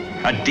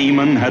 A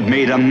demon had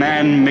made a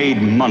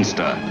man-made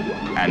monster,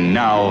 and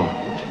now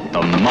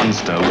the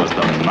monster was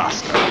the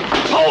master.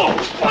 Paul,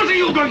 what are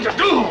you going to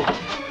do?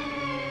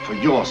 For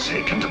your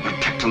sake and to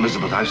protect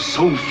Elizabeth, I've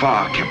so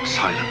far kept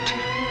silent.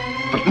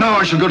 But now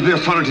I shall go to the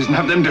authorities and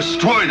have them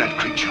destroy that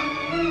creature.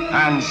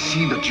 And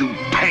see that you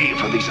pay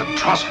for these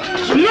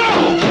atrocities.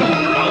 No!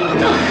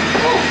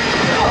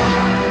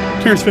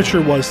 Terence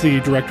Fisher was the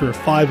director of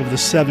 5 of the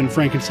 7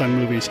 Frankenstein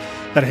movies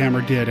that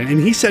Hammer did, and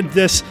he said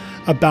this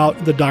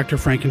about the Dr.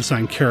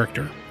 Frankenstein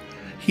character.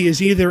 He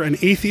is either an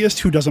atheist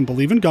who doesn't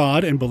believe in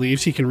God and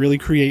believes he can really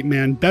create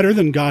man better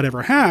than God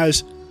ever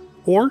has,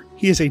 or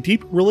he is a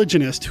deep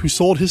religionist who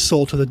sold his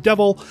soul to the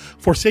devil,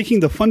 forsaking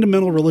the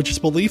fundamental religious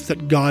belief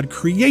that God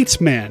creates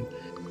man.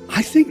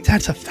 I think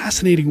that's a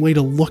fascinating way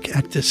to look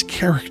at this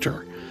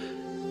character.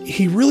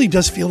 He really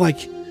does feel like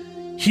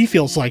he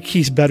feels like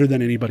he's better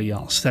than anybody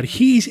else, that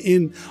he's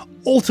in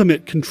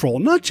ultimate control,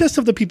 not just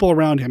of the people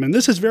around him. And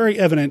this is very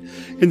evident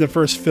in the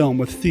first film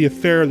with the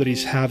affair that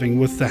he's having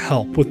with the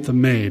help, with the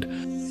maid.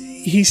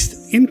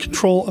 He's in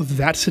control of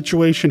that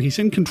situation. He's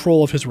in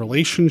control of his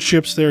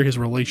relationships there, his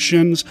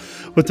relations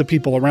with the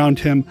people around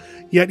him.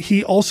 Yet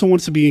he also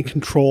wants to be in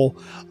control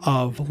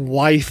of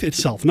life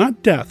itself,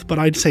 not death, but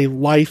I'd say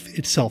life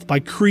itself, by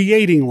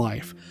creating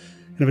life.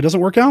 And if it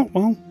doesn't work out,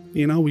 well,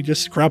 you know, we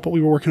just scrap what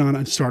we were working on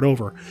and start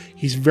over.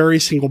 He's very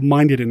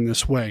single-minded in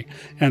this way.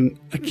 And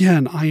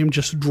again, I am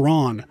just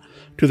drawn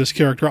to this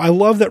character. I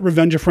love that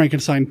Revenge of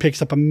Frankenstein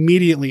picks up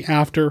immediately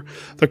after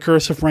The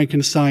Curse of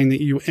Frankenstein,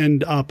 that you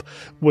end up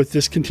with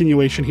this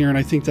continuation here. And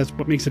I think that's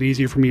what makes it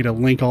easier for me to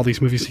link all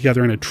these movies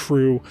together in a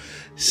true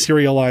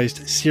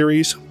serialized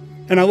series.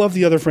 And I love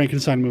the other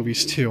Frankenstein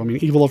movies too. I mean,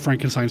 Evil of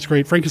Frankenstein is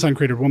great. Frankenstein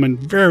Created Woman,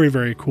 very,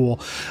 very cool.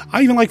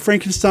 I even like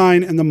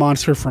Frankenstein and the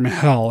Monster from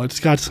Hell. It's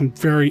got some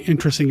very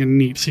interesting and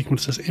neat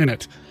sequences in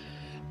it.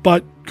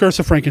 But Curse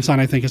of Frankenstein,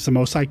 I think, is the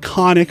most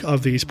iconic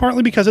of these,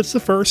 partly because it's the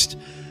first,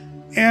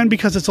 and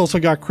because it's also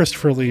got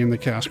Christopher Lee in the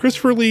cast.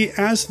 Christopher Lee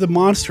as the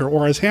monster,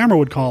 or as Hammer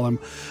would call him,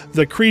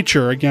 the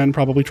creature, again,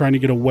 probably trying to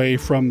get away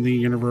from the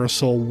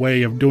Universal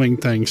way of doing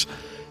things.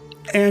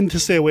 And to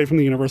stay away from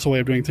the Universal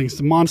way of doing things,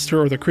 the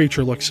monster or the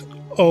creature looks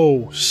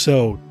oh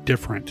so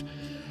different.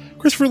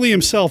 Christopher Lee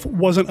himself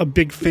wasn't a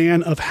big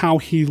fan of how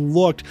he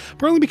looked,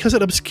 partly because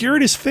it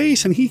obscured his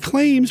face, and he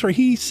claims, or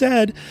he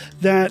said,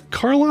 that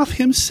Karloff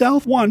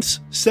himself once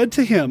said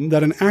to him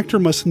that an actor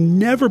must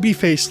never be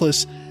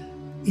faceless,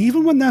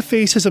 even when that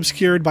face is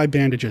obscured by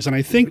bandages. And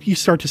I think you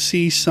start to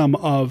see some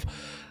of,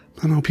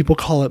 I don't know, people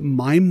call it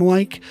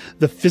mime-like,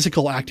 the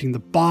physical acting, the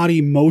body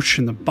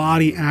motion, the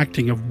body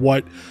acting of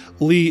what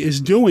Lee is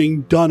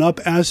doing done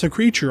up as a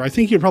creature. I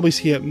think you'd probably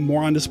see it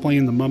more on display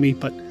in The Mummy,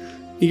 but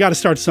you got to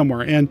start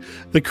somewhere. And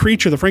the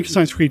creature, the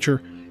Frankenstein's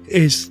creature,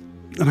 is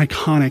an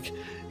iconic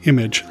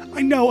image.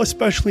 I know,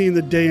 especially in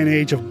the day and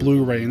age of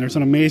Blu-ray, and there's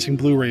an amazing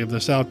Blu-ray of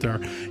this out there,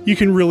 you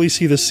can really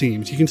see the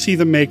seams. You can see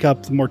the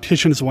makeup, the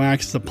mortician's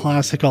wax, the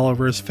plastic all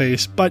over his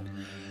face, but,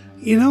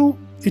 you know,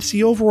 it's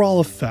the overall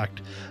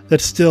effect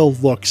that still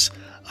looks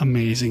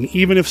amazing,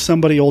 even if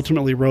somebody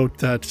ultimately wrote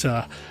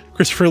that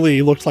Christopher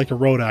Lee looked like a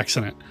road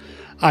accident.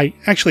 I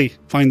actually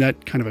find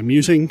that kind of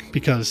amusing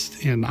because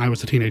in I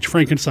Was a Teenage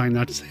Frankenstein,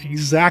 that's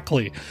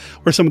exactly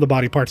where some of the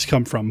body parts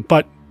come from,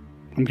 but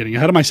I'm getting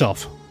ahead of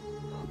myself.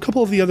 A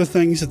couple of the other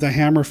things that the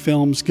Hammer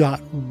films got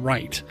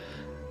right.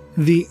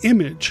 The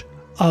image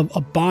of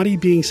a body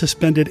being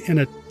suspended in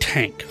a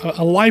tank,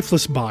 a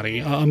lifeless body,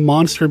 a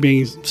monster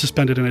being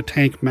suspended in a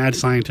tank, mad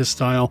scientist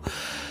style.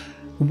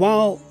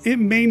 While it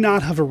may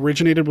not have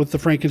originated with the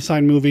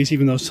Frankenstein movies,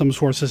 even though some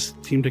sources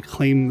seem to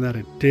claim that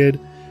it did,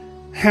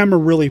 Hammer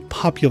really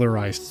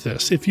popularized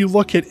this. If you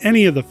look at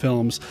any of the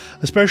films,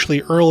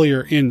 especially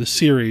earlier in the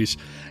series,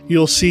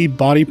 you'll see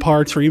body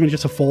parts or even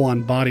just a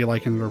full-on body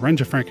like in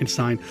Revenge of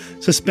Frankenstein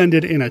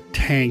suspended in a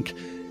tank.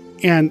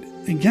 And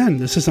again,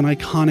 this is an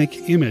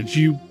iconic image.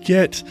 You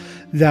get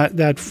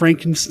that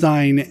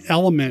Frankenstein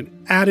element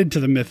added to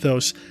the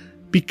mythos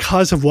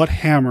because of what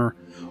Hammer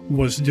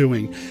was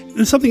doing.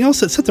 And something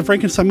else that set the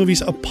Frankenstein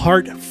movies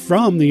apart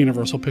from the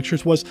Universal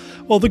Pictures was,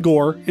 well, the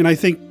gore. And I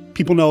think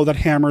people know that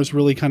Hammer is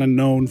really kind of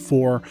known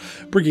for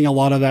bringing a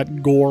lot of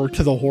that gore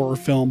to the horror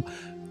film,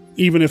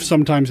 even if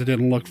sometimes it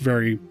didn't look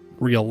very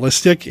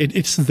realistic.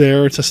 It's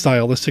there, it's a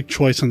stylistic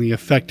choice, and the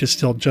effect is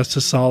still just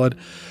as solid.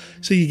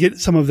 So you get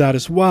some of that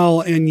as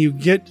well, and you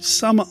get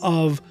some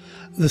of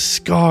the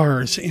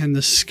scars and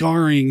the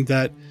scarring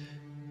that,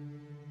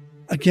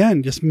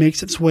 again, just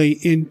makes its way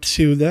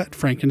into that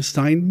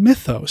Frankenstein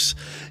mythos.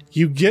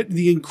 You get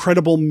the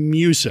incredible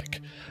music.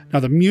 Now,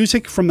 the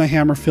music from the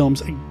Hammer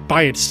films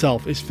by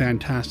itself is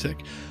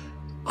fantastic.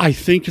 I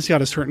think it's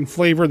got a certain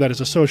flavor that is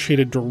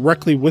associated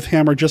directly with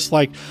Hammer, just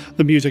like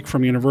the music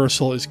from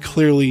Universal is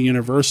clearly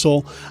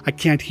Universal. I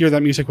can't hear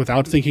that music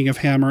without thinking of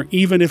Hammer,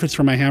 even if it's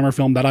from a Hammer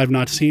film that I've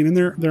not seen, and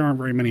there aren't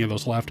very many of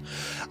those left.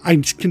 I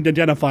can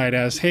identify it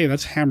as, hey,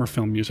 that's Hammer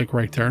film music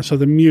right there. So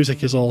the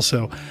music is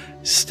also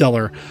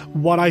stellar.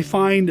 What I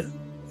find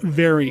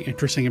very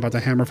interesting about the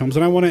Hammer films,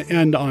 and I want to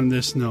end on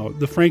this note,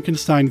 the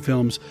Frankenstein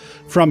films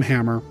from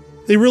Hammer,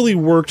 they really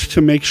worked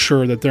to make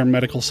sure that their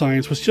medical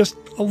science was just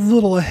a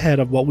little ahead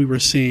of what we were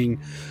seeing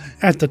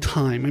at the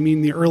time. I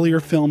mean, the earlier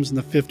films in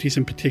the 50s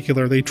in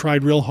particular, they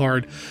tried real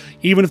hard,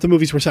 even if the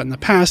movies were set in the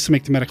past, to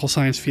make the medical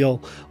science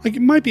feel like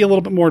it might be a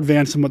little bit more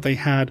advanced than what they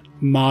had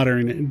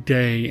modern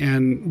day.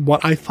 And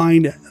what I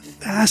find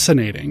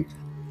fascinating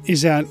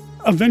is that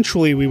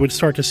eventually we would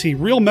start to see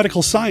real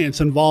medical science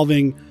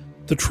involving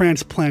the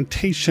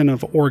transplantation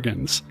of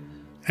organs.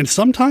 And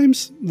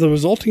sometimes the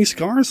resulting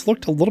scars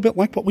looked a little bit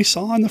like what we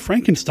saw in the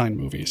Frankenstein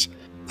movies.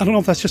 I don't know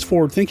if that's just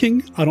forward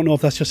thinking. I don't know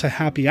if that's just a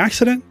happy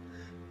accident,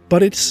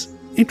 but it's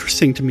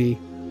interesting to me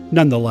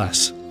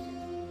nonetheless.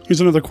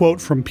 Here's another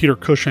quote from Peter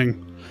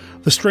Cushing.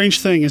 The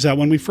strange thing is that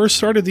when we first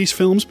started these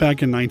films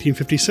back in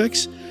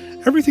 1956,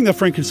 everything that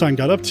Frankenstein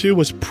got up to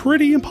was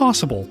pretty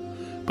impossible.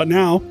 But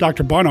now,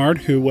 Dr. Barnard,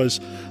 who was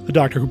the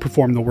doctor who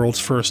performed the world's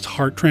first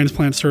heart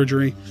transplant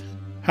surgery,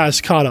 has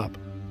caught up.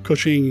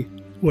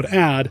 Cushing would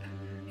add,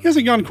 he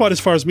hasn't gone quite as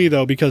far as me,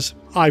 though, because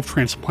I've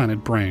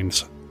transplanted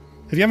brains.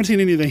 If you haven't seen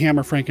any of the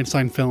Hammer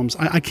Frankenstein films,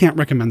 I can't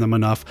recommend them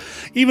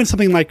enough. Even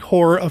something like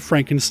Horror of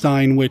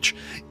Frankenstein, which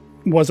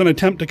was an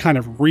attempt to kind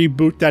of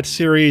reboot that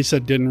series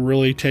that didn't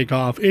really take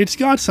off. It's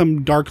got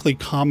some darkly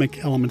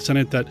comic elements in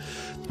it that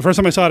the first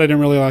time I saw it, I didn't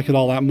really like it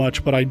all that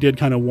much, but I did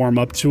kind of warm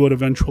up to it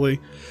eventually.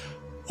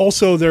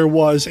 Also, there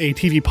was a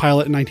TV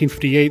pilot in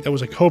 1958 that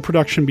was a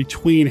co-production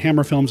between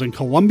Hammer Films and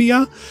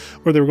Columbia,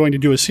 where they were going to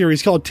do a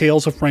series called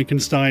Tales of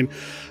Frankenstein.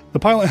 The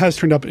pilot has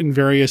turned up in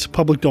various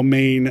public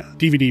domain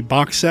DVD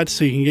box sets,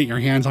 so you can get your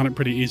hands on it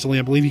pretty easily.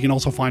 I believe you can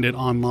also find it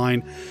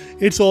online.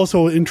 It's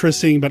also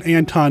interesting, but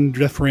Anton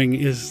Jeffring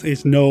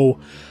is no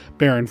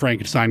Baron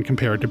Frankenstein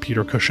compared to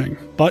Peter Cushing.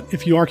 But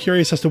if you are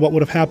curious as to what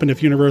would have happened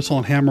if Universal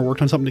and Hammer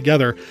worked on something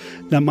together,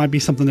 that might be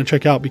something to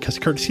check out, because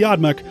Kurt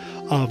Siodmak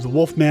of The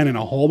Wolfman and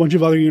a whole bunch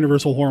of other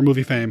Universal horror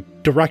movie fame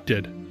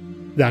directed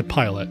that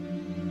pilot.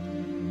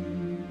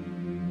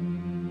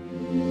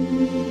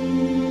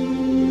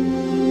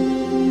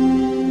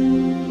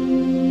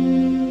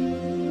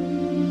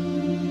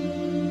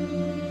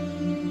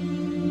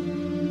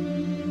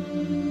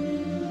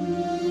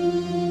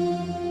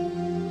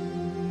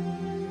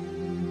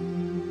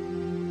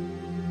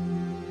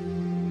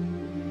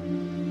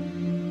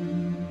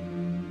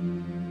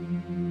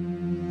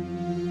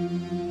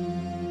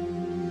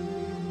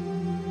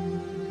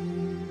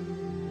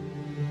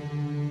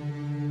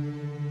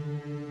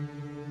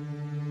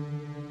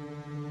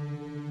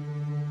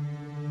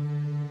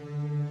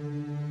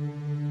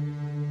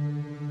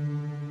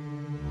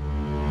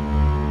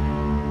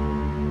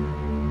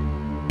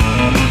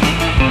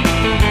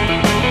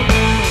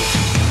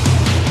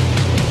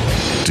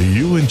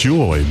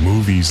 Enjoy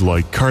movies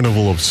like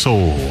Carnival of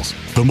Souls,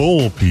 The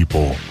Mole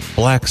People,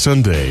 Black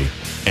Sunday,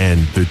 and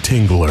The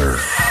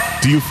Tingler?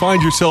 Do you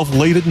find yourself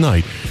late at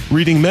night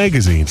reading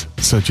magazines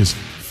such as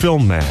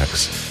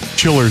Filmax,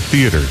 Chiller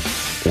Theater,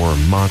 or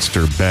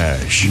Monster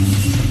Bash?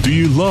 Do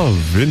you love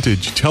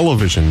vintage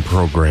television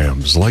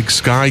programs like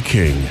Sky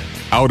King,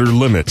 Outer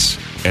Limits,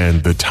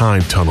 and The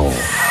Time Tunnel?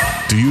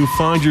 Do you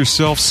find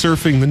yourself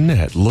surfing the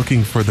net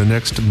looking for the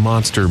next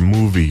monster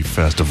movie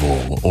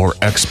festival or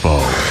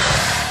expo?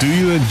 Do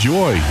you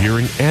enjoy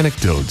hearing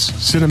anecdotes,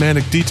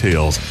 cinematic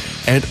details,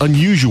 and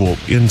unusual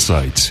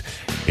insights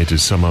into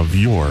some of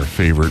your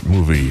favorite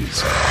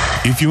movies?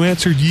 If you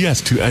answered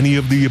yes to any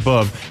of the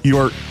above, you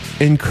are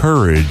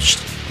encouraged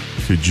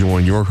to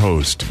join your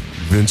host,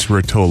 Vince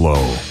Rotolo,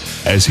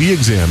 as he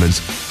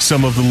examines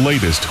some of the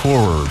latest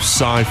horror,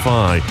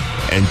 sci-fi,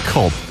 and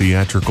cult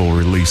theatrical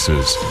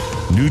releases,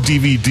 new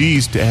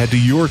DVDs to add to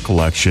your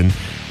collection,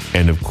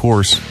 and of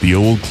course, the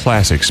old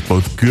classics,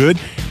 both good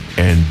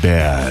and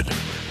bad.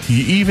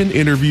 He even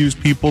interviews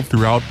people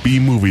throughout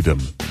B-Moviedom.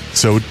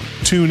 So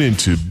tune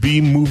into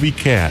B-Movie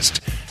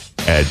Cast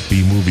at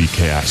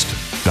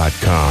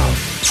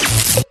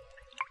bmoviecast.com.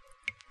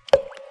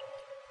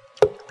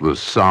 The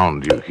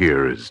sound you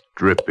hear is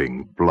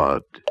dripping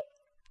blood.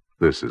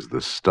 This is the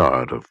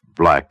start of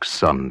Black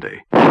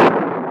Sunday.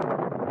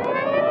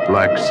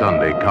 Black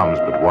Sunday comes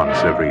but once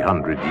every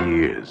 100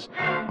 years.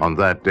 On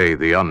that day,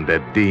 the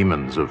undead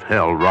demons of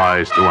hell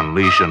rise to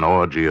unleash an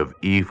orgy of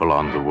evil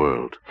on the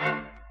world.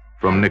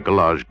 From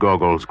Nikolaj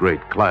Gogol's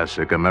great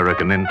classic,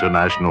 American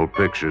International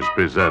Pictures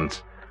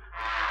presents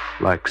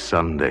Black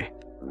Sunday,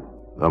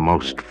 the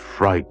most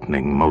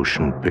frightening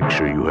motion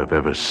picture you have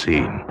ever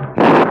seen.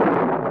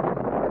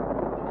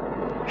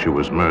 She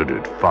was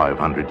murdered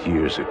 500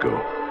 years ago.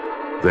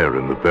 There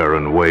in the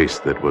barren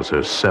waste that was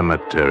her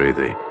cemetery,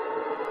 they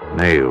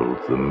nailed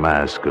the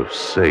mask of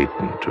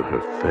Satan to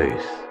her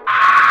face.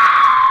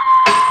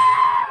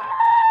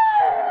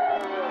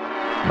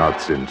 Not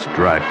since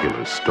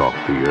Dracula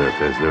stalked the earth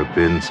has there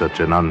been such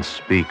an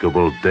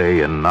unspeakable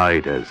day and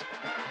night as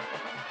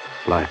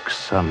Black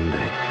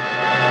Sunday.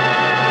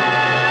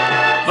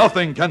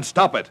 Nothing can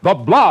stop it. The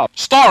Blob.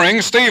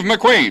 Starring Steve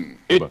McQueen.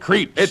 It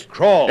creeps. It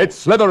crawls. It's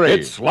slithery.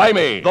 It's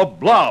slimy. The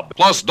Blob.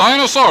 Plus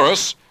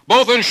Dinosaurus,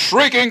 both in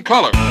shrieking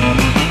color.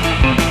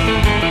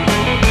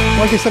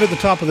 Like I said at the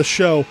top of the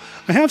show,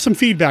 I have some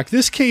feedback.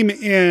 This came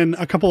in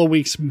a couple of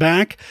weeks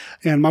back,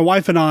 and my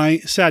wife and I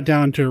sat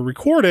down to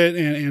record it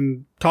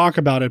and talk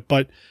about it,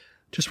 but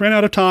just ran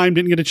out of time,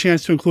 didn't get a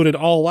chance to include it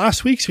all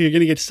last week, so you're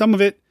going to get some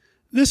of it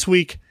this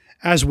week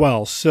as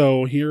well.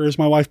 So here is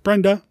my wife,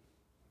 Brenda,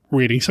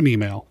 reading some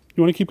email.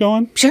 You want to keep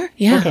going? Sure,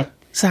 yeah. Okay.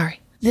 Sorry.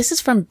 This is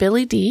from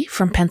Billy D.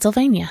 from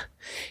Pennsylvania.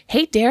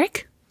 Hey,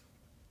 Derek.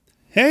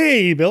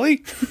 Hey,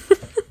 Billy.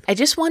 I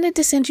just wanted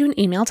to send you an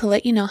email to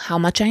let you know how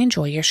much I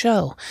enjoy your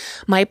show.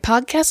 My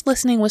podcast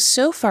listening was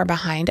so far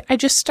behind, I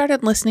just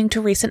started listening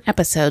to recent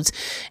episodes,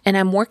 and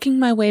I'm working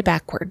my way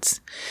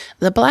backwards.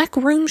 The Black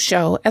Room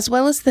show, as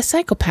well as the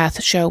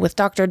Psychopath show with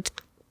Dr.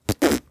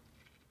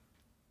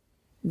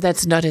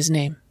 That's not his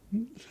name.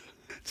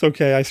 It's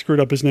okay, I screwed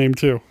up his name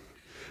too.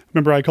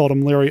 Remember I called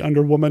him Larry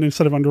Underwoman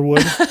instead of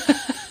Underwood?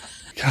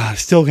 God, I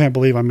still can't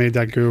believe I made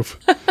that goof.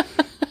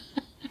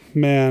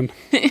 Man.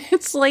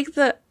 It's like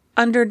the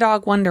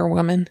underdog Wonder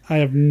Woman. I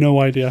have no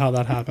idea how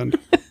that happened.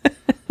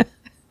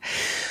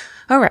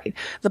 All right.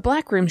 The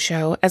Black Room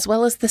show, as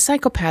well as the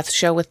Psychopath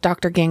show with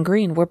Dr.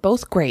 Gangrene, were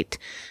both great.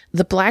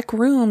 The Black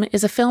Room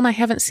is a film I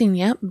haven't seen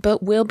yet,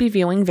 but will be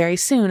viewing very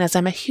soon as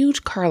I'm a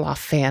huge Karloff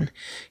fan.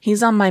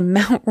 He's on my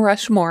Mount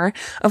Rushmore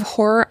of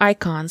horror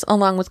icons,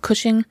 along with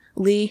Cushing,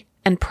 Lee,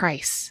 and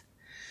Price.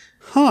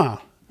 Huh.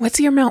 What's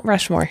your Mount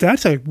Rushmore?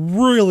 That's a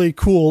really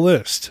cool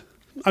list.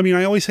 I mean,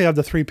 I always say I have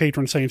the three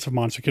patron saints of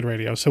Monster Kid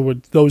Radio, so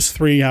would those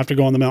three have to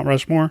go on the Mount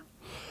Rushmore?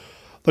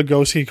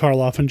 Lugosi,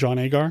 Karloff, and John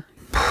Agar?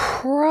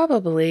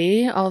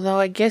 Probably, although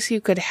I guess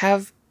you could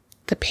have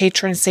the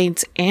patron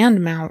saints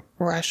and Mount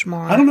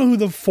Rushmore. I don't know who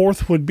the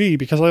fourth would be,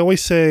 because I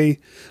always say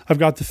I've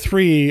got the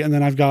three, and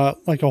then I've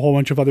got like a whole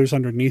bunch of others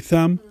underneath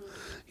them.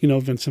 You know,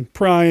 Vincent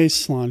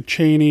Price, Lon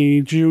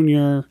Chaney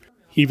Jr.,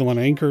 Evelyn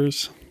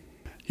Ankers.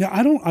 Yeah,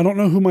 I don't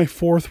know who my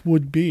fourth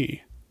would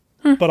be.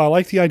 But I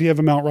like the idea of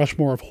a Mount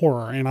Rushmore of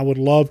horror, and I would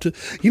love to.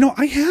 You know,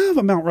 I have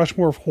a Mount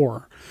Rushmore of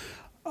horror.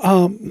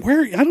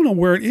 Where I don't know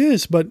where it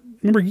is, but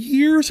remember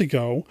years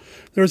ago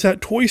there was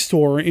that toy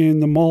store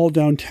in the mall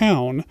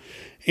downtown,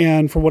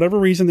 and for whatever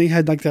reason they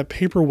had like that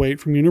paperweight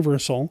from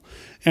Universal,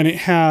 and it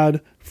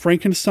had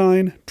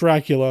Frankenstein,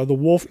 Dracula, the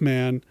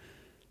Wolfman,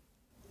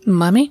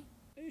 Mummy.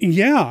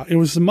 Yeah, it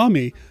was the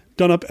Mummy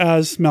done up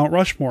as Mount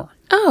Rushmore.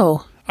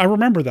 Oh, I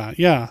remember that.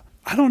 Yeah,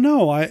 I don't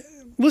know.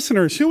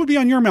 Listeners, who would be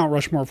on your Mount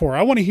Rushmore for?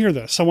 I want to hear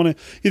this. I want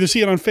to either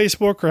see it on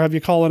Facebook or have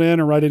you call it in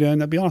or write it in.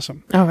 That'd be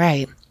awesome. All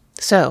right.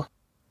 So,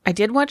 I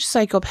did watch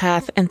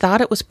Psychopath and thought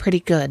it was pretty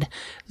good.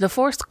 The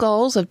Four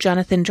Skulls of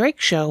Jonathan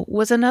Drake show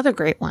was another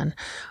great one.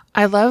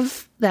 I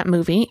love that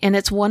movie, and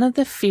it's one of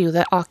the few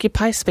that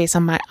occupies space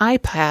on my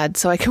iPad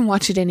so I can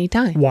watch it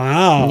anytime.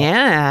 Wow.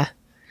 Yeah.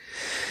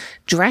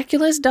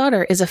 Dracula's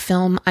Daughter is a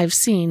film I've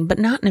seen, but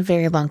not in a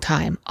very long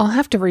time. I'll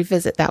have to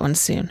revisit that one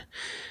soon.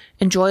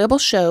 Enjoyable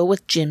show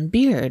with Jim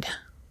Beard.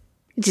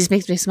 It just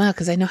makes me smile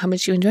because I know how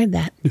much you enjoyed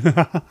that.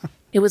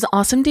 It was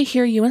awesome to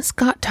hear you and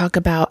Scott talk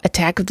about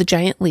Attack of the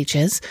Giant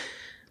Leeches,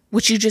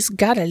 which you just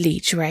got a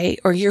leech, right?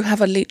 Or you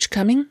have a leech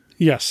coming?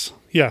 Yes.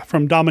 Yeah,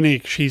 from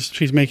Dominique.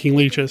 She's making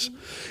leeches.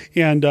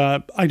 And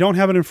I don't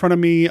have it in front of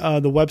me.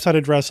 The website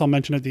address, I'll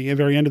mention at the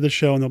very end of the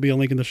show, and there'll be a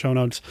link in the show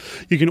notes.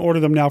 You can order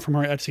them now from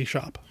our Etsy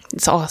shop.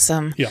 It's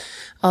awesome. Yeah.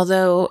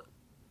 Although,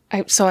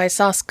 I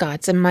saw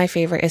Scott's, and my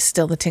favorite is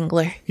still the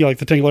Tingler. You like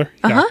the Tingler?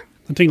 Uh-huh.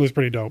 Yeah. The Tingler's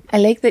pretty dope. I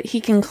like that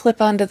he can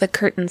clip onto the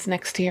curtains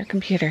next to your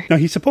computer. Now,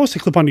 he's supposed to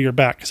clip onto your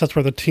back because that's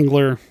where the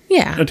Tingler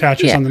Yeah.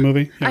 attaches yeah. on the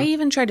movie. Yeah. I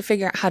even tried to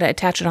figure out how to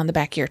attach it on the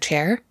back of your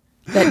chair.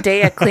 That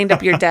day I cleaned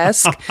up your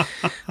desk,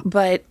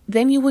 but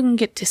then you wouldn't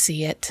get to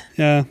see it.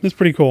 Yeah, it's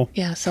pretty cool.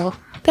 Yeah, so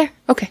there.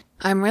 Okay.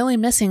 I'm really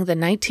missing the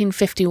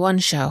 1951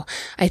 show.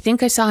 I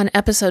think I saw an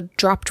episode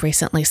dropped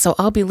recently, so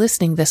I'll be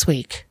listening this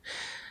week.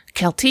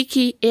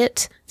 Kaltiki,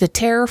 It, The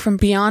Terror from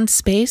Beyond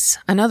Space,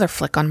 another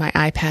flick on my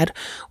iPad,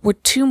 were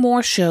two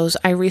more shows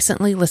I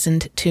recently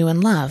listened to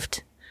and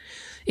loved.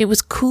 It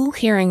was cool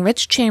hearing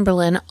Rich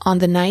Chamberlain on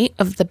the night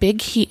of the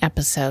Big Heat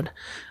episode.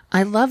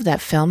 I love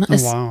that film.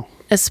 Oh, wow.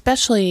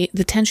 Especially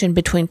the tension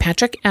between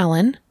Patrick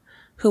Allen,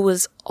 who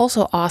was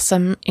also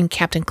awesome in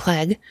Captain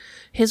Clegg,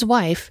 his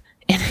wife,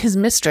 and his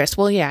mistress.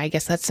 Well, yeah, I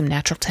guess that's some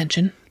natural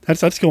tension.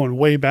 That's going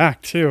way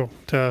back, too,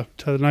 to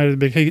the Night of the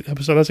Big Hate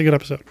episode. That's a good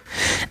episode.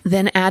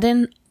 Then add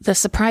in the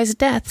surprise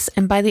deaths,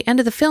 and by the end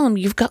of the film,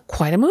 you've got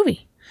quite a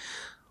movie.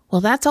 Well,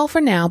 that's all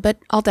for now, but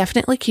I'll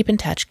definitely keep in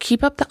touch.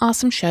 Keep up the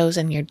awesome shows,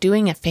 and you're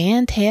doing a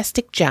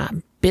fantastic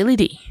job. Billy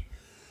D.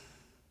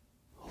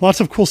 Lots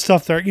of cool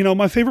stuff there. You know,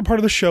 my favorite part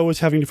of the show is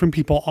having different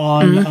people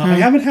on. Mm-hmm. I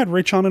haven't had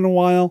Rich on in a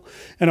while.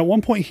 And at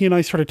one point, he and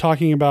I started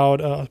talking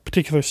about a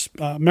particular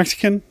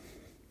Mexican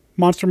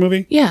monster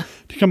movie. Yeah.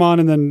 To come on.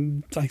 And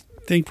then I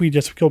think we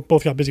just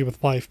both got busy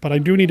with life. But I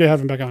do need to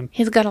have him back on.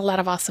 He's got a lot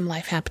of awesome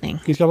life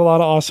happening. He's got a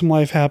lot of awesome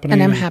life happening.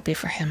 And I'm happy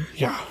for him.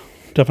 Yeah,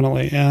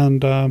 definitely.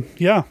 And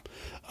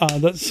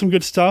that's some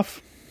good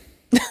stuff.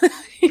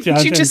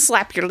 Did you just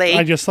slap your leg?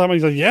 I just slapped him.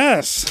 He's like,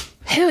 yes.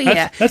 Hell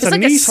yeah. That's it's a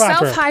like knee a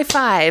slapper. self-high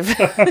five.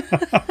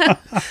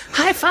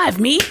 High five,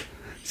 me.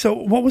 So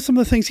what was some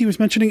of the things he was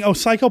mentioning? Oh,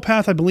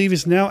 Psychopath, I believe,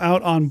 is now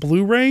out on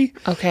Blu-ray.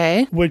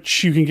 Okay.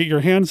 Which you can get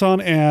your hands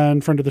on.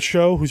 And friend of the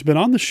show, who's been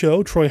on the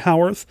show, Troy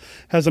Howarth,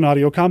 has an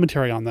audio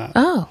commentary on that.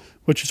 Oh.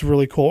 Which is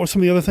really cool. Or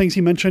some of the other things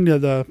he mentioned.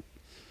 The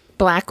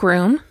Black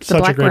Room.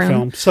 Such a great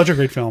film. Such a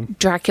great film.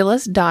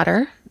 Dracula's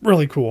Daughter.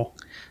 Really cool.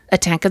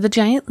 Attack of the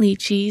Giant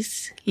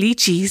Leeches.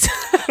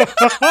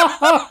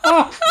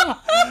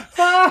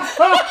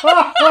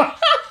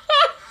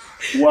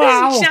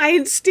 Wow.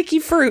 Giant sticky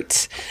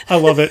fruit. I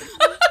love it.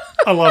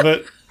 I love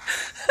it.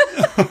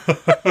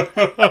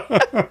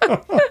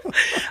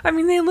 I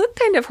mean, they look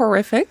kind of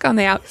horrific on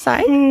the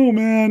outside. Oh,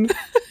 man.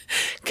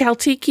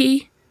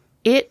 Kaltiki,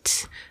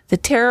 It, The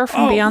Terror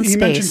from Beyond He Space.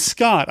 mentioned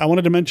Scott. I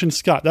wanted to mention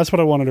Scott. That's what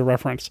I wanted to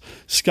reference.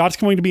 Scott's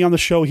going to be on the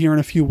show here in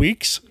a few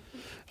weeks.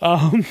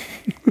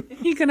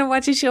 You gonna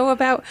watch a show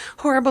about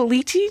horrible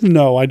leeches?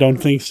 No, I don't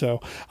think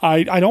so.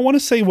 I don't want to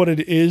say what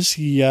it is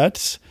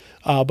yet,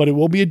 but it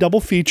will be a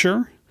double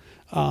feature.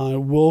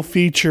 We'll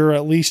feature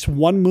at least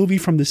one movie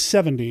from the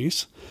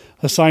 70s,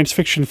 a science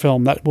fiction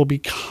film that will be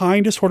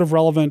kind of sort of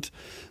relevant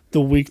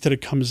the week that it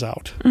comes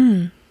out.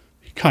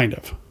 Kind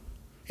of.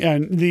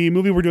 And the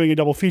movie we're doing a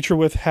double feature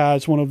with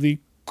has one of the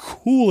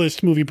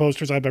coolest movie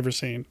posters I've ever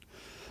seen.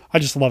 I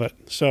just love it.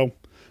 So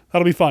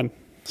that'll be fun.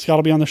 Scott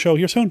will be on the show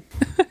here soon.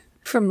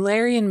 From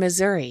Larry in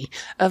Missouri.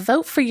 A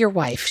vote for your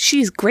wife.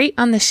 She's great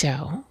on the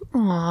show.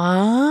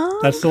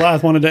 Aww. That's the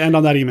last. I wanted to end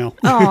on that email.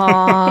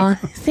 Aw,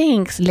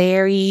 thanks,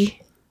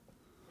 Larry.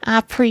 I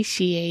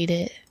appreciate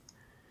it.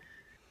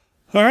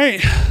 All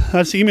right.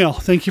 That's the email.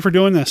 Thank you for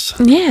doing this.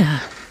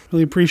 Yeah.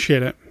 Really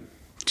appreciate it.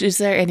 Is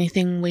there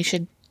anything we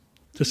should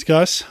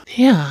discuss?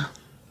 Yeah.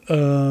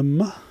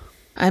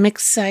 I'm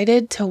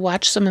excited to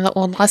watch some of the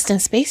old Lost in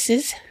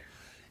Spaces.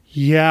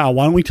 Yeah,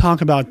 why don't we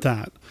talk about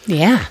that?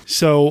 Yeah.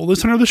 So,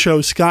 listener of the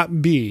show,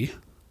 Scott B.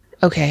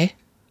 Okay.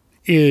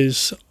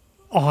 Is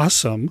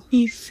awesome.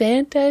 He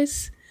sent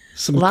us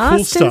some Lost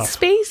cool stuff. In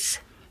Space?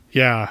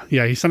 Yeah,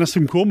 he sent us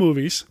some cool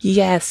movies.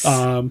 Yes.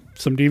 Some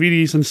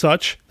DVDs and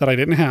such that I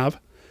didn't have.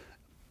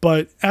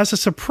 But as a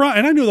surprise,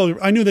 and I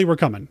knew they were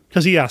coming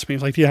because he asked me,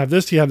 he's like, do you have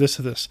this? Do you have this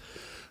or this?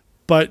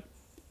 But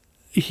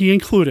he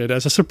included,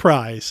 as a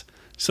surprise,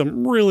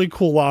 some really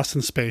cool Lost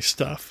in Space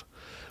stuff,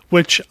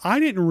 which I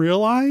didn't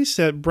realize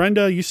that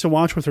Brenda used to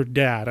watch with her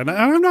dad. And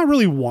I've not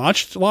really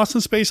watched Lost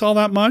in Space all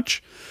that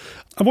much.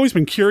 I've always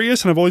been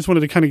curious, and I've always wanted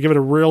to kind of give it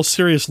a real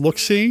serious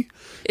look-see.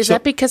 Is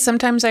that because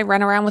sometimes I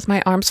run around with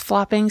my arms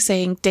flopping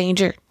saying,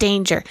 danger,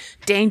 danger,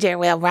 danger,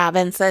 Will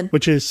Robinson?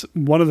 Which is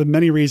one of the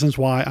many reasons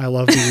why I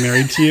love being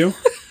married to you.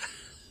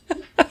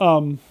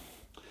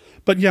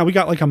 But yeah, we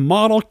got like a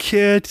model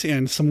kit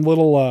and some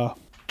little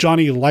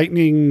Johnny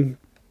Lightning,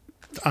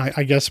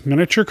 I guess,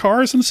 miniature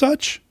cars and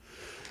such.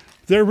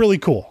 They're really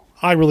cool.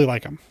 I really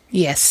like them.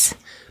 Yes,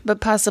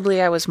 but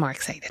possibly I was more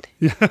excited.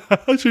 Yeah,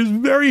 she was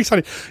very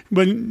excited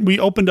when we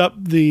opened up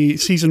the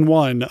season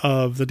 1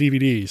 of the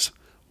DVDs.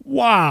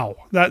 Wow,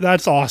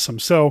 that's awesome.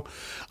 So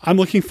I'm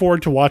looking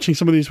forward to watching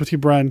some of these with you,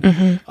 Bren.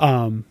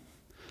 Mm-hmm.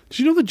 Did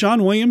you know that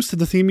John Williams did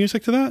the theme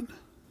music to that?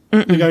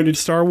 The guy who did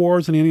Star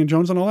Wars and Indiana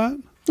Jones and all that?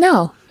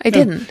 No, I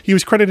didn't. He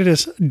was credited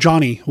as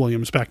Johnny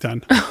Williams back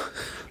then.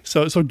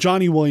 So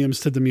Johnny Williams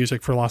did the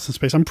music for Lost in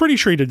Space. I'm pretty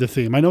sure he did the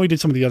theme. I know he did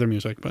some of the other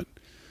music, but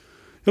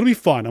it'll be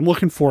fun. I'm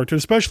looking forward to it,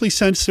 especially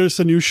since there's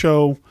a new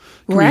show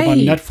on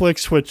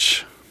Netflix,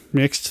 which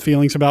mixed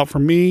feelings about for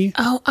me.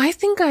 Oh, I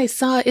think I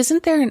saw,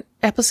 isn't there an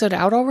episode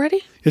out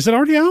already? Is it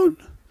already out?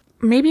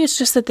 Maybe it's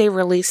just that they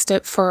released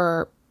it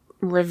for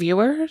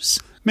reviewers.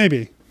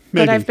 Maybe.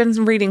 But I've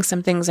been reading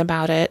some things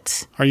about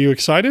it. Are you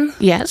excited?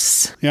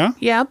 Yes. Yeah?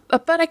 Yeah,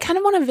 but I kind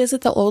of want to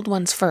visit the old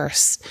ones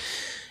first.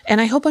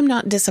 And I hope I'm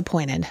not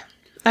disappointed.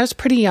 I was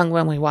pretty young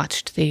when we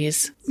watched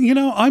these. You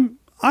know,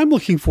 I'm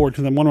looking forward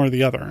to them one way or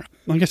the other.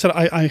 Like I said,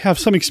 I have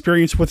some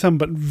experience with them,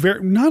 but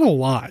not a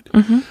lot.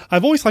 Mm-hmm.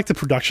 I've always liked the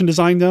production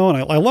design, though,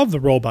 and I love the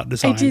robot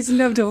design. I just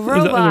love the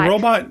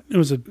robot.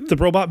 The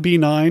robot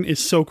B9 is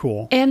so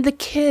cool. And the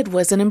kid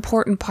was an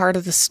important part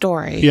of the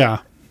story. Yeah.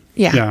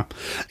 Yeah.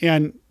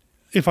 And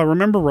if I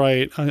remember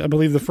right, I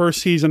believe the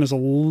first season is a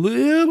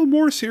little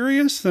more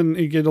serious, then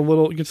it gets a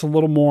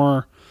little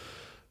more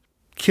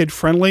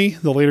kid-friendly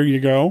the later you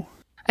go.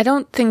 I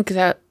don't think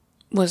that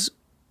was...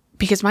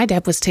 Because my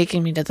dad was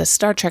taking me to the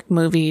Star Trek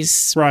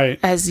movies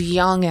as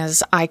young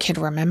as I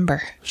can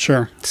remember.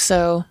 Sure.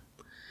 So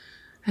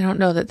I don't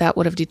know that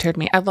would have deterred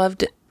me. I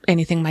loved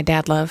anything my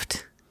dad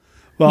loved.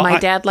 Well, my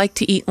dad liked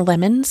to eat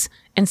lemons,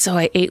 and so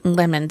I ate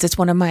lemons. It's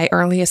one of my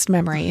earliest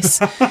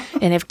memories.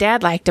 And if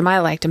Dad liked them, I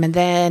liked them. And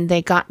then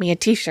they got me a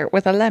T-shirt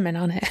with a lemon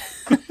on it.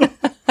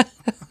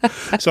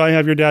 So I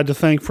have your dad to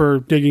thank for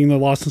digging the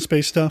Lost in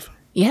Space stuff?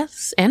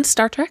 Yes, and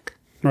Star Trek.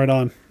 Right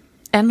on.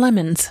 And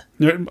lemons.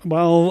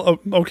 Well,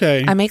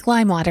 okay. I make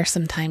lime water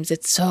sometimes.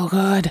 It's so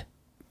good.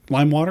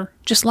 Lime water?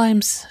 Just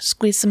limes.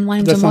 Squeeze some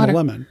limes That's and water. not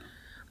a lemon.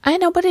 I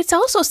know, but it's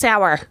also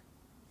sour.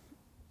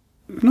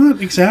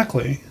 Not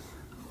exactly.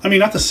 I mean,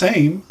 not the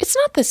same. It's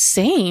not the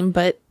same,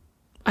 but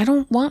I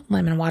don't want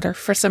lemon water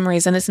for some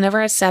reason. It's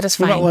never as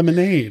satisfying. What about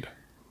lemonade?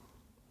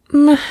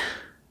 Mm.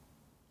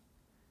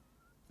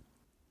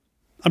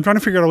 I'm trying to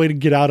figure out a way to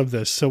get out of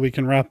this so we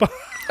can wrap up.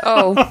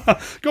 Oh.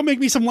 Go make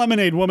me some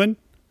lemonade, woman.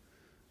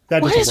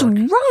 That What is doesn't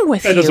work. wrong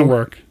with you? That doesn't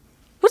work.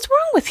 What's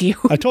wrong with you?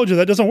 I told you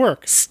that doesn't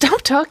work.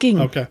 Stop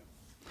talking. Okay.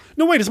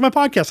 No, wait, it's my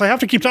podcast. I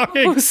have to keep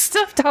talking. Oh,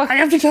 stop talking. I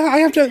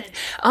have to.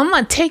 I'm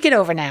going to take it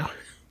over now.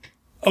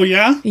 Oh,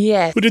 yeah?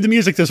 Yes. Who did the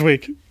music this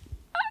week?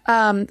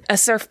 A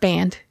surf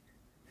band.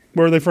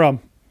 Where are they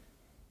from?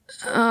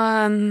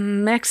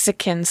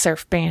 Mexican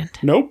surf band.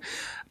 Nope.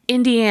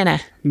 Indiana.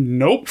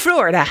 Nope.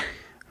 Florida.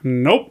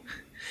 Nope.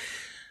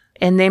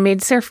 And they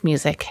made surf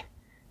music.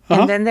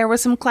 Uh-huh. And then there were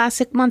some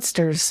classic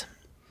monsters.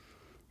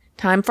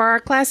 Time for our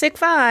classic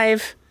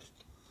 5.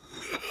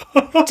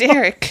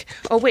 Derek.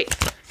 Oh, wait.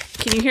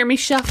 Can you hear me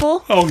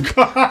shuffle? Oh,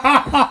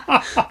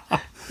 God.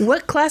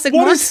 What classic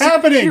What is monster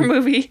happening?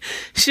 movie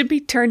should be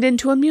turned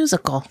into a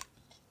musical?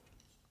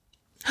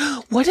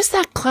 What is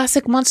that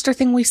classic monster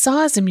thing we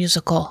saw as a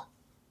musical?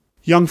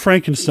 Young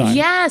Frankenstein.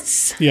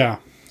 Yes. Yeah.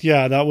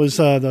 Yeah, that was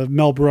the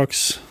Mel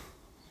Brooks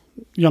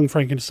Young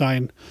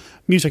Frankenstein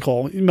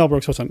musical. Mel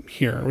Brooks wasn't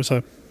here. It was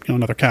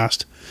another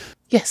cast.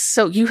 Yes,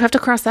 so you have to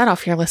cross that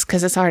off your list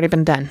because it's already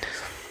been done.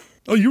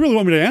 Oh, you really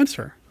want me to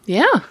answer?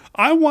 Yeah.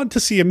 I want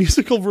to see a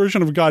musical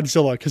version of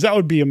Godzilla because that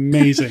would be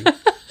amazing.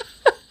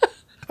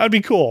 That'd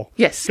be cool.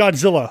 Yes.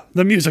 Godzilla,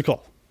 the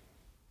musical.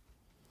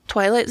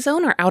 Twilight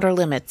Zone or Outer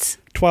Limits?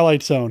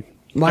 Twilight Zone.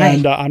 Why?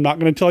 And I'm not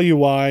going to tell you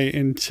why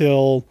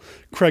until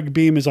Craig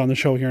Beam is on the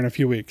show here in a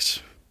few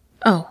weeks.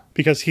 Oh.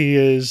 Because he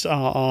is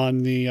on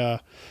the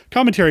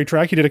commentary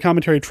track. He did a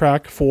commentary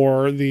track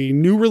for the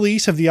new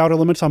release of The Outer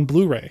Limits on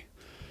Blu-ray.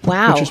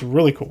 Wow. Which is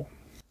really cool.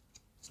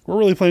 We're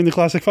really playing the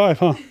Classic 5,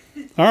 huh?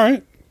 All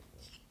right.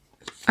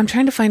 I'm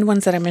trying to find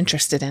ones that I'm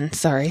interested in.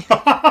 Sorry.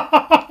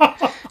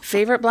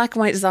 Favorite black and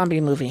white zombie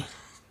movie?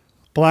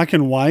 Black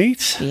and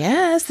white?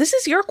 Yes, this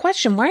is your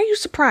question. Why are you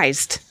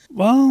surprised?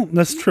 Well,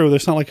 that's true.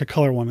 There's not like a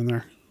color one in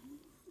there.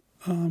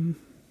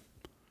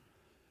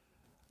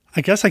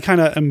 I guess I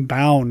kind of am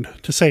bound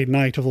to say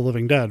Night of the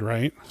Living Dead,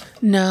 right?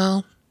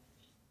 No.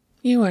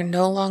 You are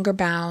no longer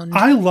bound.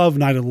 I love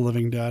Night of the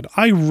Living Dead.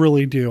 I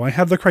really do. I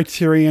have the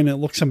Criterion. It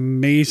looks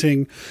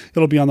amazing.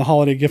 It'll be on the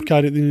holiday gift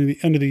guide at the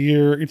end of the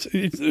year.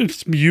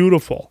 It's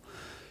beautiful.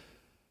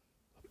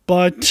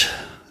 But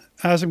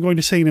as I'm going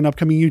to say in an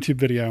upcoming YouTube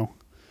video,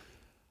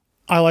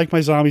 I like my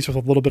zombies with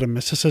a little bit of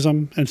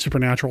mysticism and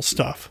supernatural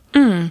stuff.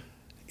 Mm.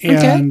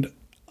 And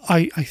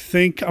okay. I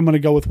think I'm going to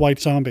go with White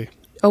Zombie.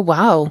 Oh,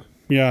 wow.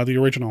 Yeah, the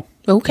original.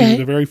 Okay.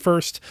 The very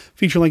first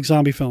feature-length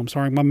zombie film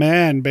starring my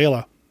man,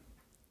 Bela.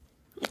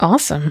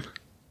 Awesome.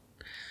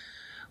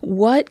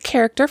 What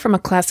character from a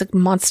classic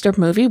monster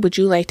movie would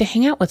you like to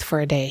hang out with for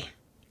a day?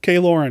 Kay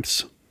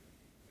Lawrence,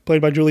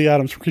 played by Julie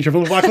Adams from Creature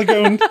from the Black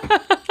Lagoon.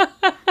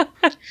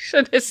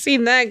 Should have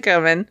seen that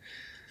coming.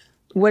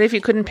 What if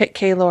you couldn't pick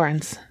Kay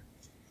Lawrence?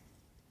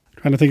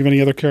 Trying to think of any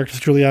other characters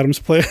Julie Adams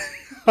played.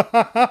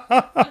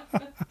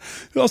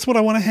 Who else would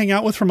I want to hang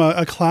out with from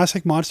a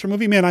classic monster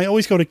movie? Man, I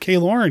always go to Kay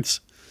Lawrence.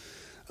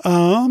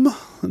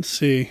 Let's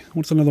see.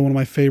 What's another one of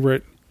my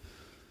favorite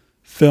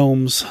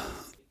films?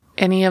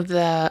 Any of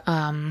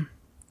the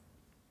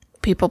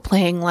people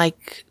playing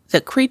like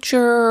the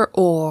creature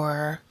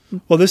or...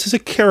 Well, this is a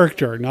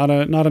character, not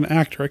an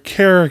actor, a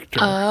character.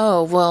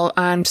 Oh, well,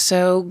 I'm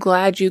so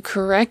glad you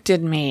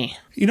corrected me.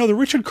 You know, the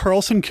Richard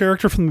Carlson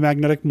character from The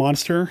Magnetic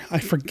Monster, I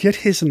forget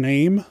his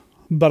name,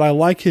 but I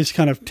like his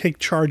kind of take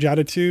charge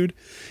attitude,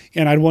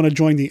 and I'd want to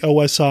join the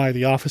OSI,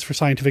 the Office for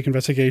Scientific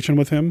Investigation,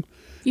 with him.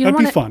 That'd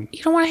be fun.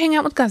 You don't want to hang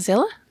out with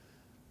Godzilla?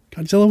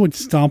 Godzilla would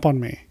stomp on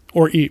me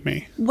or eat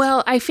me.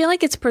 Well, I feel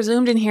like it's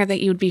presumed in here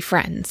that you'd be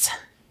friends.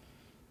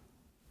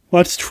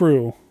 Well, that's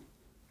true,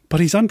 but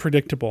he's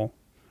unpredictable,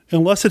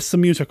 unless it's the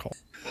musical.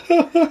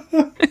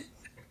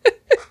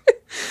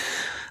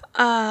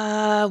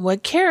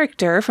 What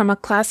character from a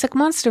classic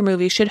monster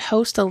movie should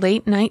host a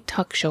late-night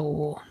talk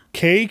show?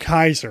 Kay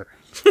Kaiser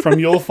from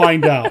You'll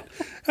Find Out.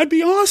 That'd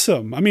be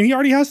awesome. I mean, he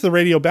already has the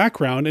radio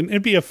background, and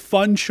it'd be a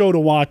fun show to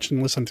watch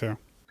and listen to.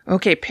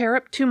 Okay, pair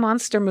up 2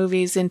 monster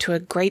movies into a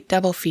great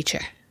double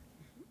feature.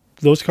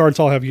 Those cards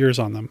all have years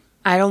on them.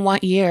 I don't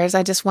want years.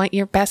 I just want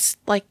your best,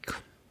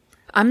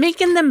 I'm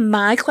making them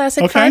my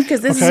classic 5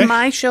 because this is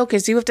my show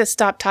because you have to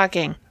stop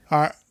talking.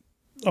 Oh,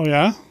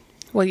 yeah?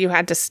 Well, you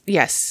had to,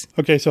 yes.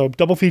 Okay, so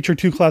double feature,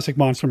 2 classic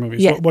monster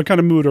movies. Yeah. What kind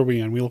of mood are we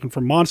in? We looking for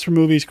monster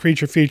movies,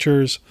 creature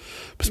features,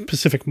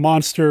 specific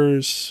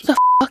monsters? The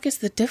fuck is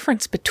the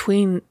difference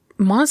between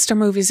monster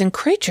movies and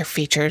creature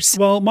features?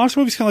 Well,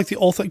 monster movies kind of like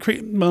the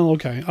ultimate. Well,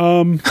 okay.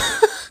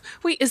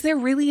 Wait, is there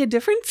really a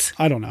difference?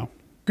 I don't know.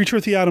 Creature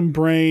with the atom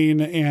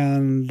brain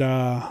and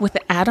with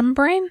the atom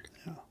brain?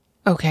 Yeah.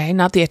 Okay,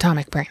 not the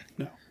atomic brain.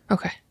 No.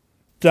 Okay.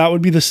 That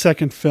would be the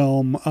second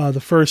film. The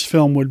first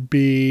film would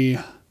be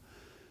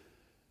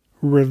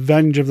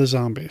Revenge of the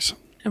Zombies.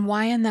 And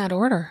why in that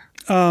order?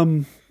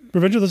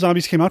 Revenge of the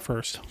Zombies came out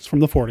first. It's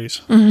from the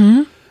 40s.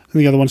 Mm-hmm. And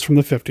the other one's from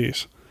the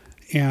 50s.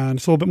 And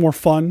it's a little bit more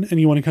fun,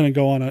 and you want to kind of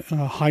go on a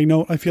high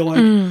note, I feel like.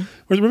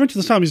 Whereas Revenge of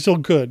the Zombies is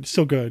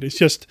still good. It's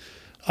just,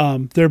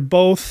 they're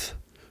both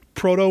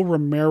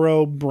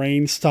proto-Romero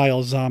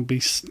brain-style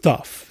zombie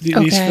stuff.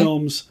 These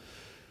films,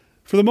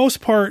 for the most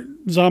part,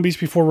 zombies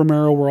before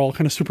Romero were all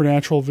kind of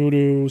supernatural,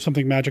 voodoo,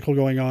 something magical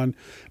going on.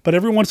 But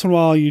every once in a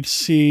while, you'd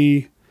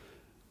see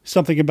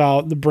something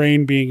about the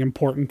brain being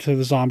important to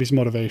the zombie's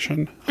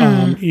motivation.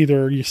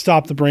 Either you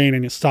stop the brain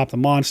and you stop the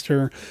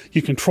monster,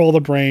 you control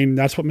the brain,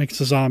 that's what makes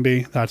the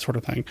zombie, that sort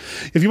of thing.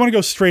 If you want to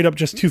go straight up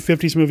just 2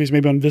 50s movies,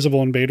 maybe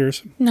Invisible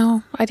Invaders.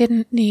 No, I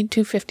didn't need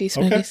 2 50s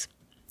movies.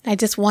 I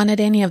just wanted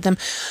any of them.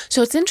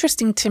 So it's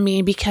interesting to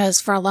me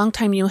because for a long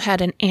time you had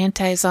an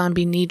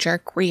anti-zombie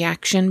knee-jerk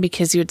reaction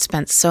because you had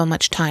spent so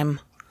much time.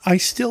 I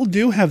still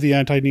do have the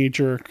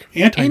anti-knee-jerk.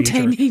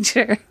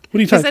 Anti-knee-jerk. What are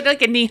you Is talking? that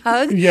like a knee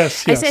hug?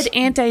 Yes. I said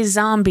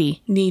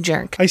anti-zombie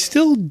knee-jerk. I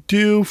still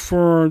do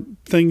for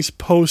things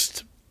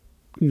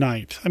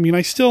post-night. I mean,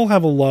 I still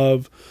have a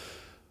love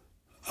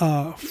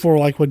for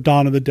like what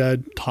Dawn of the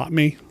Dead taught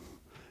me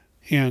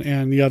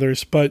and the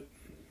others, but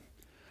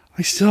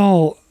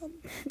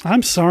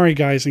I'm sorry,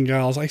 guys and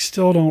gals, I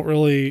still don't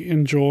really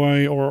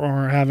enjoy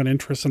or have an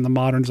interest in the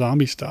modern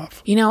zombie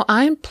stuff. You know,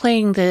 I'm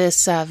playing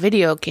this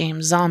video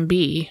game,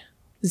 Zombie,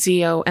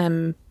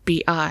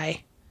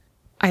 Z-O-M-B-I.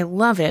 I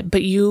love it,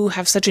 but you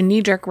have such a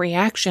knee-jerk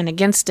reaction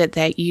against it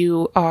that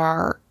you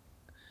are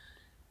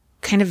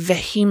kind of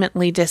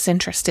vehemently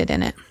disinterested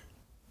in it.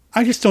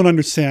 I just don't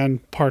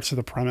understand parts of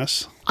the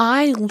premise.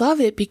 I love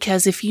it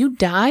because if you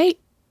die,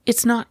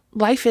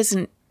 life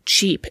isn't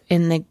cheap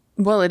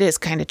well, it is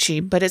kind of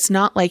cheap, but it's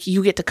not like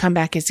you get to come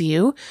back as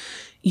you.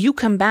 You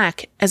come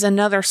back as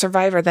another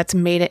survivor that's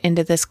made it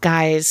into this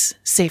guy's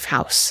safe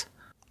house.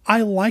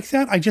 I like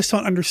that. I just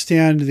don't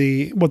understand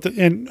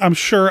and I'm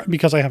sure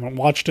because I haven't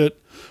watched it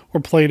or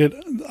played it,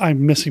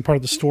 I'm missing part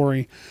of the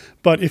story.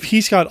 But if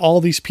he's got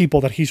all these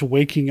people that he's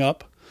waking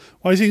up,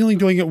 why is he only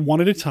doing it one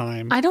at a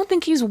time? I don't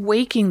think he's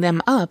waking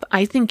them up.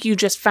 I think you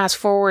just fast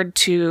forward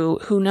to,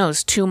 who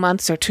knows, 2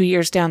 months or 2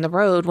 years down the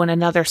road when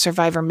another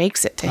survivor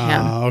makes it to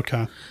him.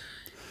 Okay.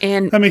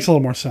 And that makes a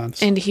little more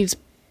sense. And he's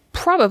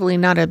probably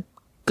not a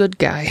good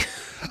guy.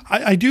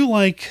 I do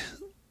like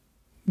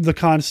the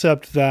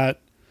concept that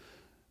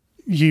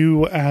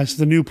you, as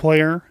the new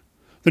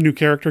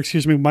character,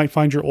 might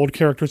find your old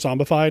character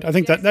zombified. I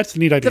think that's the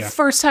neat idea. The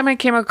first time I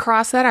came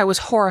across that, I was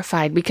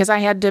horrified because I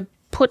had to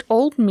put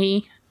old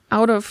me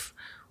out of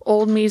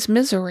old me's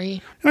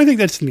misery. And I think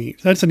that's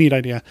neat. That's a neat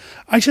idea.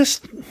 I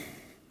just,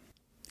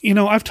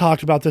 I've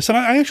talked about this, and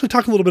I actually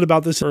talked a little bit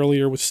about this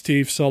earlier with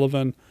Steve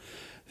Sullivan,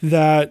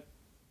 that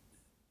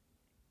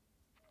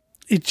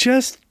it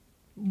just,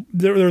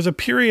 there was a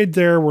period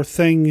there where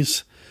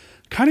things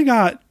kind of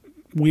got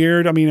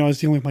weird. I mean, I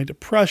was dealing with my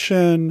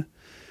depression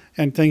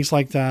and things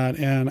like that.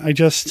 And I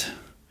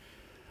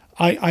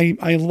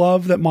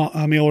love that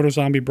Mail Order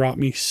Zombie brought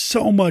me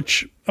so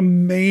much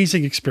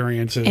amazing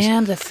experiences.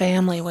 And the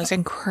family was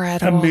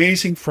incredible.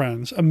 Amazing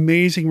friends,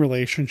 amazing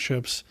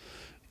relationships.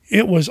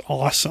 It was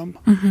awesome.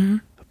 Mm-hmm.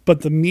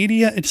 But the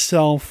media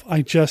itself,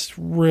 I just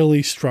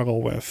really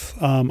struggle with.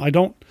 I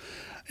don't,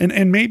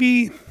 and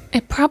maybe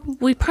we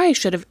probably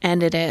should have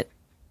ended it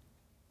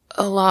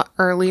a lot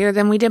earlier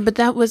than we did, but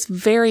that was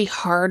very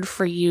hard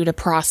for you to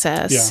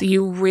process. Yeah.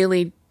 You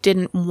really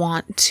didn't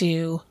want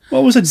to.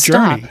 Well, it was a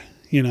stop.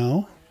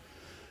 journey,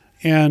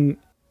 And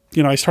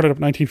I started up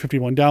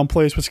 1951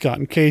 Downplays with Scott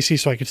and Casey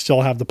so I could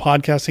still have the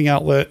podcasting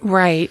outlet.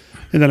 Right.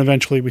 And then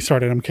eventually we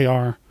started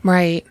MKR.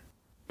 Right.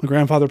 My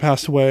grandfather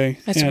passed away.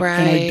 That's right.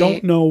 And I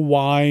don't know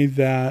why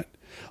that...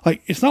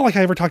 Like, it's not like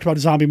I ever talked about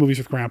zombie movies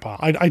with Grandpa.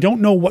 I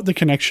don't know what the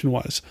connection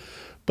was.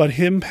 But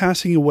him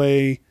passing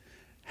away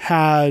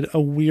had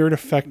a weird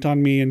effect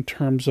on me in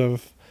terms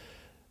of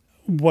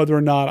whether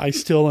or not I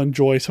still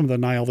enjoy some of the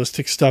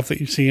nihilistic stuff that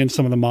you see in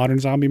some of the modern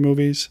zombie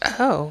movies.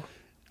 Oh.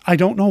 I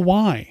don't know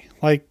why.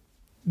 Like,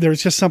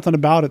 there's just something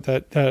about it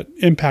that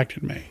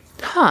impacted me.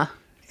 Huh.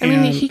 I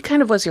mean, he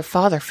kind of was your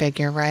father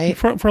figure, right?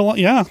 For a long,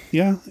 yeah.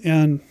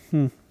 And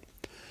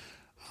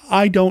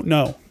I don't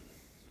know,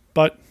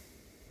 but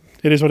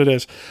it is what it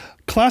is.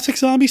 Classic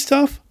zombie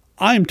stuff,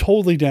 I'm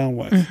totally down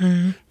with.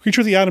 Mm-hmm.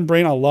 Creature of the Atom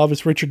Brain, I love.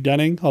 It's Richard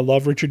Denning. I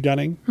love Richard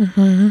Denning.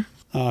 Mm-hmm.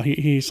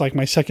 He's like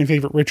my second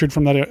favorite Richard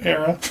from that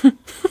era.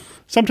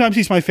 Sometimes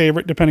he's my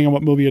favorite, depending on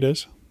what movie it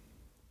is.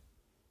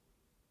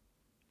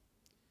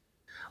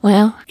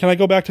 Well, can I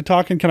go back to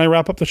talking? Can I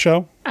wrap up the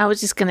show? I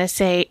was just going to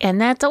say, and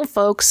that's all,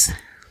 folks.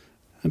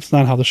 That's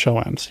not how the show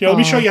ends. Yeah, let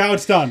me show you how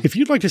it's done. If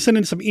you'd like to send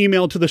in some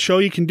email to the show,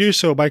 you can do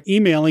so by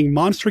emailing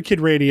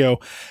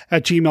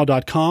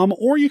monsterkidradio@gmail.com,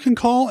 or you can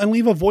call and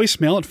leave a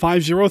voicemail at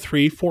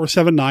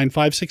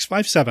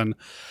 503-479-5657.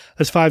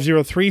 That's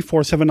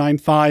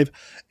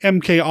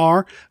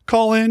 503-479-5MKR.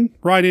 Call in,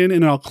 write in,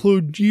 and I'll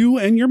include you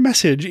and your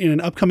message in an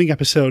upcoming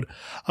episode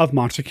of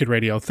Monster Kid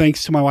Radio.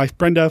 Thanks to my wife,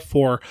 Brenda,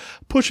 for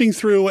pushing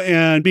through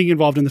and being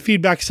involved in the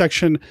feedback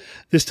section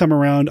this time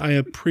around. I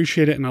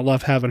appreciate it, and I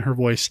love having her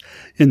voice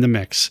in the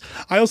mix.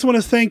 I also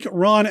want to thank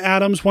Ron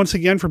Adams once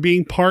again for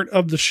being part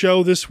of the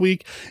show this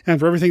week and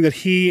for everything that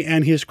he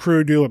and his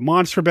crew do at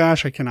Monster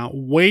Bash. I cannot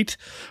wait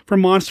for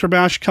Monster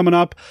Bash coming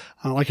up.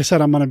 Like I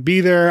said, I'm going to be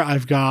there.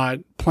 I've got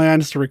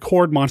plans to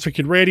record Monster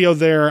Kid Radio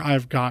there.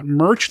 I've got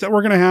merch that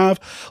we're going to have,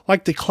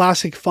 like the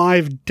Classic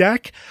 5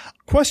 deck.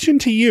 Question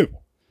to you.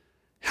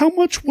 How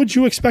much would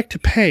you expect to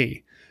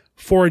pay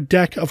for a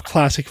deck of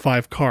Classic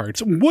 5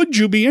 cards? Would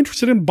you be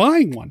interested in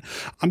buying one?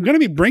 I'm going to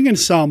be bringing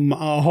some.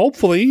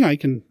 Hopefully, I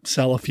can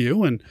sell a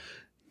few and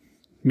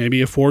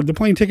maybe afford the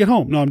plane ticket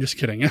home. No, I'm just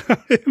kidding.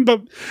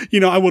 But,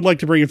 I would like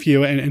to bring a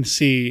few and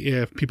see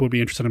if people would be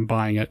interested in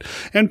buying it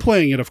and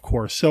playing it, of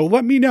course. So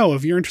let me know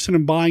if you're interested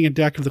in buying a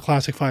deck of the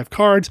Classic 5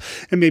 cards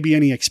and maybe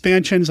any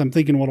expansions. I'm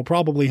thinking what'll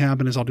probably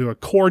happen is I'll do a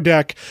core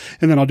deck,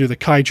 and then I'll do the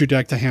Kaiju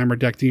deck, the Hammer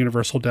deck, the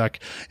Universal deck,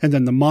 and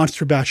then the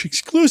Monster Bash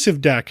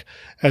exclusive deck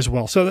as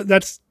well. So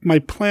that's my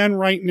plan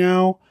right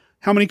now.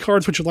 How many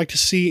cards would you like to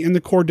see in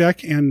the core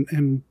deck,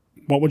 and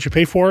what would you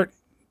pay for it?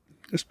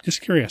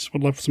 Just curious.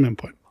 Would love some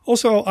input.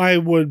 Also, I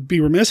would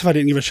be remiss if I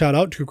didn't give a shout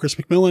out to Chris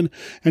McMillan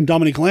and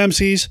Dominic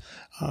Lamses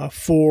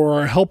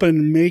for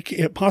helping make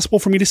it possible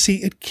for me to see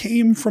It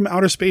Came from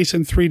Outer Space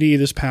in 3D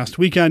this past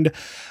weekend.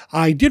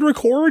 I did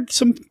record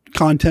some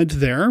content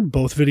there,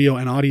 both video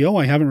and audio.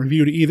 I haven't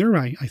reviewed either.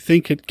 I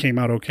think it came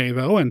out okay,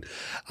 though, and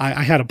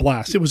I had a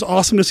blast. It was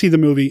awesome to see the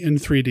movie in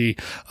 3D.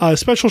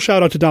 Special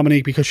shout out to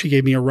Dominique because she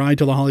gave me a ride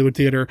to the Hollywood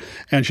Theater,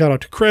 and shout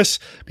out to Chris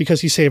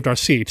because he saved our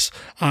seats.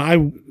 I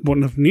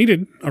wouldn't have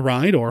needed a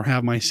ride or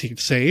have my seat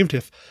saved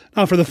if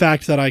not for the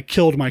fact that I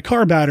killed my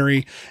car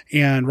battery,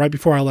 and right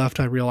before I left,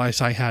 I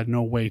realized I had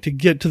no way to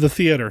get to the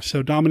theater.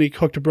 So Dominique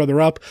hooked a brother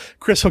up.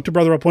 Chris hooked a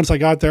brother up once I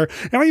got there,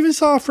 and I even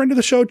saw a friend of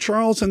the show,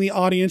 Charles, in the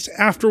audience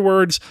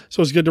afterwards, so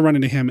it was good to run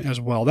into him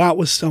as well. That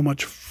was so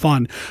much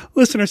fun.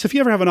 Listeners, if you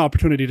ever have an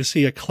opportunity to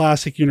see a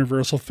classic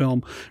Universal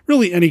film,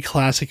 really any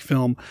classic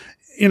film,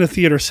 in a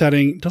theater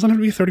setting, doesn't have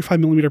to be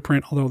 35mm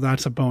print, although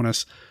that's a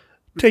bonus,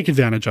 take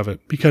advantage of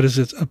it, because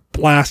it's a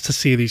blast to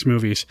see these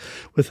movies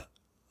with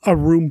a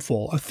room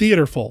full, a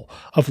theater full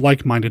of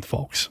like-minded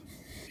folks.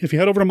 If you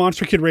head over to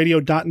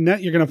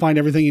monsterkidradio.net, you're going to find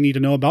everything you need to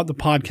know about the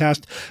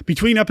podcast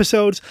between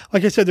episodes.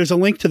 Like I said, there's a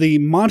link to the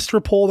monster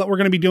poll that we're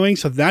going to be doing,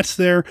 so that's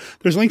there.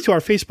 There's links to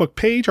our Facebook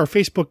page, our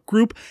Facebook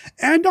group,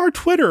 and our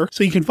Twitter,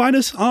 so you can find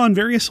us on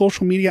various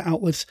social media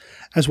outlets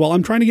as well.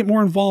 I'm trying to get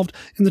more involved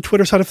in the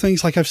Twitter side of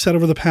things, like I've said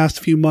over the past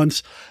few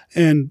months.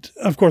 And,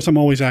 of course, I'm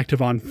always active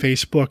on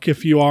Facebook.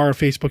 If you are a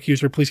Facebook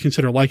user, please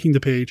consider liking the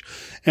page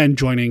and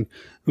joining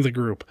the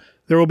group.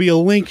 There will be a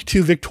link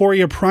to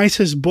Victoria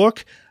Price's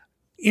book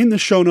in the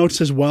show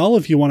notes as well,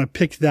 if you want to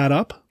pick that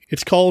up.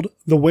 It's called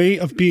The Way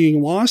of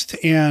Being Lost,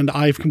 and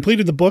I've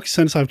completed the book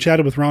since I've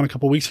chatted with Ron a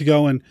couple weeks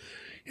ago, and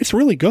it's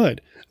really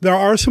good. There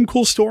are some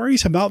cool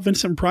stories about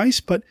Vincent Price,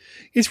 but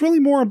it's really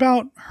more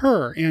about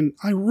her, and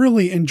I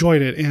really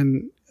enjoyed it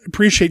and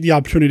appreciate the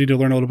opportunity to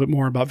learn a little bit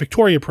more about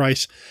Victoria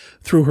Price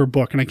through her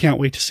book, and I can't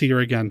wait to see her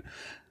again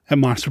at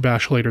Monster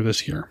Bash later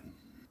this year.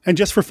 And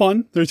just for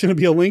fun, there's going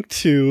to be a link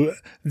to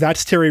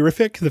That's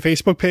Terrific, the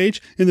Facebook page,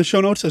 in the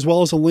show notes, as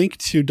well as a link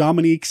to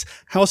Dominique's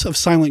House of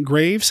Silent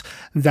Graves.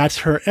 That's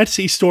her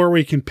Etsy store where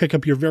you can pick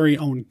up your very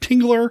own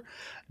Tingler,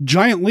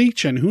 Giant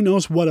Leech, and who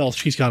knows what else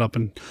she's got up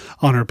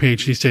on her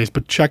page these days.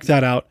 But check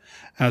that out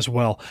as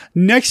well.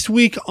 Next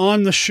week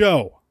on the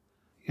show,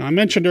 I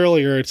mentioned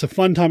earlier, it's a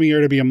fun time of year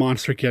to be a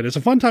Monster Kid. It's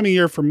a fun time of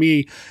year for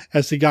me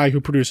as the guy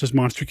who produces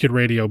Monster Kid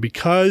Radio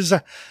because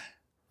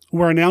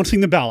we're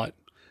announcing the ballot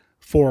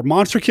for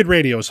Monster Kid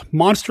Radio's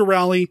Monster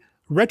Rally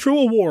Retro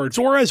Awards,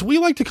 or as we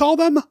like to call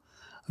them,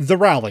 the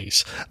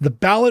rallies. The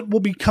ballot will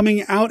be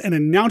coming out and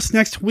announced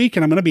next week,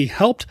 and I'm going to be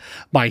helped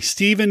by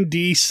Stephen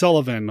D.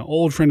 Sullivan,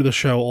 old friend of the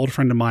show, old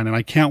friend of mine, and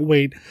I can't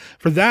wait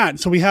for that.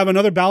 So we have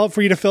another ballot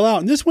for you to fill out,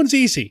 and this one's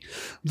easy.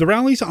 The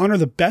rallies honor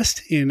the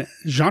best in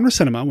genre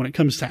cinema when it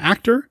comes to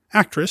actor,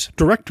 actress,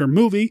 director,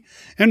 movie,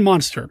 and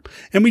monster.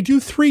 And we do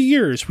 3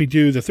 years. We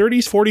do the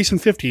 30s, 40s,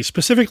 and 50s.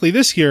 Specifically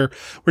this year,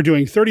 we're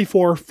doing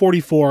 34,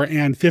 44,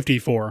 and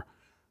 54.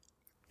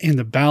 And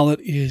the ballot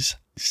is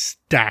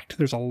stacked.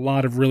 There's a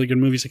lot of really good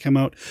movies that come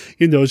out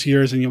in those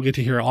years, and you'll get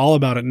to hear all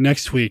about it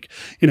next week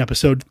in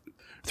episode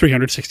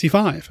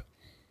 365.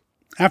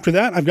 After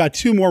that, I've got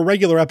 2 more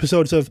regular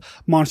episodes of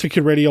Monster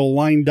Kid Radio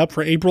lined up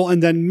for April,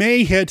 and then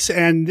May hits,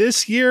 and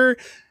this year,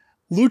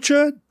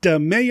 Lucha de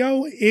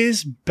Mayo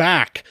is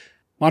back.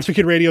 Monster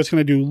Kid Radio is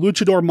going to do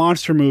Luchador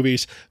monster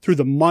movies through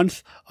the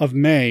month of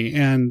May,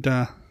 and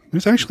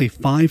there's actually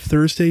 5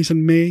 Thursdays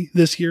in May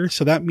this year,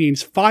 so that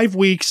means 5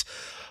 weeks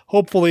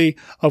hopefully,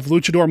 of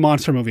Luchador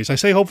monster movies. I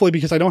say hopefully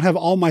because I don't have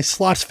all my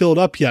slots filled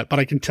up yet, but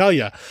I can tell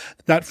you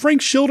that Frank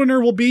Schildener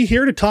will be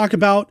here to talk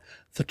about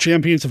the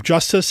Champions of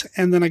Justice,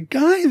 and then a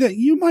guy that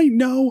you might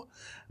know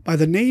by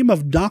the name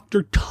of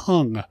Dr.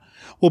 Tongue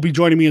will be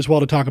joining me as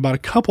well to talk about a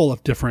couple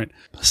of different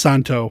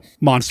Santo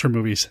monster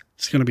movies.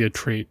 It's going to be a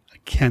treat. I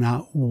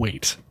cannot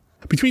wait.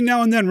 Between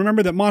now and then,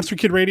 remember that Monster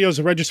Kid Radio is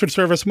a registered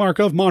service mark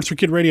of Monster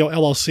Kid Radio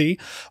LLC.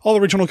 All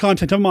original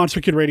content of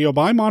Monster Kid Radio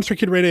by Monster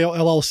Kid Radio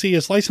LLC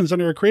is licensed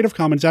under a Creative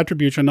Commons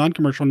Attribution,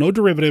 Non-Commercial, No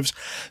Derivatives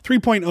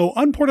 3.0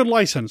 unported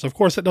license. Of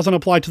course, that doesn't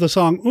apply to the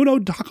song Uno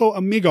Taco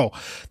Amigo.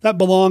 That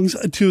belongs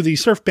to the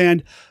surf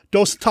band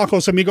Dos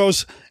Tacos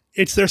Amigos.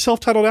 It's their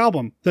self-titled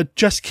album that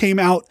just came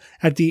out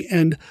at the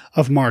end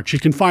of March. You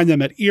can find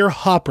them at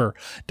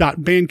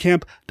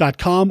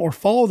earhopper.bandcamp.com or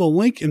follow the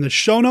link in the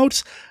show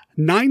notes.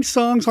 9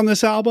 songs on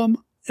this album.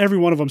 Every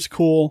one of them's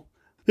cool.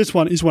 This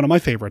one is one of my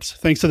favorites.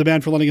 Thanks to the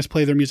band for letting us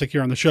play their music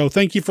here on the show.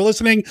 Thank you for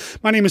listening.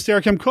 My name is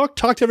Derek M. Cook.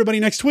 Talk to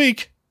everybody next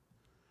week.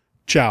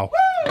 Ciao.